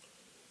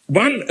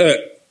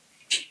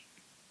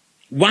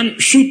 one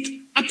should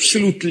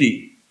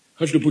absolutely,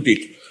 how should I put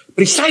it,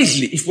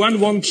 precisely if one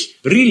wants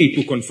really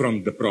to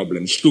confront the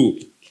problems, to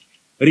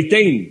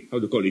retain, how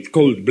to call it,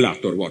 cold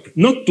blood or what,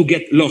 not to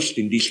get lost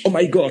in this, oh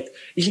my God,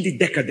 isn't it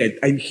decadent?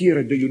 I'm here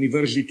at the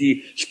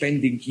university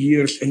spending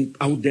years and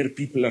out there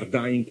people are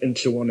dying and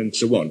so on and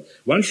so on.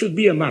 One should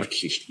be a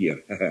Marxist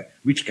here.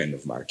 Which kind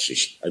of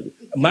Marxist?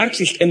 A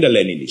Marxist and a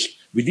Leninist.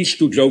 With these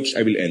two jokes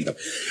I will end up.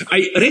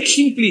 I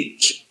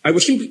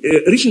was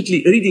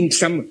recently reading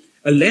some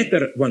a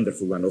letter,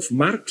 wonderful one, of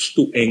Marx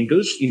to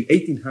Engels in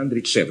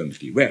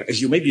 1870, where,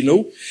 as you maybe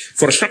know,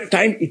 for some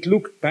time it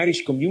looked,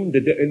 Paris Commune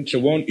and so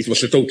on, it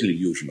was a total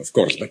illusion, of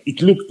course, but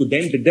it looked to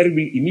them that there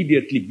will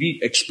immediately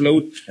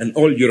explode an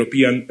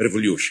all-European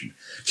revolution.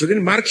 So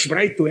then Marx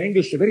writes to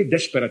Engels a very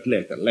desperate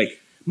letter,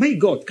 like, my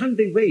God, can't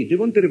they wait? They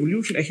want a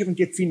revolution. I haven't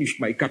yet finished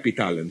my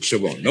Capital and so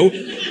on. No,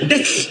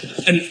 that's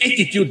an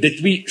attitude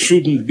that we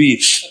shouldn't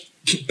be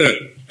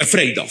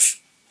afraid of.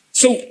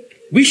 So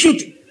we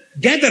should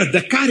gather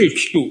the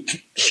courage to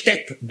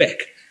step back.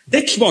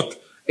 That's what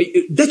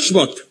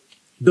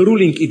the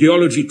ruling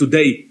ideology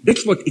today,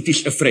 that's what it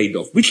is afraid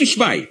of, which is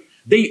why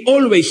they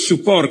always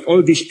support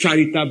all these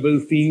charitable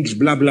things,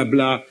 blah, blah,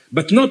 blah,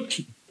 but not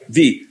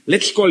the,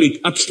 let's call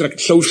it abstract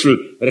social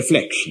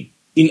reflection.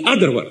 In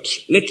other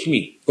words, let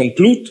me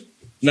conclude,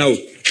 now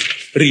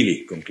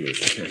really conclude,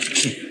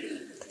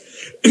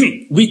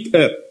 with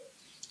a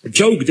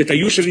joke that I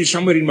usually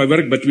somewhere in my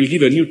work, but will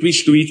give a new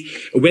twist to it,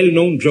 a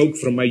well-known joke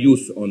from my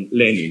youth on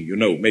Lenin. You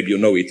know, maybe you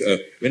know it.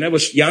 When I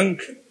was young,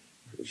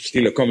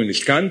 still a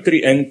communist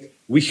country, and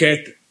we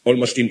had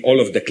almost in all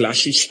of the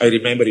classes, I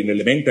remember in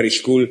elementary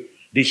school,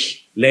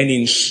 this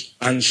Lenin's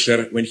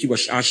answer when he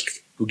was asked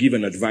to give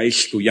an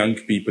advice to young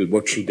people,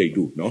 what should they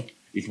do, no?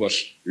 It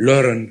was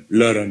learn,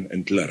 learn,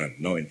 and learn,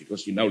 no? And it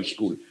was in our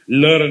school,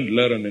 learn,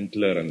 learn, and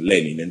learn,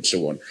 Lenin, and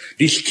so on.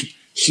 This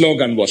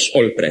slogan was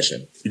all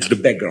present. It's the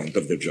background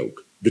of the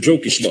joke. The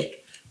joke is what?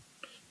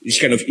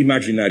 This kind of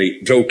imaginary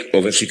joke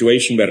of a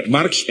situation where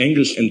Marx,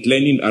 Engels, and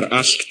Lenin are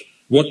asked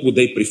what would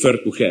they prefer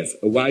to have,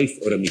 a wife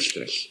or a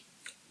mistress.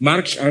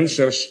 Marx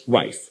answers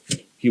wife.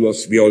 He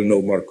was, we all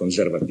know, more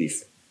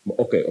conservative.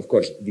 Okay, of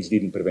course, this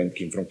didn't prevent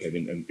him from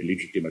having an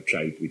illegitimate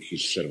child with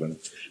his servant,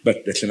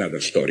 but that's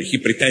another story. He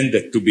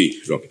pretended to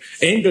be. Look,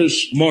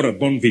 Engels, more a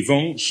bon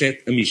vivant, said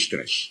a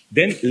mistress.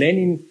 Then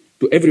Lenin,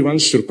 to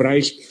everyone's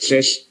surprise,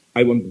 says,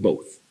 I want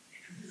both.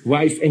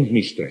 Wife and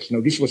mistress. Now,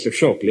 this was a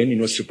shock.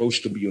 Lenin was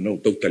supposed to be, you know,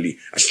 totally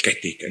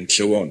ascetic and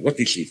so on. What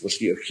is it? Was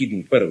he a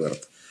hidden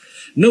pervert?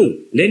 No,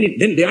 Lenin,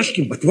 then they asked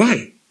him, but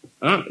why?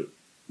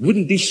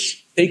 Wouldn't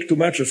this take too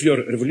much of your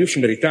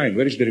revolutionary time?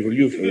 Where is the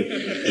revolution?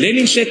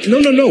 Lenin said, no,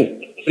 no,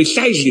 no.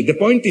 Precisely. The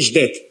point is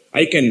that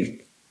I can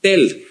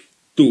tell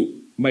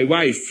to my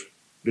wife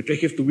that I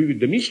have to be with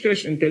the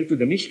mistress and tell to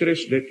the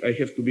mistress that I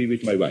have to be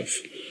with my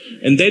wife.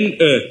 And then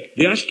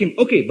they ask him,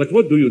 okay, but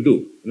what do you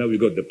do? Now we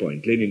got the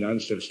point. Lenin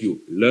answers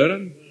you,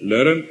 learn,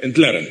 learn, and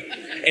learn.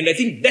 And I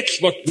think that's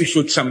what we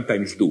should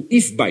sometimes do.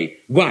 If by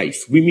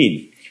wife we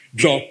mean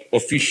job,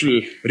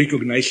 official,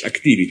 recognized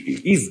activity.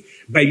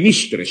 If by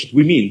mistress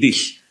we mean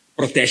this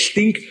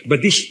protesting,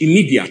 but this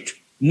immediate,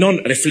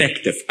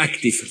 non-reflective,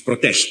 active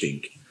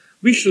protesting,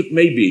 we should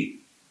maybe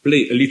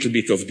play a little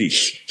bit of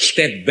this.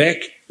 Step back,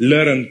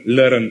 learn,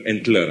 learn,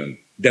 and learn.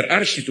 There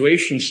are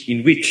situations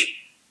in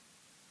which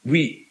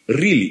we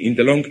really, in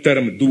the long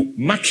term, do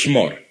much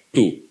more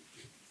to,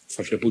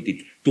 how should I put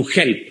it, to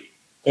help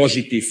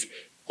positive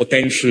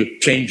potential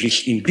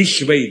changes in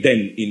this way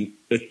than in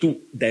a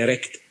too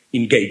direct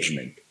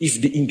engagement.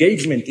 If the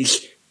engagement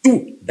is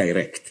too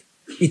direct,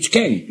 it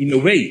can, in a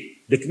way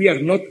that we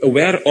are not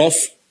aware of,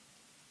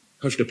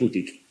 how should I put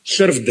it,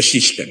 serve the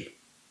system.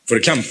 For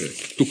example,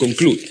 to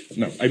conclude,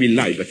 no, I will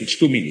lie, but it's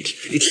 2 minutes.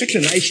 It's such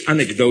a nice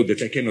anecdote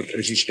that I cannot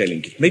resist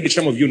telling it. Maybe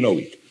some of you know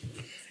it.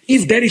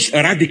 If there is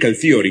a radical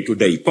theory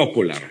today,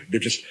 popular,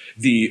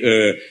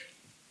 the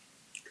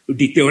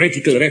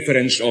theoretical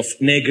reference of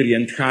Negri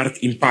and Hart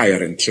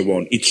Empire and so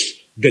on, it's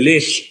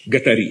Deleuze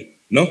Guattari,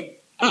 no?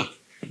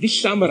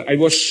 This summer I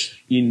was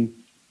in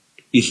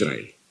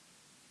Israel,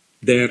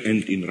 there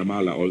and in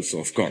Ramallah also,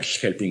 of course,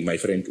 helping my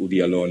friend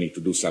Udi Aloni to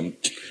do some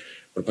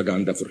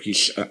propaganda for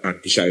his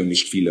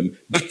anti-Zionist film.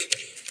 But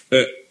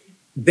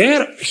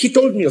there he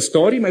told me a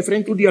story, my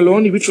friend Udi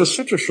Aloni, which was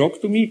such a shock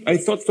to me. I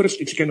thought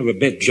first it's kind of a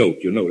bad joke,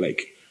 you know,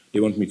 like they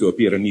want me to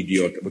appear an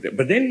idiot.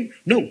 But then,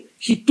 no,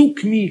 he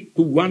took me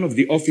to one of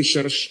the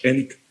officers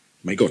and,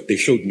 my God, they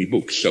showed me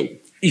books. So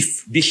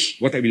if this,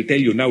 what I will tell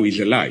you now is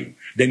a lie,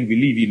 then we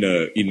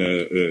live in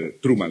a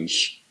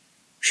Truman's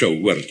show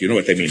world. You know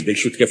what I mean? They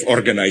should have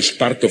organized,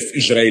 part of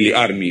Israeli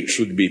army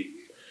should be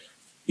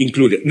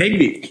included.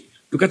 Namely,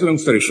 to cut a long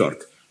story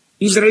short,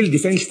 Israel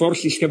Defense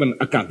Forces have an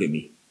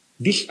academy.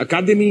 This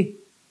academy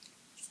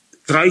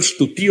tries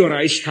to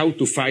theorize how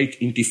to fight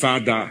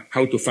intifada,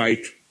 how to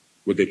fight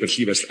what they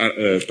perceive as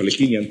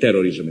Palestinian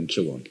terrorism and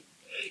so on.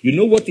 You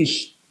know what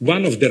is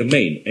one of their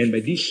main, and by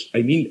this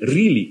I mean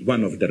really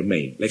one of their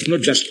main, like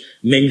not just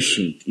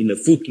mentioned in a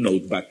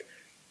footnote, but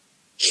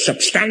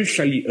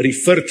substantially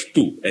referred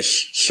to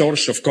as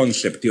source of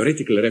concept,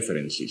 theoretical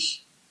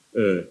references,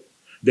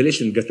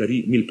 Deleuze and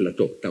Guattari, 1000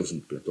 Plateau,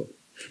 1000 Plateau.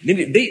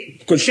 They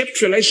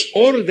conceptualize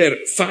all their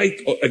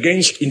fight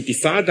against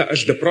intifada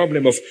as the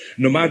problem of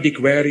nomadic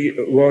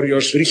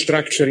warriors,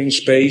 restructuring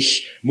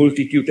space,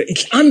 multitude.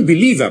 It's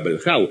unbelievable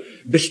how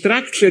the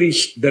structure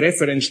is the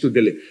reference to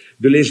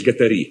Deleuze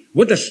Guattari.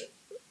 What does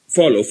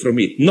follow from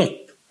it?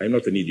 I'm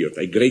not an idiot.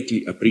 I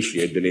greatly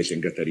appreciate Deleuze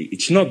and Guattari.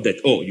 It's not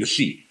that, oh, you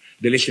see,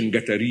 Deleuze and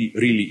Guattari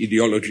really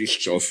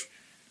ideologists of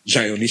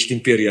Zionist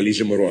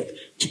imperialism or what.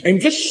 I'm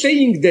just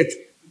saying that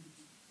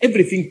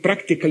everything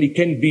practically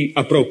can be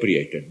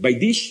appropriated. By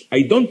this,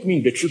 I don't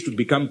mean that you should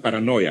become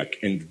paranoid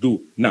and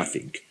do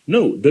nothing.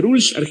 No, the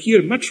rules are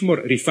here much more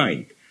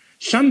refined.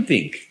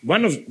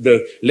 One of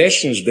the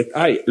lessons that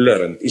I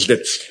learned is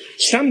that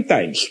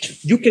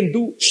sometimes you can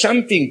do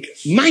something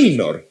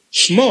minor,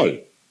 small,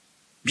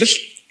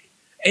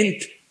 and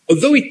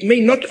although it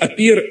may not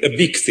appear a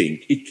big thing,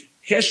 it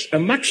has a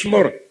much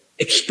more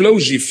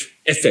explosive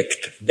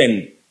effect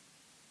than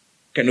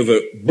kind of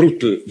a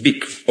brutal,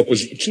 big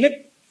opposition.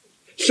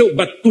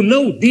 But to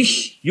know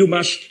this, you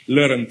must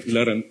learn,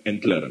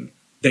 and learn.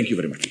 Thank you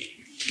very much.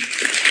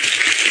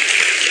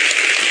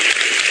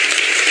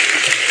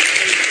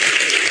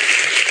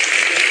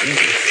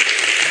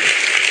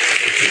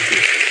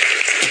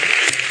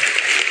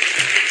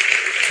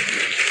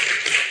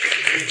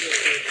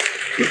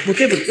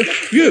 Whatever.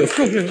 Yeah, of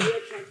course. Yeah.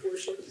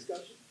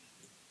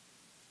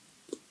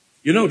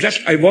 You know,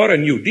 just I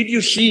warn you, did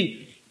you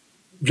see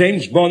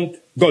James Bond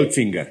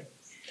Goldfinger?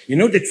 You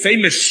know that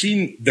famous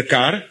scene, the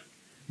car,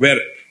 where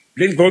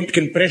James Bond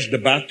can press the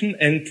button,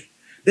 and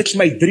that's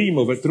my dream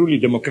of a truly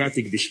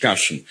democratic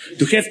discussion.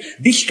 To have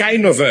this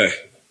kind of a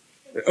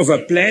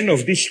plan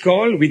of this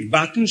call with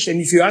buttons, and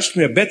if you ask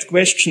me a bad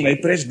question, I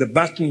press the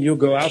button, you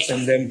go up,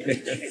 and then...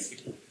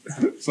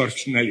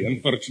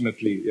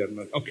 Unfortunately, you're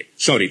not. Okay,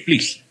 sorry,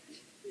 please.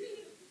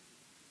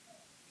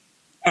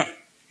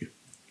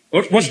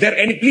 Or was there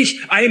any, please,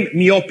 I am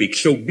myopic,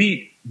 so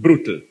be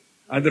brutal.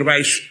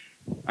 Otherwise,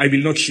 I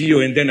will not see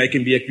you and then I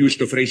can be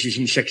accused of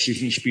racism,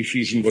 sexism,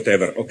 speciesism,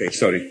 whatever. Okay,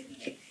 sorry.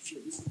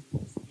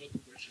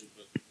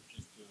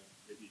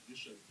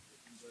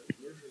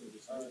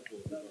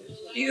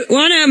 You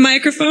want a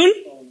microphone?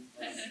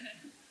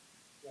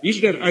 Is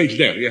there? Oh, it's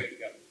there, yeah.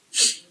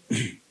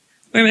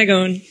 Where am I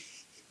going?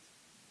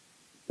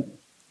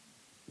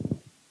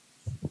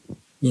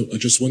 No, I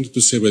just wanted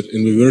to say that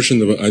in the version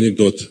of an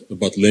anecdote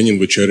about Lenin,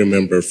 which I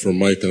remember from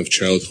my kind of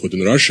childhood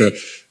in Russia,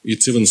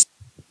 it's even...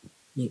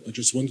 No, I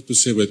just wanted to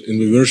say that in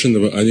the version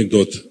of an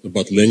anecdote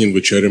about Lenin,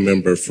 which I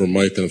remember from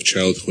my kind of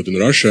childhood in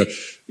Russia,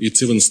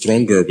 it's even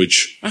stronger,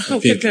 which I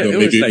think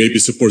maybe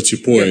supports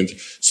your point. Yeah.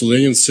 So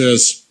Lenin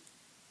says,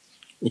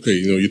 okay,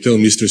 you tell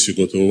mistress you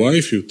go to a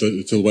wife, you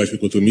tell wife you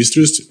go to a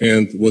mistress,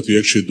 and what you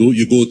actually do,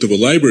 you go to the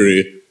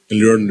library and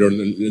learn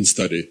and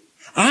study.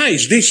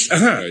 Is this?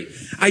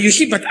 You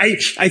see, but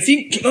I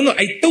think,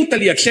 I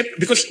totally accept,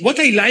 because what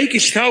I like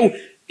is how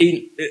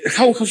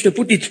to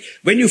put it,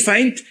 when you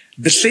find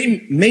the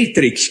same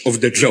matrix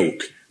of the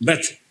joke,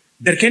 but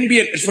there can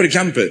be, for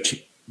example,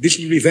 this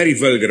will be very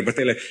vulgar, but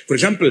for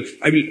example,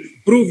 I will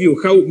prove you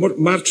how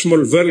much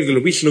more vulgar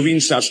we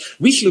Slovenes are.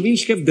 We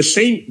Slovenes have the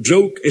same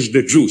joke as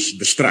the Jews,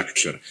 the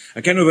structure.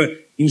 A kind of an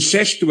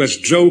incestuous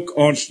joke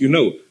on,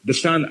 the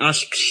son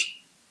asks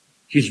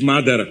his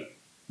mother,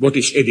 what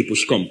is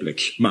Oedipus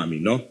complex, mommy,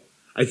 no?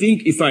 I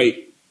think if I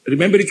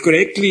remember it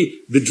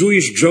correctly, the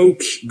Jewish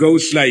jokes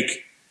goes like,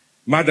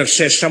 mother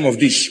says some of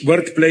this,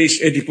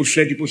 workplace, Oedipus,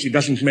 it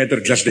doesn't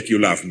matter, just that you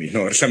love me,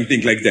 no? Or something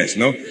like that,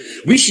 no?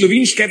 We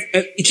Slovenes have,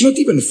 it's not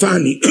even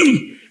funny,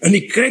 an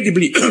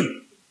incredibly,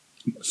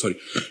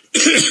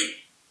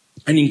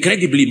 an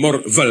incredibly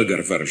more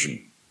vulgar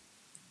version.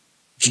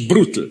 It's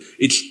brutal.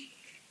 It's,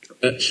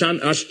 son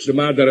asks the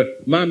mother,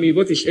 mommy,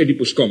 what is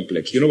Oedipus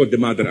complex? You know what the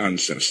mother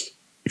answers?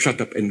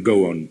 Shut up and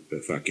go on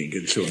fucking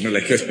and so on.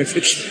 Like,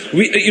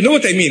 you know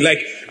what I mean? Like,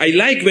 I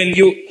like when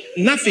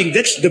nothing,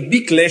 that's the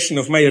big lesson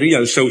of my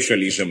real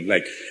socialism,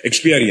 like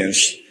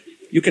experience.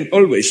 You can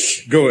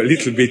always go a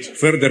little bit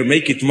further,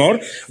 make it more,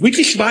 which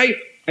is why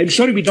I'm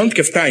sorry we don't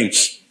have time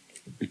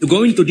to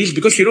go into this,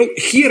 because,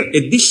 here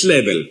at this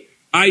level,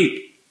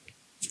 I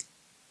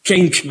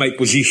changed my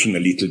position a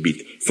little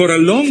bit. For a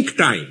long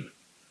time,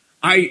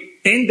 I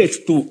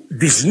tended to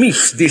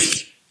dismiss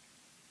this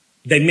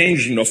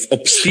dimension of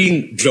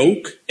obscene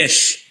joke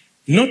as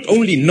not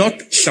only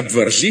not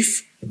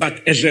subversive,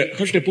 but as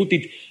how should I put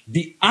it,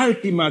 the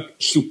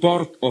ultimate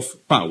support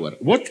of power.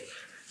 What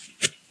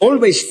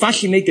always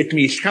fascinated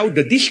me is how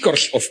the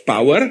discourse of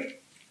power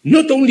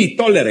not only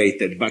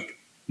tolerated, but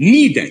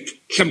needed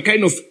some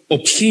kind of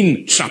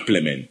obscene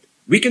supplement.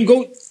 We can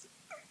go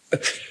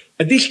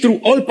this through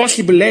all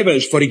possible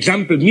levels. For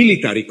example,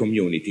 military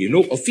community.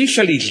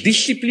 Officially it's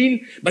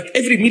discipline, but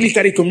every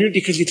military community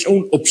has its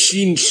own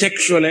obscene,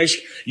 sexualized,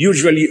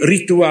 usually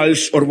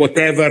rituals or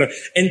whatever.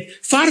 And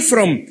far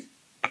from,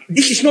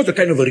 this is not a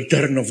kind of a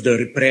return of the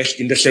repressed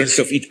in the sense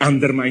of it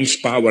undermines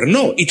power.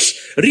 No,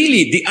 it's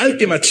really the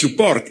ultimate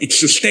support. It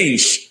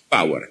sustains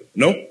power.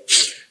 No?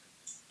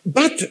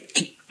 But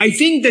I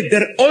think that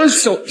there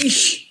also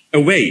is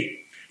a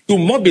way to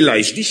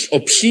mobilize this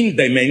obscene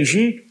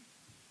dimension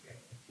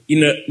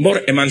in a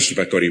more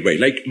emancipatory way,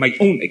 like my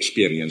own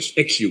experience,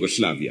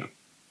 ex-Yugoslavia.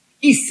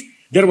 If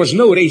there was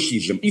no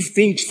racism, if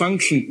things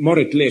functioned more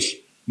or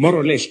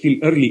less till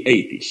early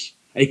 80s,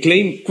 I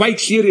claim quite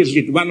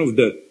seriously that one of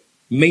the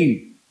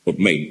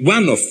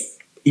one of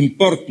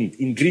important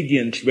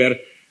ingredients were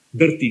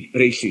dirty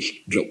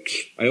racist jokes.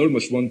 I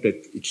almost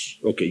wanted, it's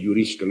okay, you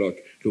risk a lot,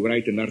 to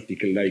write an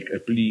article like a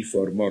plea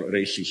for more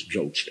racist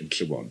jokes and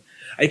so on.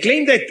 I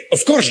claim that,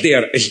 of course, they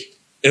are as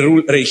a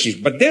rule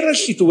racist, but there are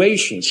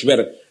situations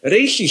where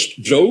racist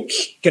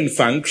jokes can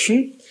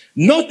function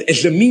not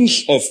as a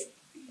means of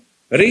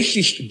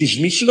racist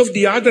dismissal of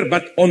the other,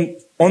 but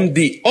on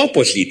the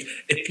opposite.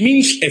 It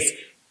means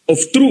of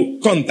true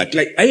contact.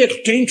 Like I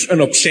exchange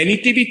an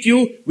obscenity with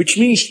you, which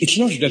means it's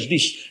not just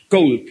this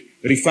cold,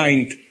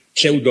 refined,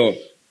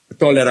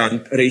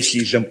 pseudo-tolerant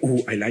racism.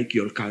 Oh, I like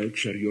your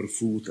culture, your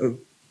food. Oh,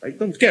 I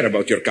don't care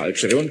about your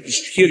culture. I want to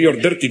hear your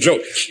dirty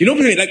joke. You know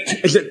what I mean?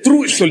 Like as a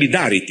true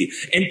solidarity.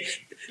 And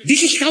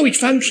this is how it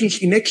functions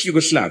in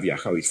ex-Yugoslavia,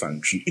 how it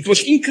functioned. It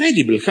was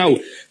incredible how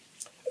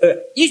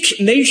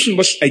each nation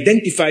was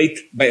identified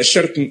by a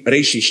certain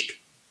racist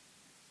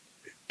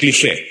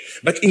cliché.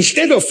 But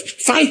instead of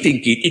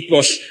fighting it, it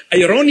was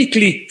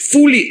ironically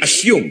fully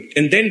assumed.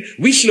 And then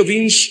we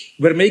Slovenes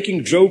were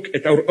making joke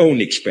at our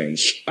own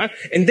expense.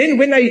 And then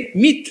when I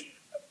meet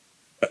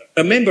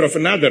a member of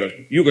another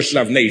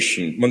Yugoslav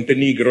nation,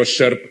 Montenegro,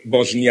 Serb,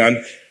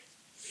 Bosnian,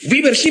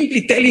 we were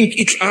simply telling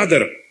each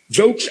other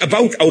jokes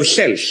about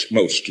ourselves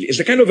mostly, as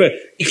a kind of a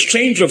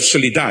exchange of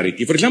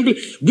solidarity. For example,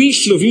 we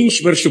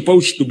Slovenes were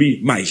supposed to be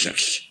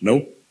misers,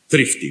 no?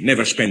 Thrifty,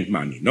 never spend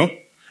money, no?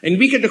 And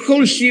we had a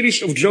whole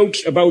series of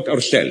jokes about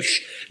ourselves.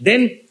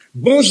 Then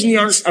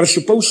Bosnians are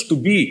supposed to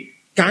be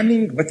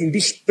cunning, but in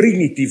this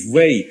primitive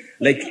way,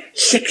 like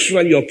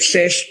sexually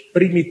obsessed,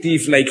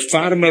 primitive, like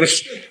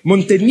farmers.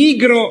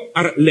 Montenegro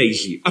are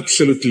lazy,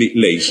 absolutely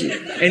lazy.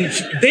 And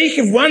they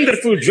have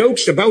wonderful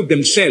jokes about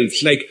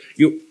themselves, like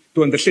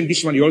to understand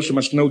this one, you also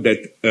must know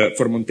that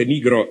for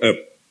Montenegro,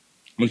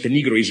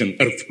 Montenegro is an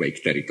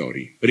earthquake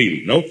territory,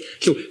 really, no?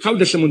 So how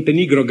does a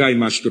Montenegro guy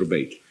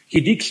masturbate? He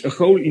digs a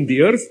hole in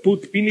the earth,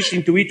 put penis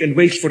into it, and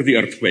waits for the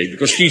earthquake,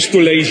 because he's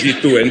too lazy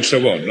to, and so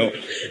on, no?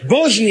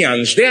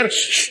 Bosnians, they are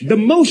the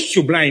most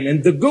sublime,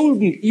 and the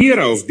golden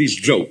era of these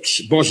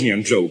jokes,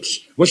 Bosnian jokes,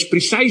 was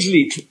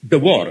precisely the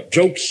war,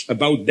 jokes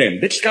about them.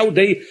 That's how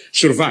they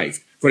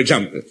survived. For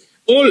example,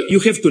 all you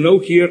have to know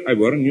here, I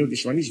warn you,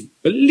 this one is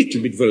a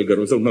little bit vulgar,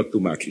 although not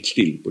too much, it's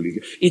still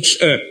political. It's,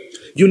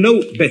 you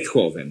know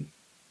Beethoven,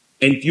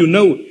 and you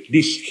know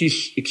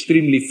his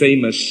extremely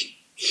famous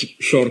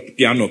short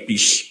piano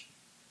piece,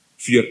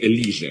 für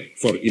Elise,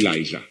 for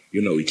Eliza.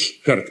 You know, it's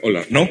heard all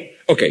around. No?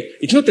 Okay.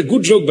 It's not a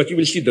good joke, but you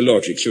will see the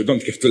logic, so you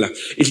don't have to laugh.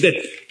 It's that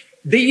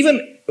they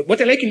even, what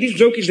I like in this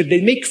joke is that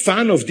they make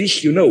fun of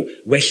this, you know,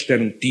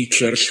 Western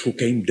teachers who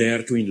came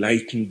there to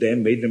enlighten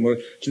them, made them more.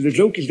 So the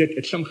joke is that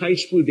at some high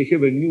school they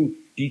have a new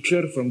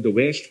teacher from the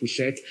West who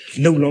said,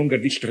 no longer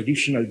this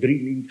traditional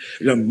drilling,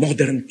 a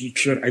modern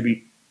teacher, I will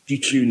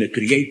teach you in a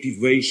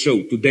creative way.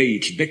 So today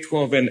it's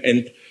Beethoven,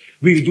 and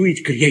we'll do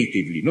it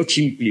creatively, not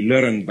simply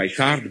learn by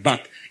heart,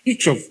 but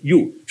each of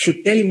you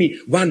should tell me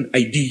one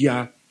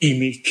idea,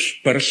 image,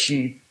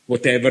 person,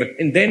 whatever,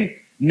 and then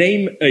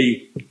name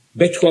a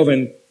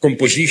Beethoven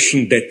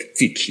composition that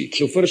fits it.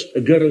 So first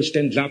a girl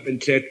stands up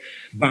and said,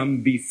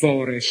 Bambi,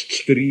 forest,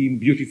 stream,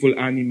 beautiful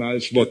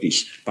animals. What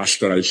is?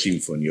 Pastoral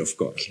Symphony, of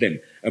course. Then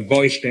a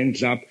boy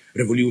stands up,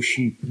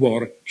 revolution,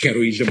 war,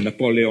 heroism,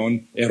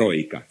 Napoleon,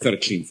 Eroica,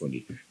 Third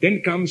Symphony.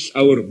 Then comes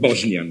our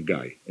Bosnian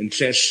guy and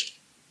says,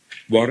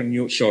 warn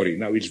you, sorry,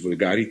 now it's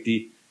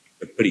vulgarity,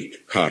 a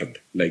prick, hard,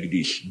 like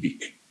this,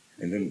 big.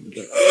 And then,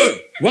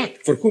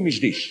 what? For whom is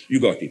this? You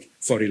got it.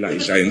 For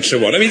Eliza, and so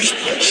on. I mean,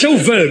 it's so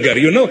vulgar,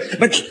 you know.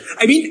 But,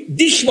 I mean,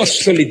 this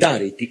was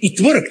solidarity. It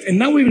worked. And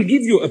now we will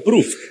give you a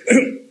proof.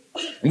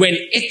 When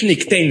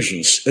ethnic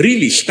tensions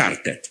really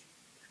started,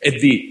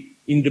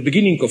 in the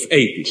beginning of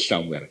 80s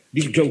somewhere,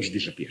 these jokes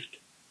disappeared.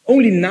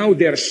 Only now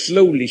they are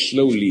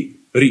slowly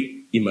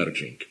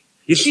re-emerging.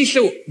 You see,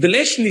 so the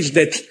lesson is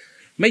that,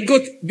 my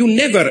God, you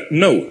never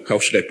know, how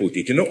should I put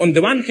it, you know. On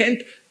the one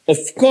hand, of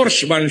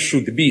course one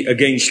should be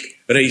against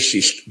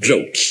racist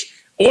jokes.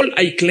 All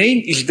I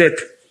claim is that,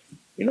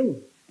 you know,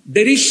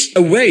 there is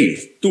a way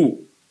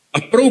to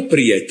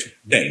appropriate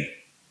them,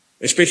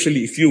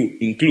 especially if you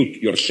include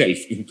yourself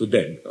into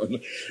them,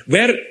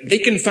 where they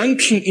can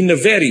function in a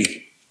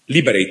very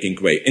liberating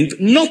way. And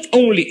not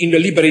only in a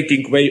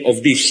liberating way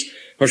of this,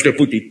 how should I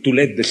put it, to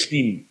let the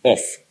steam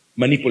off,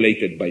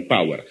 manipulated by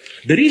power.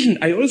 The reason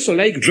I also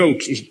like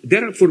jokes is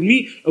there are for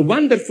me a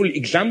wonderful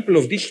example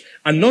of this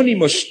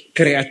anonymous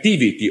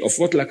creativity of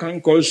what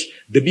Lacan calls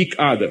the big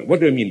other. What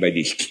do I mean by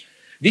this?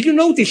 Did you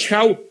notice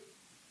how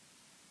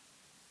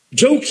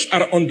jokes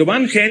are on the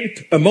one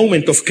hand a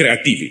moment of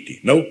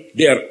creativity? No?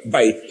 They are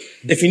by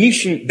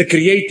definition the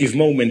creative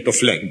moment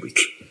of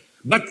language.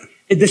 But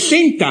at the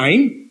same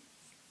time,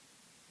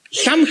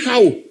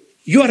 somehow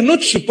you are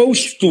not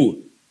supposed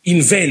to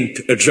invent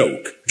a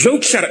joke.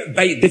 Jokes are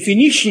by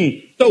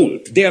definition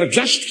told. They are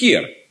just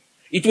here.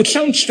 It would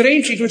sound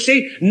strange. It would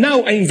say,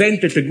 now I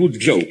invented a good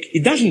joke.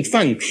 It doesn't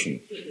function.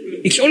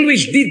 It's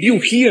always, did you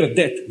hear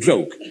that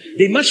joke?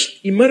 They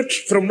must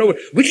emerge from nowhere.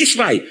 Which is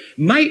why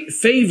my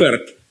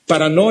favorite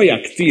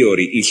paranoiac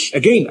theory is,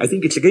 again, I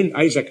think it's again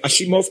Isaac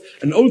Asimov,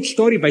 an old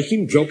story by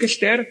him,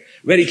 Jokester,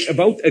 where it's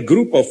about a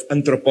group of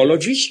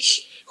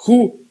anthropologists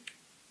who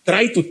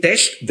try to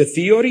test the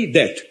theory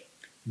that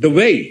the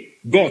way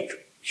God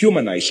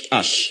humanized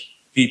us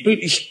people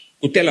is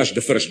to tell us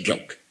the first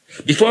joke.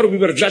 Before we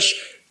were just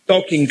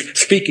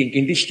speaking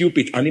in this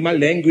stupid animal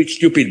language.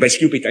 Stupid, by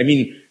stupid I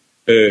mean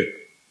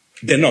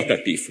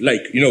denotative,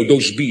 like,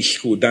 those bees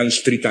who dance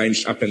 3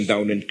 times up and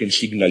down and can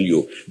signal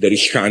you there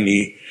is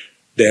honey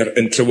there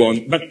and so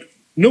on. But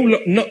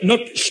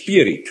not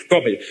spirit,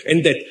 probably.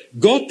 And that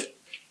God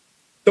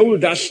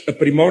told us a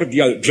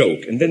primordial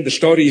joke. And then the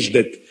story is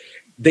that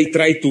they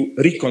try to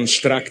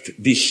reconstruct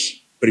this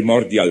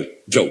primordial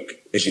joke,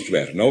 as it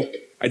were, no?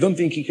 I don't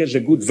think he has a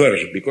good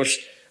version, because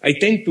I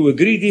tend to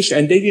agree this,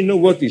 and they didn't know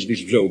what is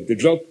this joke.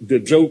 The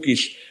joke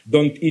is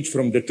don't eat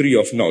from the tree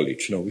of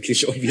knowledge, no, which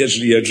is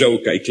obviously a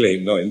joke, I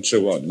claim, no, and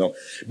so on, no.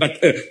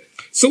 But,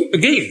 so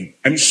again,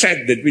 I'm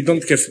sad that we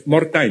don't have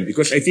more time,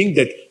 because I think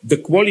that the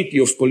quality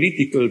of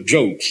political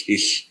jokes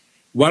is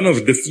one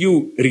of the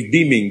few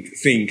redeeming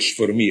things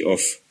for me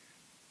of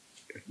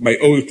my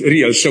old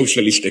real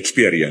socialist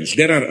experience.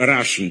 There are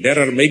Russian, there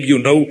are, maybe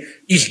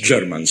East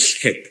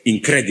Germans had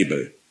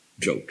incredible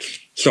jokes.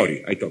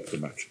 Sorry, I talked too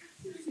much.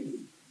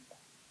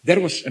 There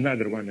was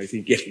another one, I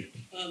think, yes.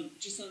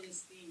 Just on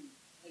this theme,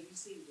 have you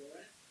seen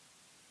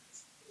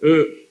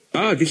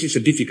Borat? This is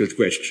a difficult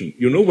question.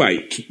 You know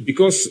why?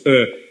 Because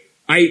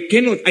I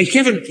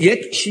haven't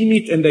yet seen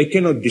it, and I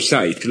cannot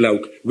decide,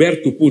 like, where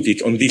to put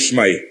it on this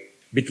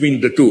between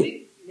the two.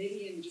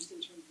 Maybe just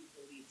in terms of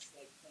beliefs,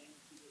 like playing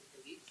people's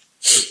beliefs.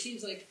 It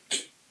seems like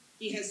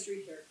he has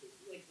 3 characters,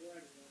 like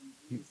Borat is one,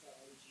 he's got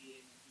OG,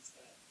 and he's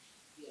got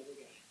the other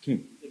guy,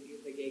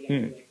 the gay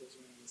guy who goes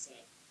around the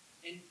side.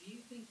 And do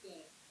you think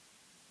that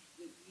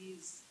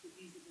these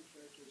different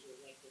characters are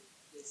like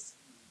this?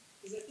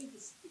 Because I think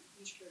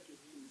each character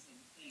is doing the same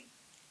thing,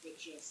 but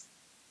just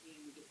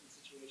in different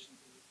situations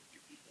and with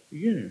different people.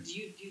 Yeah. Do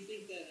you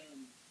think that?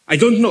 I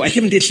don't know. I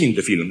haven't yet seen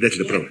the film. That's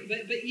the problem.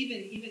 But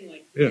even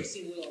like you've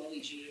seen Little Ollie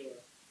G, or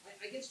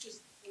I guess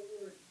just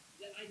or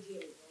the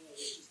idea overall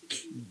is just that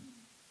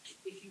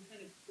if you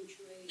kind of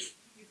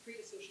you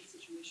create a social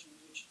situation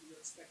in which you're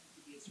expected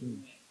to be a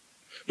certain way.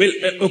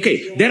 Well,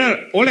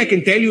 okay. All I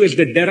can tell you is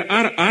that there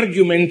are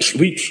arguments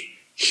which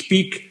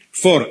speak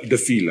for the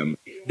film.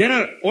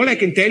 All I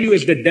can tell you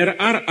is that there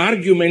are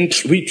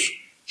arguments which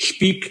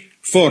speak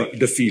for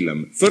the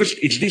film. First,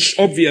 it's this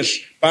obvious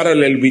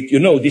parallel with,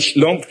 this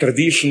long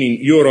tradition in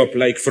Europe,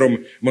 like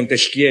from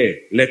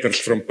Montesquieu, letters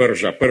from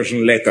Persia,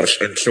 Persian letters,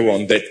 and so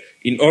on, that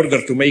in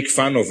order to make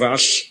fun of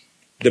us,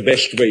 the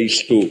best way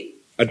is to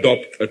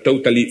adopt a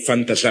totally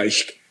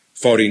fantasized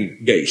foreign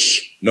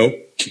gaze. No?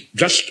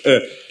 Just,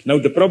 now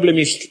the problem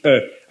is,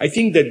 I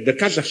think that the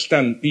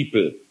Kazakhstan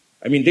people,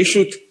 they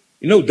should,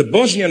 the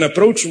Bosnian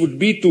approach would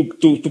be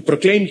to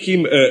proclaim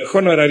him a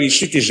honorary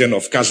citizen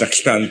of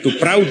Kazakhstan, to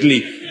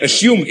proudly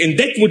assume, and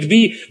that would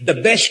be the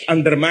best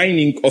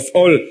undermining of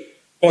all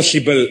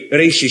possible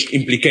racist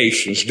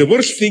implications. The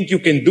worst thing you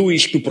can do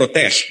is to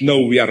protest.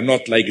 No, we are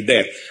not like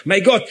that. My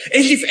God,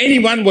 as if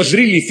anyone was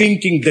really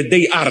thinking that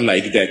they are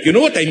like that. You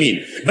know what I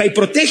mean? By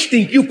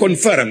protesting, you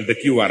confirm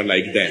that you are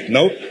like that,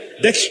 no?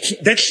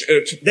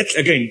 That's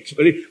again,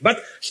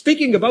 but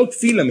speaking about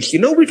films,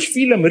 which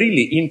film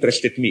really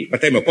interested me,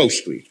 but I'm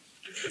opposed to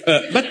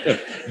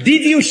it.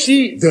 Did you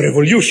see the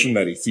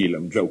revolutionary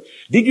film, Joe?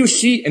 Did you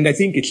see, and I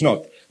think it's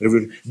not,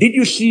 did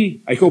you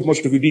see, I hope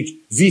most of you did,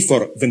 V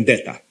for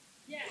Vendetta?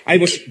 Yeah. I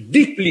was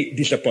deeply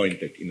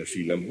disappointed in the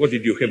film. What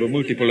did you have, a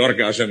multiple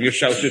orgasm? You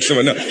shouted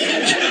so. No.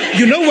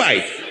 You know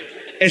why?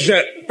 As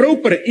a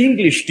proper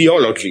English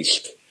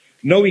theologist,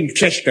 knowing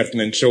Chesterton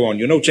and so on,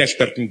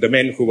 Chesterton, the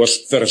man who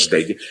was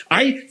Thursday,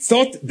 I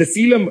thought the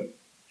film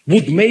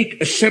would make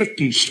a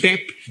certain step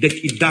that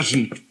it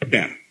doesn't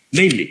bear.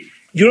 Namely,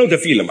 the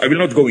film, I will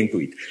not go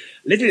into it.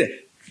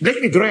 Let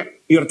me draw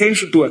your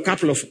attention to a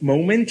couple of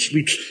moments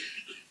which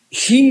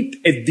hint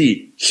at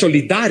the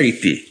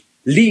solidarity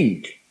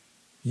link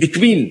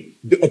between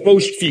the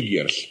opposed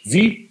figures,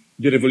 V,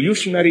 the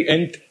revolutionary,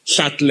 and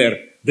Sattler,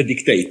 the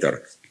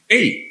dictator.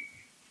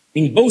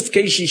 In both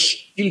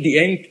cases, till the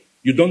end,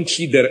 you don't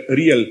see their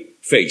real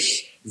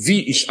face.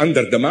 V is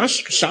under the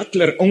mask,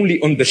 Sattler only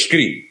on the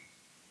screen.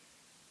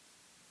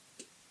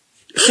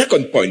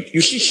 Second point, you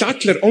see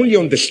Sattler only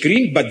on the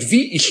screen, but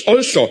V is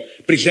also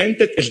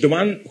presented as the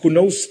one who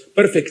knows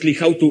perfectly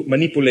how to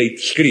manipulate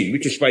screen,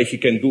 which is why he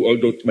can do all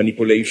those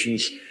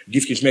manipulations,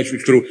 give his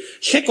message through.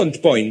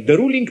 Second point, the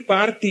ruling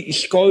party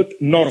is called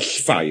North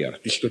Fire,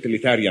 this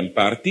totalitarian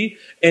party,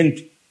 and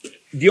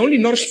the only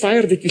North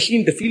Fire that you see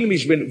in the film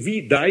is when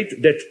V died,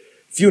 that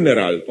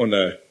funeral on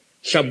a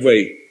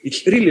subway.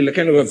 It's really like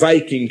kind of a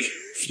Viking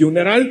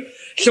funeral.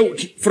 So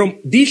from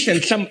this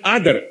and some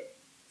other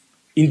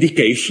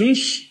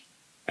indications,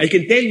 I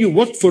can tell you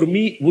what for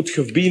me would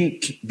have been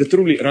the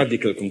truly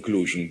radical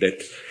conclusion,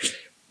 that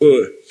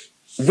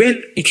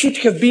when it should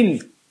have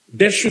been,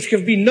 there should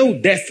have been no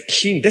death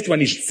scene. That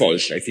one is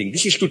false, I think.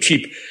 This is too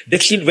cheap.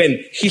 That scene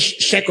when his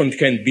second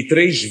hand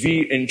betrays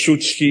V and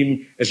shoots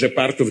him as a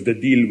part of the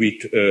deal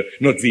with,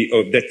 not V,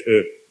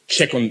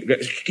 second,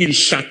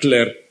 kills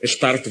Sattler as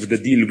part of the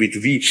deal with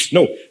V.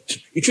 No,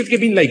 it should have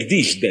been like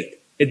this, that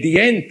at the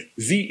end,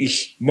 V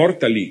is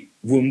mortally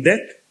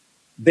wounded.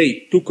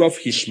 They took off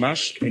his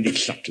mask and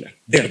it's Sattler.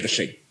 They're the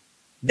same.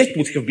 That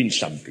would have been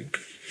something.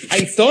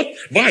 I thought,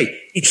 why?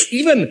 It's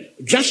even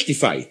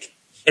justified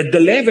at the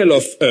level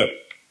of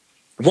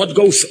what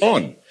goes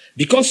on,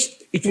 because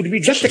it would be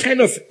just a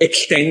kind of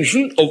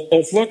extension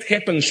of what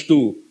happens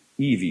to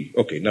Evie.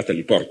 Okay,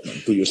 Natalie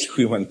Portman, to use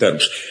human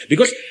terms.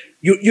 Because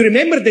you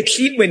remember that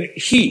scene when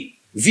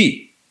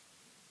V,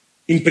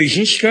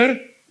 imprisons her,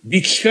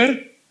 beats her,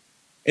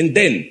 and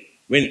then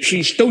when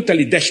she's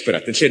totally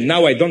desperate and said,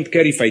 now I don't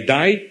care if I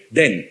die,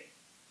 then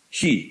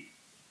he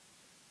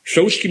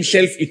shows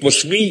himself, it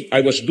was me,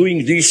 I was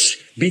doing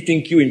this,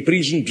 beating you in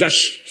prison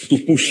just to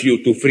push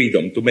you to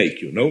freedom, to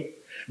make you, no?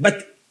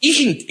 But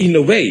isn't, in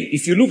a way,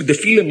 if you look the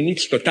film in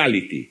its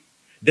totality,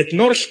 that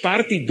North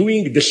Party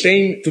doing the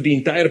same to the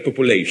entire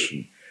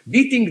population,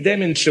 beating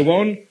them and so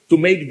on to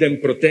make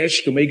them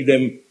protest, to make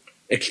them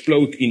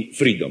explode in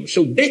freedom.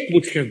 So that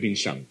would have been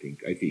something,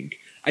 I think.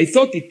 I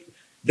thought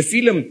the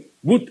film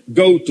would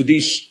go to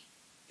this,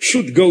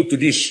 should go to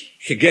this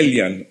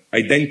Hegelian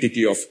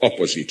identity of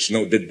opposites,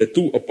 no?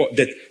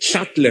 That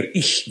Sattler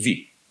is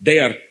V. They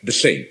are the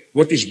same.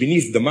 What is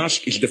beneath the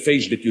mask is the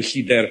face that you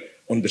see there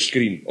on the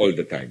screen all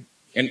the time.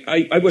 And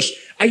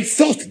I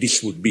thought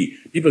this would be.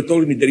 People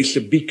told me there is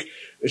a big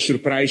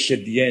surprise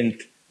at the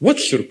end. What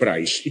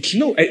surprise?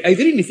 I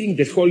really think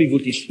that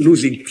Hollywood is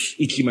losing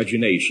its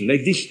imagination.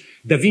 Like this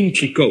Da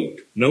Vinci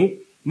Code, no?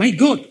 My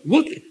God,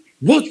 what?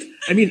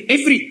 I mean,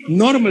 every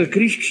normal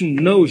Christian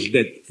knows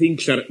that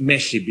things are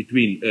messy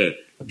between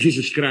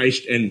Jesus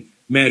Christ and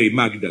Mary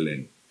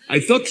Magdalene. I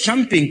thought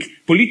something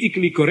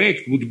politically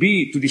correct would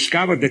be to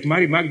discover that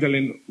Mary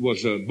Magdalene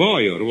was a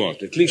boy or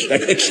what. At least I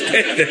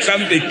expected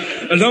something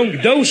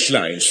along those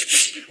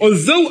lines.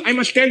 Although I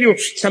must tell you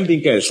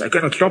something else. I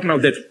cannot stop now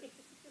that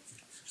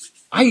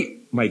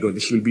my God,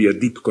 this will be a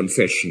deep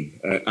confession.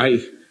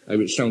 I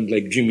will sound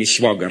like Jimmy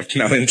Swaggart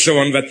now and so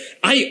on, but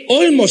I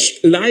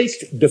almost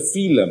liked the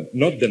film,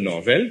 not the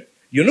novel.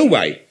 You know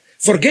why?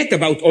 Forget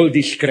about all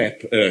this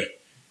crap,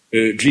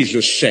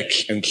 Jesus,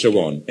 sex, and so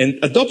on, and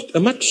adopt a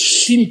much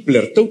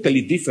simpler,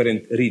 totally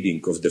different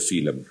reading of the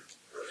film.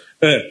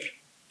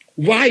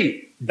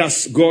 Why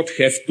does God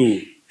have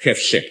to have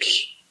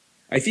sex?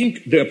 I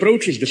think the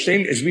approach is the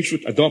same as we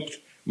should adopt.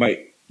 My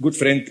good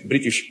friend,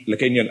 British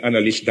Lacanian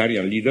analyst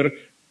Darian Leader,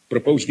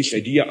 proposed this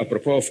idea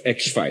apropos of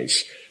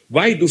X-Files.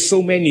 Why do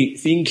so many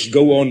things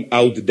go on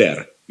out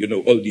there? You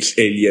know, all these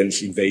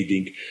aliens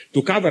invading,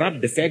 to cover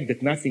up the fact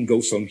that nothing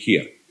goes on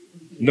here.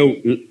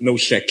 No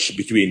sex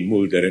between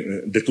Mulder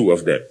and the two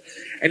of them.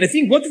 And I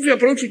think what if we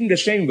approach it in the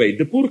same way?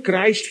 The poor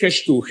Christ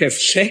has to have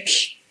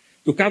sex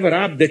to cover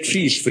up that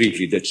she is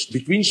frigid. That's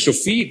between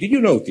Sophie, did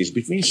you notice?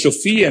 Between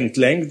Sophie and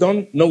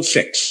Langdon, no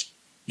sex.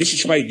 This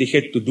is why they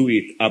had to do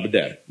it up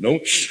there, no?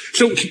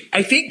 So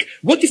I think,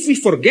 what if we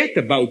forget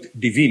about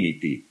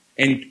divinity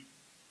and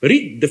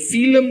read the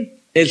film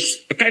as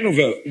a kind of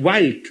a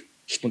wild,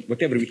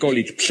 whatever we call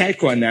it,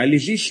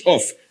 psychoanalysis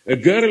of a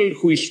girl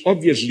who is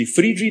obviously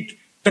frigid,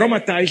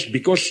 traumatized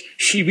because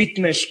she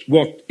witnessed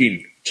what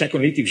in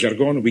psychoanalytic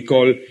jargon we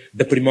call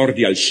the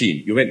primordial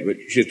sin.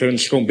 She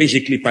returns home,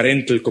 basically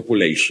parental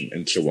copulation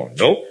and so on,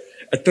 no?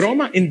 A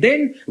trauma, and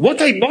then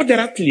what I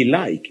moderately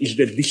like is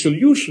the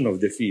dissolution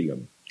of the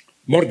film,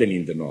 more than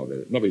in the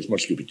novel is more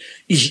stupid,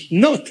 is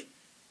not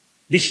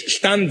this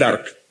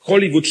standard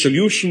Hollywood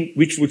solution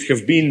which would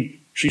have been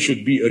she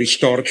should be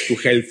restored to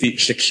healthy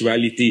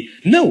sexuality.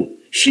 No,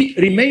 she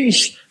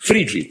remains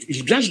frigid.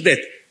 It's just that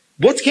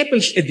what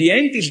happens at the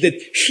end is that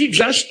she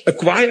just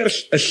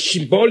acquires a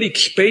symbolic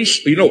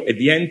space. You know, at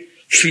the end,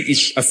 she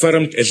is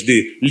affirmed as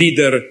the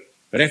leader,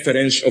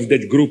 reference of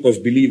that group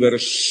of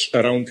believers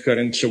around her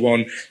and so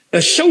on.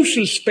 A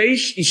social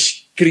space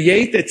is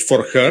created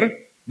for her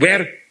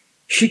where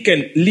she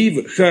can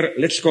live her,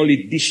 let's call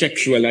it,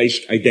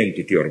 desexualized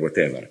identity or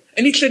whatever.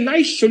 And it's a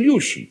nice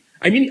solution.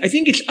 I mean, I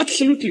think it's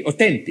absolutely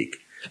authentic.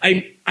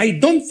 I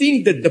don't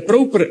think that the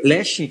proper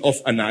lesson of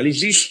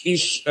analysis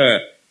is,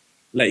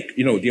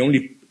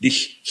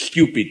 this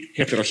stupid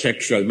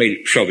heterosexual male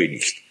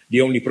chauvinist.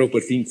 The only proper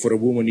thing for a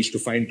woman is to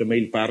find a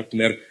male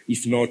partner.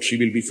 If not, she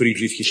will be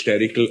frigid,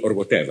 hysterical, or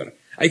whatever.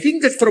 I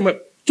think that from a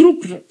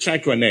true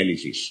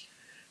psychoanalysis,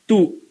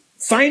 to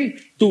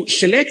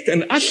select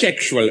an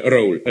asexual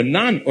role, a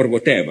nun or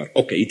whatever,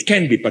 okay, it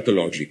can be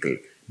pathological,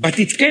 but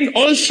it can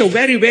also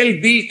very well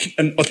be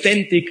an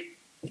authentic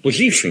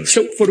position.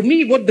 So for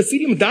me, what the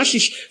film does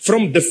is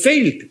from the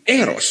failed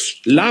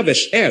eros, love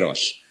as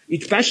eros,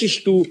 it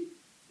passes to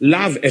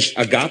love as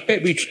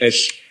agape, which,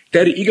 as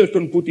Terry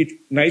Eagleton put it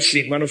nicely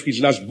in one of his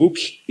last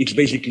books, it's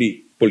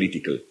basically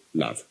political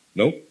love,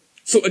 no?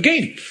 So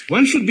again,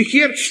 one should be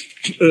here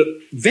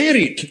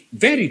very,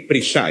 very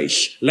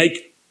precise.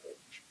 Like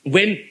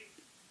when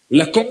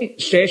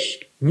Lacan says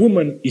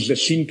woman is a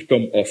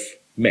symptom of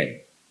man.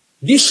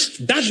 This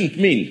doesn't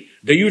mean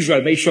the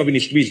usual male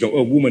chauvinist wisdom,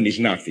 oh, woman is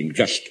nothing,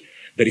 just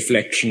the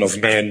reflection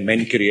of man,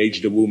 man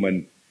creates the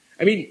woman.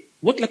 I mean,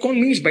 what Lacan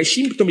means by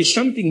symptom is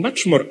something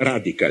much more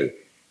radical.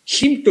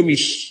 Symptom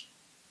is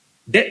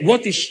That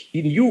what is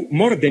in you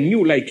more than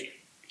you, like,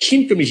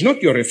 symptom is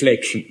not your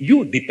reflection.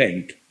 You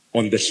depend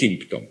on the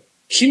symptom.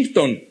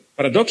 Symptom,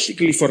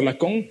 paradoxically for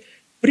Lacan,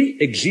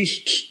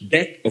 pre-exists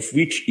that of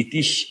which it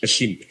is a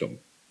symptom.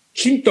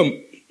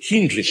 Symptom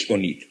hinges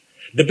on it.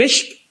 The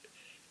best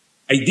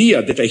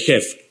idea that I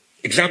have,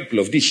 example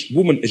of this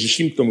woman as a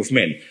symptom of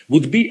man,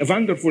 would be a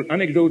wonderful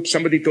anecdote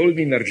somebody told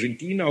me in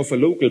Argentina of a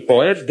local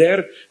poet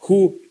there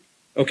who,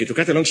 okay, to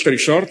cut a long story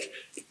short,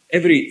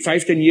 every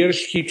 5-10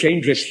 years he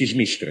changes his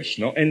mistress,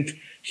 no? And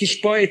his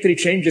poetry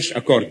changes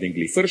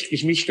accordingly. First,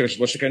 his mistress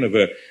was a kind of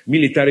a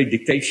military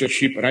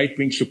dictatorship,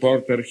 right-wing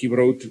supporter. He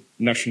wrote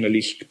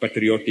nationalist,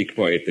 patriotic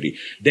poetry.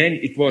 Then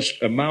it was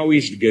a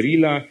Maoist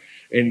guerrilla,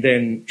 and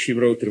then she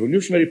wrote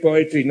revolutionary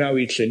poetry. Now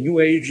it's a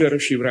New Ager.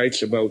 She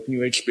writes about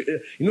New Age.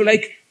 You know,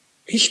 like,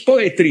 his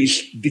poetry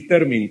is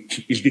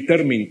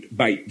determined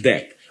by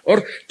that.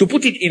 Or to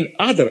put it in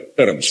other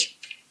terms,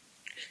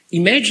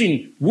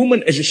 imagine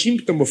woman as a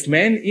symptom of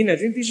man. I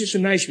think this is a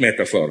nice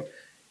metaphor.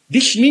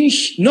 This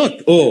means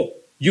not, oh,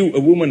 you, a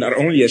woman, are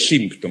only a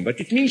symptom, but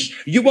it means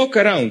you walk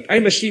around.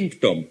 I'm a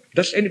symptom.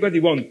 Does anybody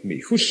want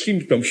me? Whose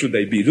symptom should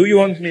I be? Do you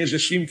want me as a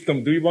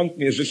symptom? Do you want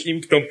me as a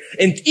symptom?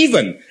 And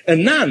even a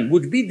nun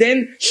would be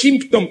then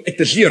symptom at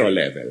a 0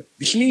 level.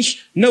 This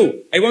means, no,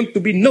 I want to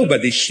be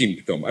nobody's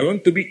symptom. I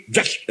want to be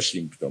just a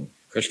symptom.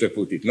 How should I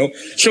put it? No?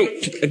 So,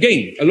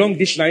 again, along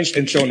these lines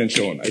and so on and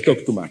so on. I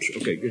talk too much.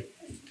 Okay, good.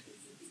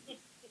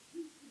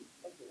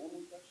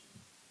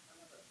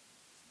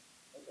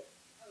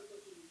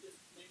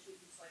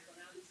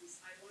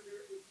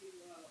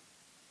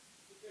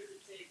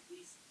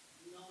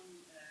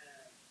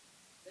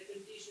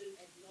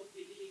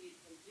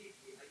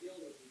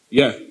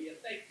 Yeah. Be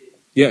effective.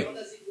 Yeah. How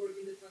does it work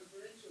in the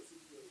transferential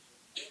situation,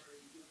 or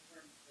in your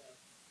terms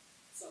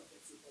the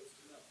subject supposed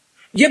to know?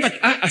 Yeah,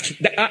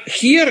 but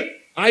here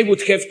I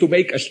would have to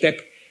make a step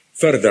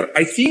further.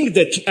 I think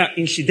that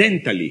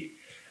incidentally,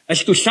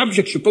 as to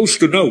subject supposed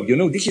to know, you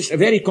know, this is a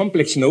very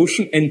complex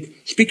notion. And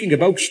speaking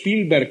about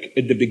Spielberg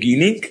at the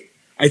beginning,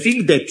 I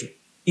think that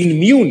in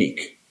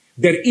Munich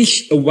there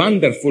is a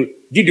wonderful.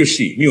 Did you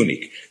see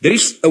Munich? There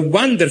is a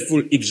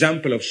wonderful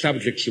example of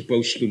subject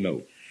supposed to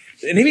know.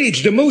 And I mean,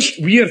 it's the most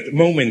weird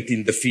moment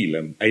in the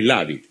film. I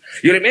love it.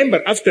 You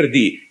remember after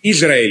the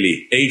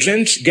Israeli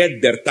agents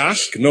get their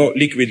task, no,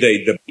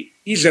 liquidate the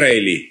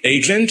Israeli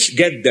agents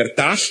get their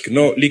task,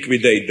 no,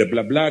 liquidate the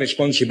blah blah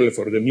responsible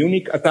for the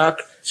Munich attack.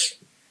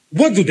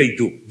 What do?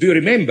 Do you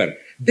remember?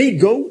 They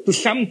go to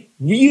some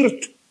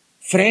weird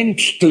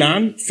French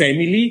clan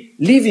family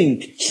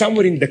living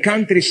somewhere in the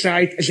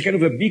countryside as a kind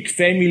of a big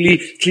family,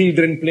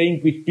 children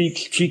playing with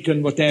pigs,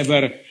 chicken,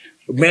 whatever.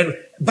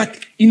 But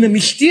in a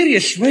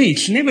mysterious way,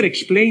 it's never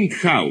explained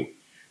how.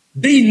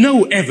 They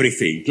know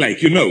everything,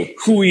 like, you know,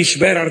 who is,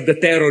 where are the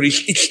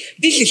terrorists.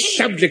 This is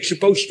subject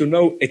supposed to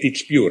know at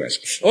its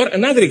purest. Or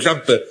another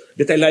example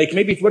that I like,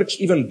 maybe it works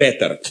even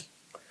better.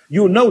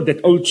 You know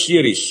that old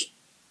series,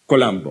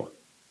 Columbo.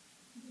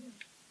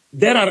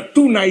 There are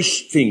two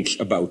nice things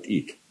about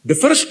it. The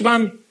first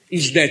one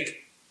is that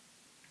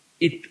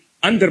it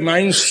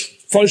undermines,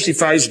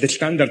 falsifies the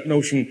standard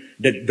notion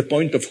that the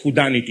point of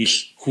whodunit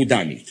is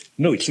whodunit.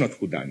 No, it's not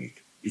whodunit.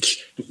 It's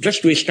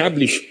just to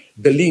establish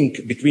the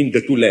link between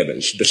the two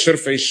levels, the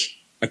surface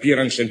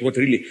appearance and what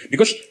really,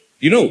 because,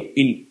 you know,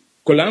 in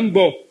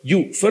Columbo,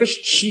 you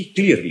first see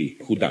clearly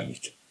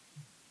whodunit.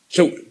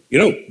 So, you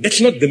know,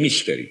 that's not the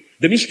mystery.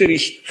 The mystery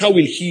is how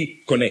will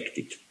he connect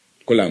it,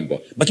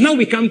 Columbo. But now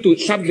we come to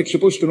subject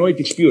supposed to know at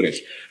its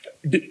purest.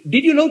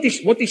 Did you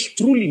notice what is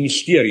truly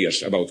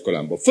mysterious about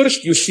Columbo?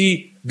 First, you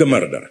see the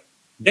murder.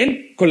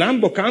 Then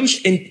Columbo comes,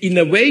 and in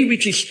a way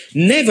which is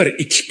never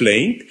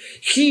explained,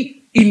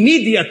 he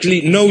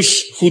immediately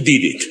knows who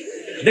did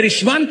it. There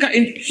is one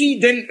and he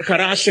then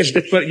harasses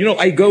that, you know,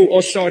 I go,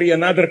 oh sorry,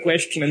 another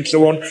question and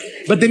so on.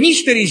 But the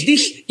mystery is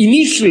this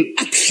initial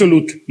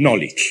absolute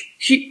knowledge.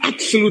 He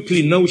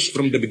absolutely knows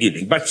from the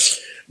beginning. But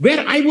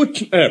where I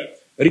would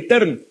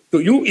return to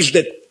you is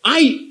that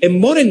I am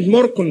more and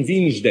more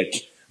convinced that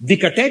the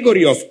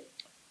category of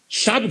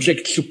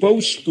subject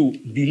supposed to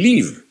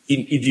believe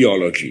in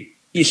ideology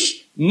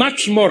is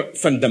much more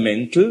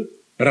fundamental,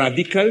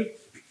 radical,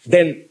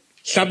 than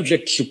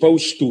subject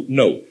supposed to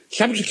know.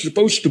 Subject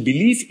supposed to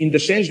believe in the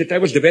sense that I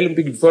was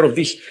developing before of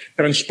this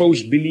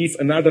transposed belief,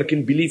 another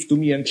can believe to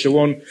me and so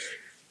on.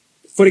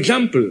 For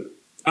example,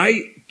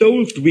 I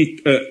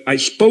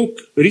spoke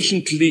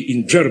recently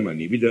in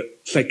Germany with a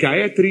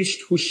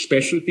psychiatrist whose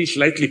specialty,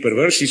 slightly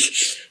perverse,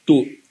 is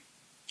to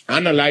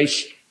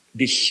analyze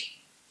this,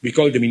 we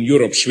call them in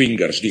Europe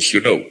swingers, this, you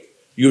know,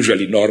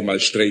 usually normal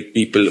straight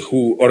people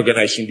who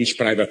organize in these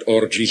private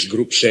orgies,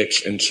 group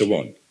sex, and so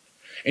on.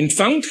 And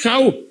found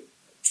how,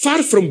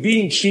 far from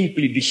being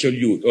simply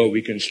dissolute, oh,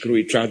 we can screw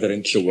each other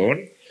and so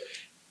on,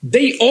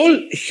 they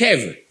all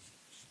have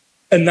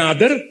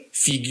another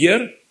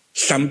figure,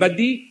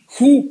 somebody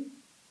who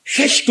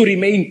has to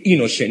remain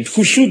innocent,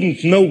 who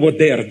shouldn't know what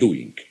they are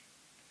doing.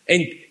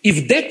 And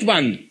if that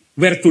one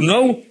were to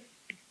know,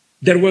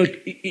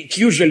 it's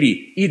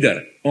usually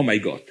either, oh my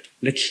God,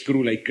 let's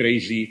screw like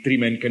crazy. 3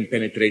 men can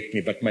penetrate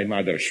me, but my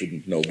mother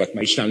shouldn't know, but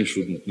my son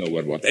shouldn't know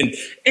or what. And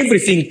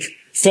everything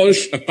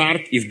falls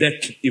apart if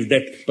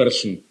that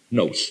person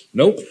knows.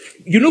 No?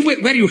 You know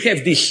where you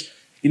have this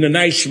in a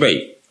nice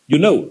way? You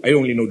know, I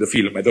only know the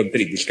film. I don't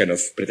read this kind of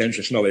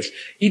pretentious novels.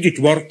 Edith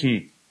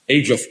Wharton,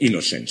 Age of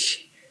Innocence.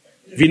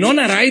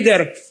 Winona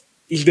Ryder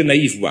is the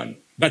naive one.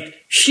 But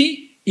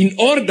she, in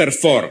order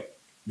for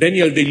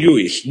Daniel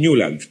Day-Lewis,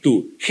 Newland,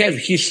 to have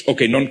his,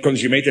 okay,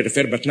 non-consummated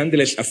affair, but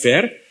nonetheless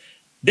affair,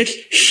 that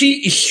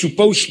she is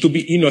supposed to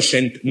be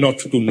innocent not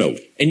to know.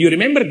 And you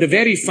remember the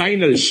very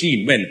final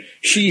scene when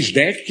she is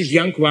dead, his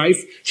young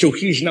wife, so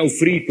he is now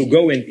free to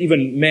go and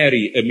even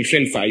marry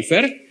Michelle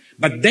Pfeiffer.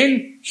 But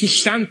then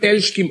his son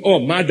tells him, oh,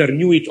 mother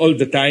knew it all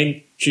the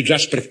time, she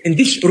just, and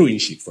this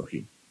ruins it for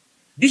him.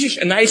 This is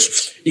a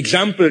nice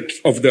example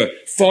of the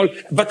fall,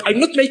 but I'm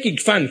not making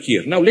fun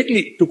here. Now let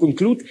me, to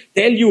conclude,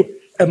 tell you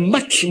a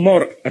much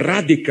more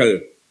radical,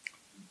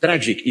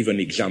 tragic even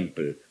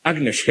example.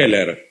 Agnes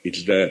Heller,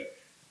 it's the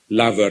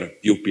lover,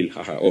 pupil,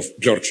 of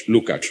George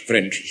Lukács,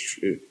 French.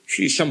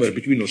 She's somewhere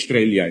between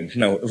Australia and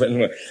now.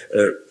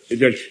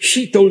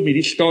 She told me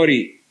this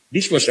story.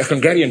 This was a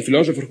Hungarian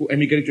philosopher who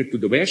emigrated to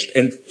the West,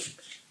 and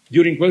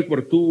during World War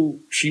II,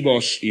 she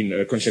was in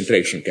a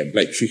concentration camp,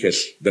 like she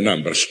has the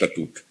numbers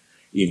tattooed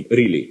in,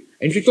 really.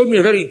 And she told me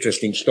a very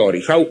interesting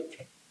story, how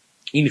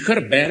in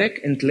her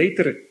barrack, and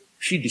later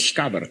she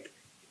discovered,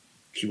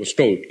 she was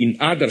told, in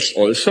others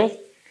also,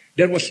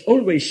 there was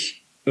always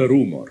a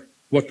rumor.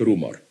 What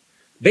rumor?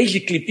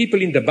 Basically,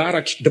 people in the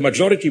barracks, the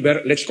majority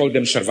were, let's call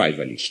them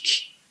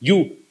survivalists.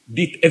 You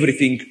did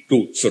everything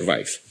to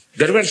survive.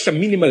 There were some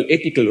minimal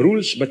ethical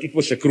rules, but it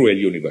was a cruel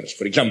universe.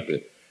 For example,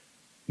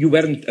 you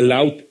weren't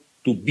allowed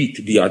to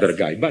beat the other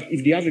guy. But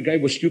if the other guy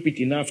was stupid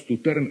enough to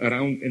turn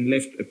around and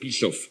left a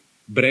piece of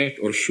bread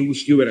or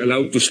shoes, you were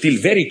allowed to steal.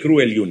 Very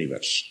cruel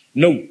universe.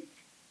 No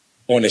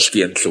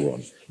honesty and so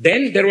on.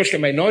 Then there was a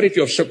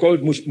minority of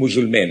so-called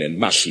Muslims,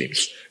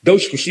 Muslims,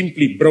 those who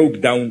simply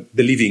broke down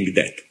the living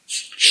dead.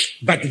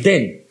 But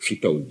then, she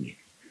told me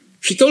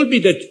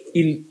that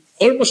in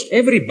almost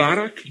every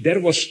barrack there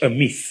was a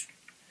myth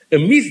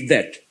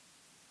that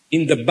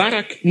in the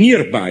barrack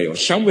nearby or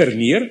somewhere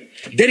near,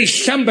 there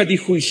is somebody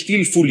who is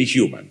still fully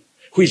human,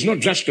 who is not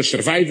just a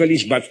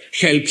survivalist, but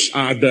helps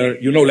other,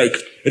 like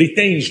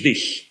retains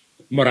this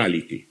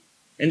morality.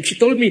 And she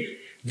told me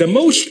the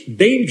most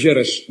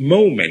dangerous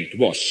moment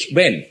was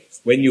when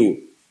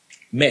you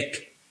met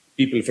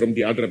people from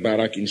the other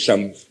barrack in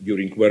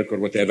during work or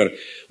whatever,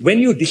 when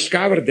you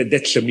discover that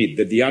that's a myth,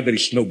 that the other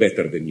is no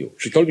better than you.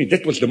 She told me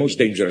that was the most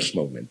dangerous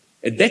moment.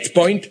 At that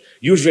point,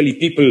 usually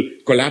people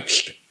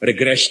collapsed,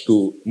 regressed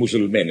to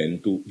Muslims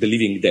and to the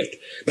living dead.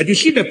 But you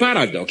see the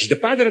paradox. The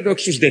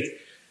paradox is that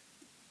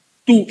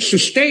to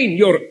sustain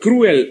your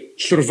cruel,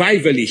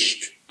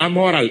 survivalist,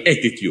 amoral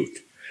attitude,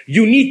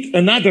 you need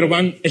another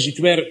one, as it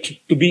were,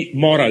 to be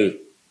moral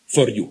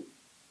for you.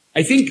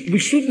 I think we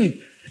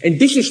shouldn't, and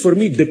this is for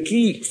me the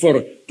key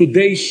for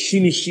today's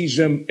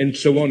cynicism and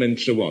so on and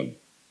so on.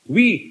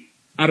 We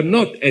are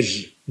not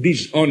as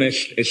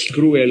dishonest, as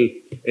cruel,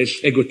 as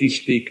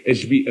egotistic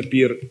as we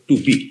appear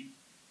to be.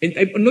 And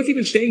I'm not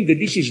even saying that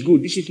this is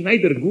good. This is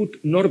neither good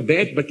nor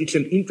bad, but it's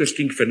an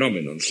interesting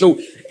phenomenon. So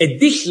at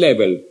this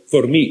level,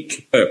 for me,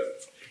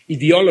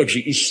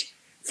 ideology is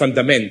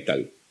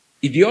fundamental.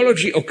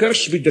 Ideology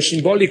occurs with the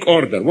symbolic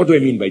order. What do I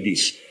mean by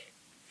this?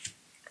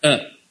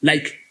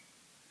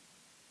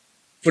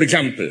 For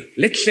example,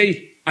 let's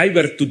say I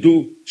were to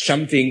do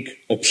something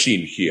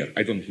obscene here.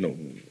 I don't know.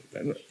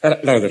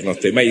 Rather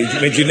not. My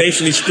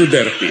imagination is too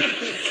dirty.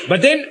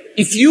 But then,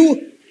 if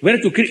you were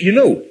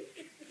to,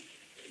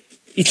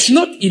 it's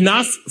not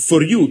enough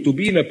for you to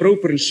be in a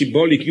proper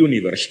symbolic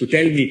universe to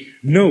tell me,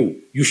 no,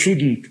 you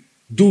shouldn't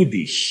do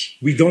this.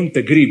 We don't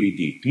agree with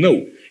it.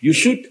 No, you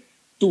should,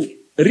 to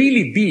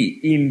really be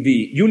in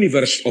the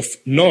universe of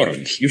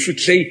norms, you should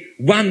say,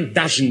 one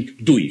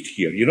doesn't do it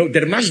here.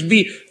 There must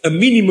be a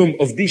minimum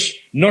of this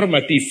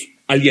normative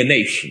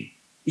alienation.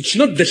 It's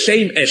not the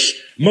same as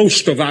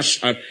most of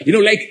us are,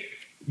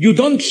 you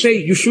don't say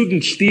you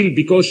shouldn't steal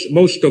because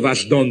most of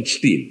us don't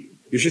steal.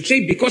 You should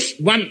say because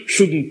one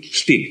shouldn't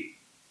steal.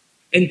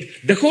 And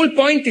the whole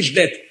point is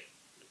that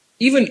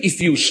even if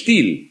you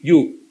steal,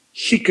 you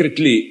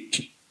secretly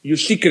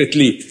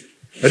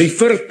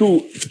refer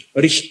to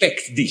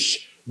respect this.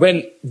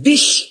 When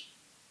this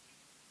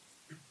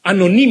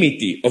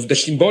anonymity of the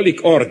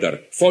symbolic order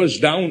falls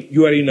down,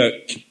 you are in a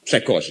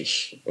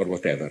psychosis or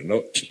whatever.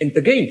 No? And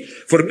again,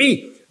 for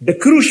me, the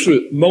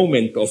crucial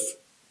moment of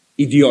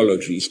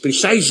ideology is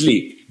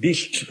precisely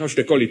this, how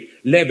should I call it,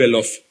 level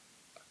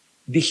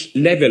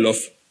of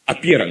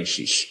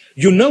appearances.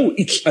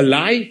 It's a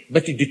lie,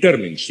 but it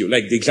determines you.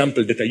 Like the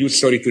example that I use,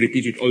 sorry to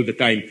repeat it all the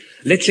time.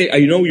 Let's say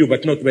I know you,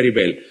 but not very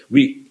well.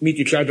 We meet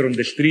each other on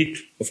the street.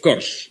 Of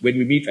course, when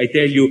we meet, I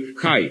tell you,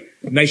 hi,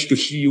 nice to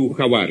see you,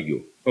 how are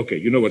you? Okay,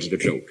 you know what's the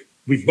joke.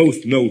 We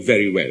both know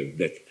very well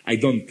that I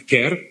don't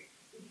care.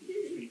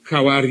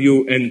 How are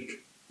you? And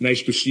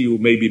nice to see you,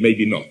 maybe,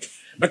 maybe not.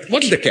 But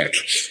what's the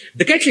catch?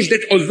 The catch is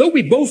that although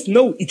we both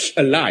know it's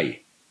a lie,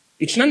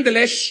 it's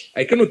nonetheless,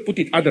 I cannot put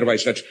it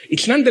otherwise, that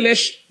it's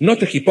nonetheless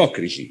not a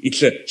hypocrisy.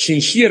 It's a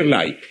sincere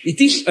lie.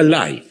 It is a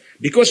lie.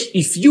 Because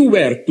if you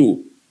were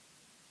to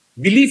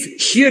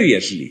believe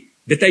seriously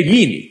that I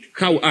mean it,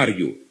 how are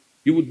you?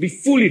 You would be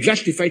fully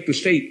justified to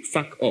say,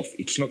 fuck off.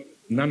 It's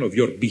none of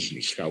your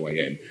business how I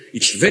am.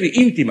 It's a very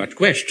intimate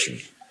question.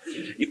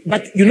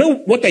 But you know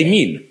what I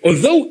mean?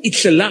 Although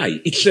it's a lie,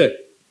 it's a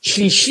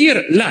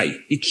sincere lie.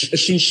 It's a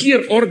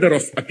sincere order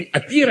of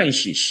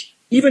appearances,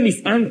 even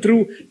if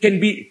untrue, can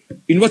be,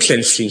 in what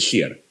sense,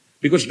 sincere?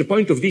 Because the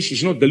point of this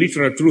is not the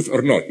literal truth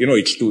or not. You know,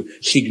 it's to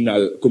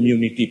signal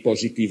community,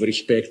 positive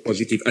respect,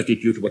 positive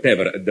attitude,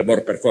 whatever, at the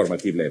more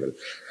performative level.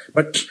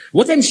 But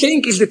what I'm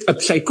saying is that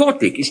a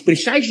psychotic is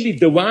precisely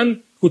the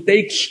one who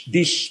takes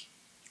this,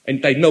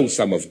 and I know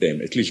some of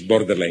them, at least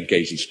borderline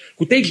cases,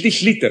 who takes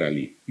this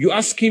literally. You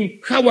ask him,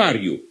 how are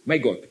you? My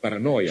God,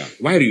 paranoia.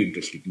 Why are you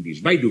interested in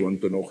this? Why do you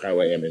want to know how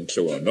I am and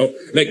so on? No?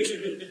 Like,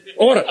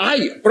 or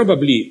I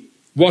probably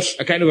was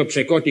a kind of a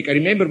psychotic. I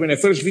remember when I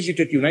first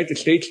visited the United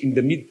States in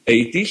the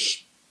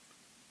mid-80s,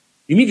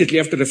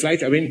 immediately after the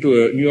flight, I went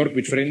to New York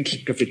with friends,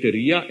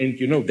 cafeteria, and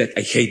you know that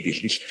I hate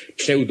this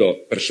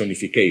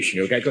pseudo-personification.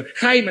 You know, guy goes,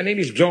 hi, my name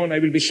is John, I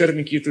will be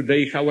serving you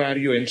today, how are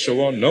you, and so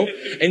on, no?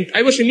 And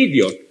I was an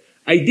idiot.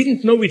 I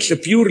didn't know it's a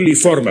purely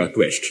formal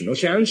question. No?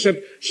 So I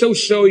answered, so,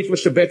 it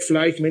was a bad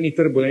flight, many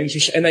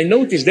turbulences, and I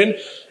noticed then,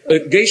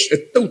 gazed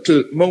a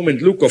total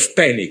moment look of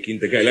panic in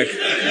the guy, like,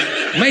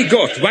 my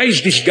God, why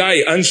is this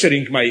guy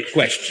answering my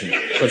question?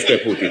 As I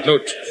put it. No.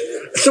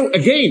 So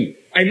again,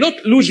 I'm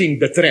not losing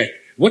the thread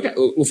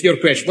of your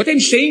question. What I'm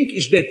saying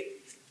is that,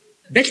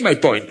 that's my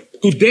point.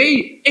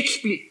 Today,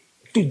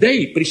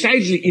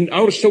 precisely in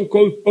our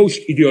so-called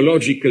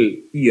post-ideological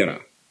era,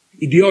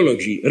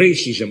 ideology,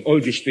 racism, all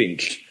these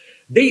things,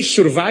 they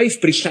survive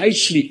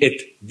precisely at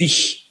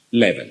this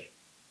level.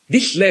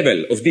 This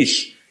level of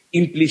this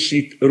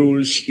implicit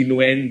rules,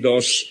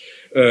 innuendos,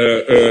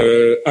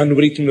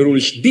 unwritten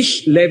rules,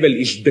 this level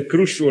is the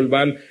crucial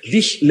one.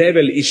 This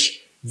level is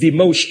the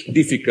most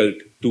difficult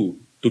to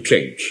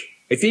change.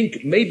 I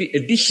think maybe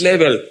at this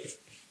level,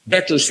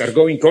 battles are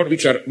going on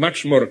which are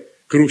much more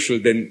crucial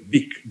than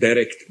big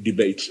direct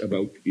debates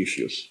about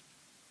issues.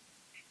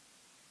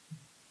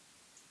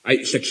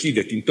 I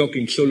succeeded in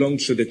talking so long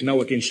so that now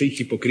I can say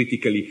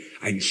hypocritically,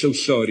 I'm so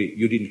sorry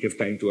you didn't have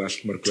time to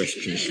ask more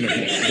questions.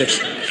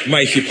 That's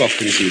my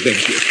hypocrisy.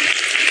 Thank you.